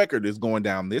for the Record is going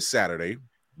down this Saturday.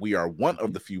 We are one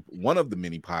of the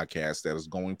many podcasts that is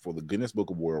going for the Guinness Book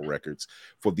of World Records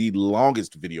for the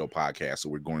longest video podcast. So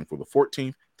we're going for the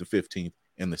 14th, the 15th,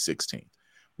 and the 16th.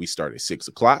 We start at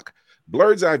 6:00.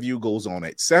 Blur's Eye View goes on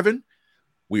at 7.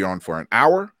 We are on for an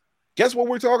hour. Guess what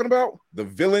we're talking about? The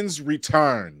Villains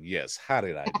Return. Yes. How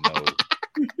did I know?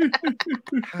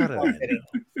 How did I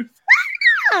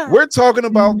know? We're talking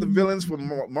about the villains from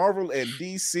Marvel and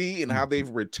DC and how they've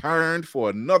returned for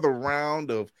another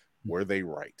round of Were They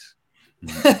Right?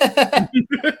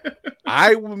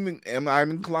 I'm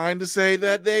inclined to say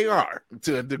that they are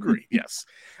to a degree. Yes.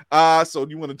 So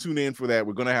you want to tune in for that.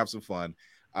 We're going to have some fun.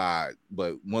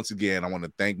 But once again, I want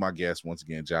to thank my guest once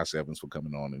again, Josh Evans, for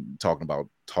coming on and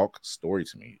talk story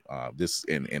to me. This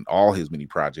and all his many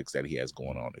projects that he has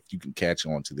going on. If you can catch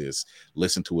on to this,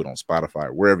 listen to it on Spotify,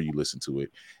 wherever you listen to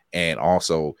it. And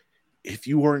also, if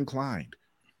you are inclined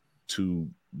to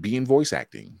be in voice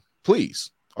acting,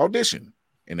 please audition.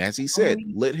 And as he said,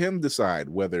 let him decide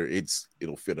whether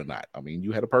it'll fit or not. I mean,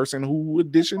 you had a person who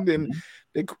auditioned and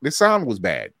the sound was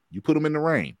bad. You put them in the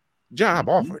rain. Job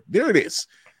offered. There it is.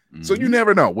 So you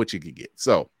never know what you could get.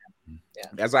 So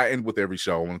as I end with every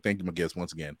show, I want to thank my guests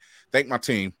once again. Thank my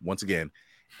team once again.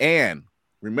 And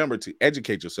remember to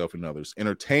educate yourself and others,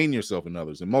 entertain yourself and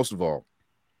others. And most of all,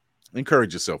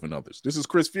 Encourage yourself and others. This is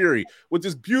Chris Fury with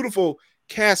this beautiful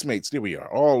castmates. There we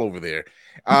are, all over there.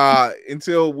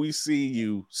 Until we see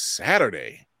you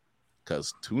Saturday,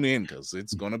 because tune in, because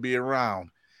it's going to be around.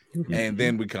 And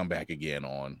then we come back again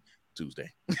on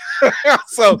Tuesday.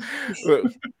 So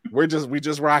we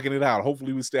just rocking it out.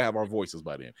 Hopefully we still have our voices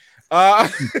by then.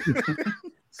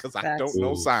 Because I don't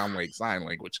know sign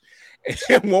language.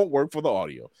 It won't work for the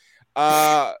audio.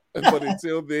 But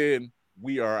until then,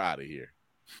 we are out of here.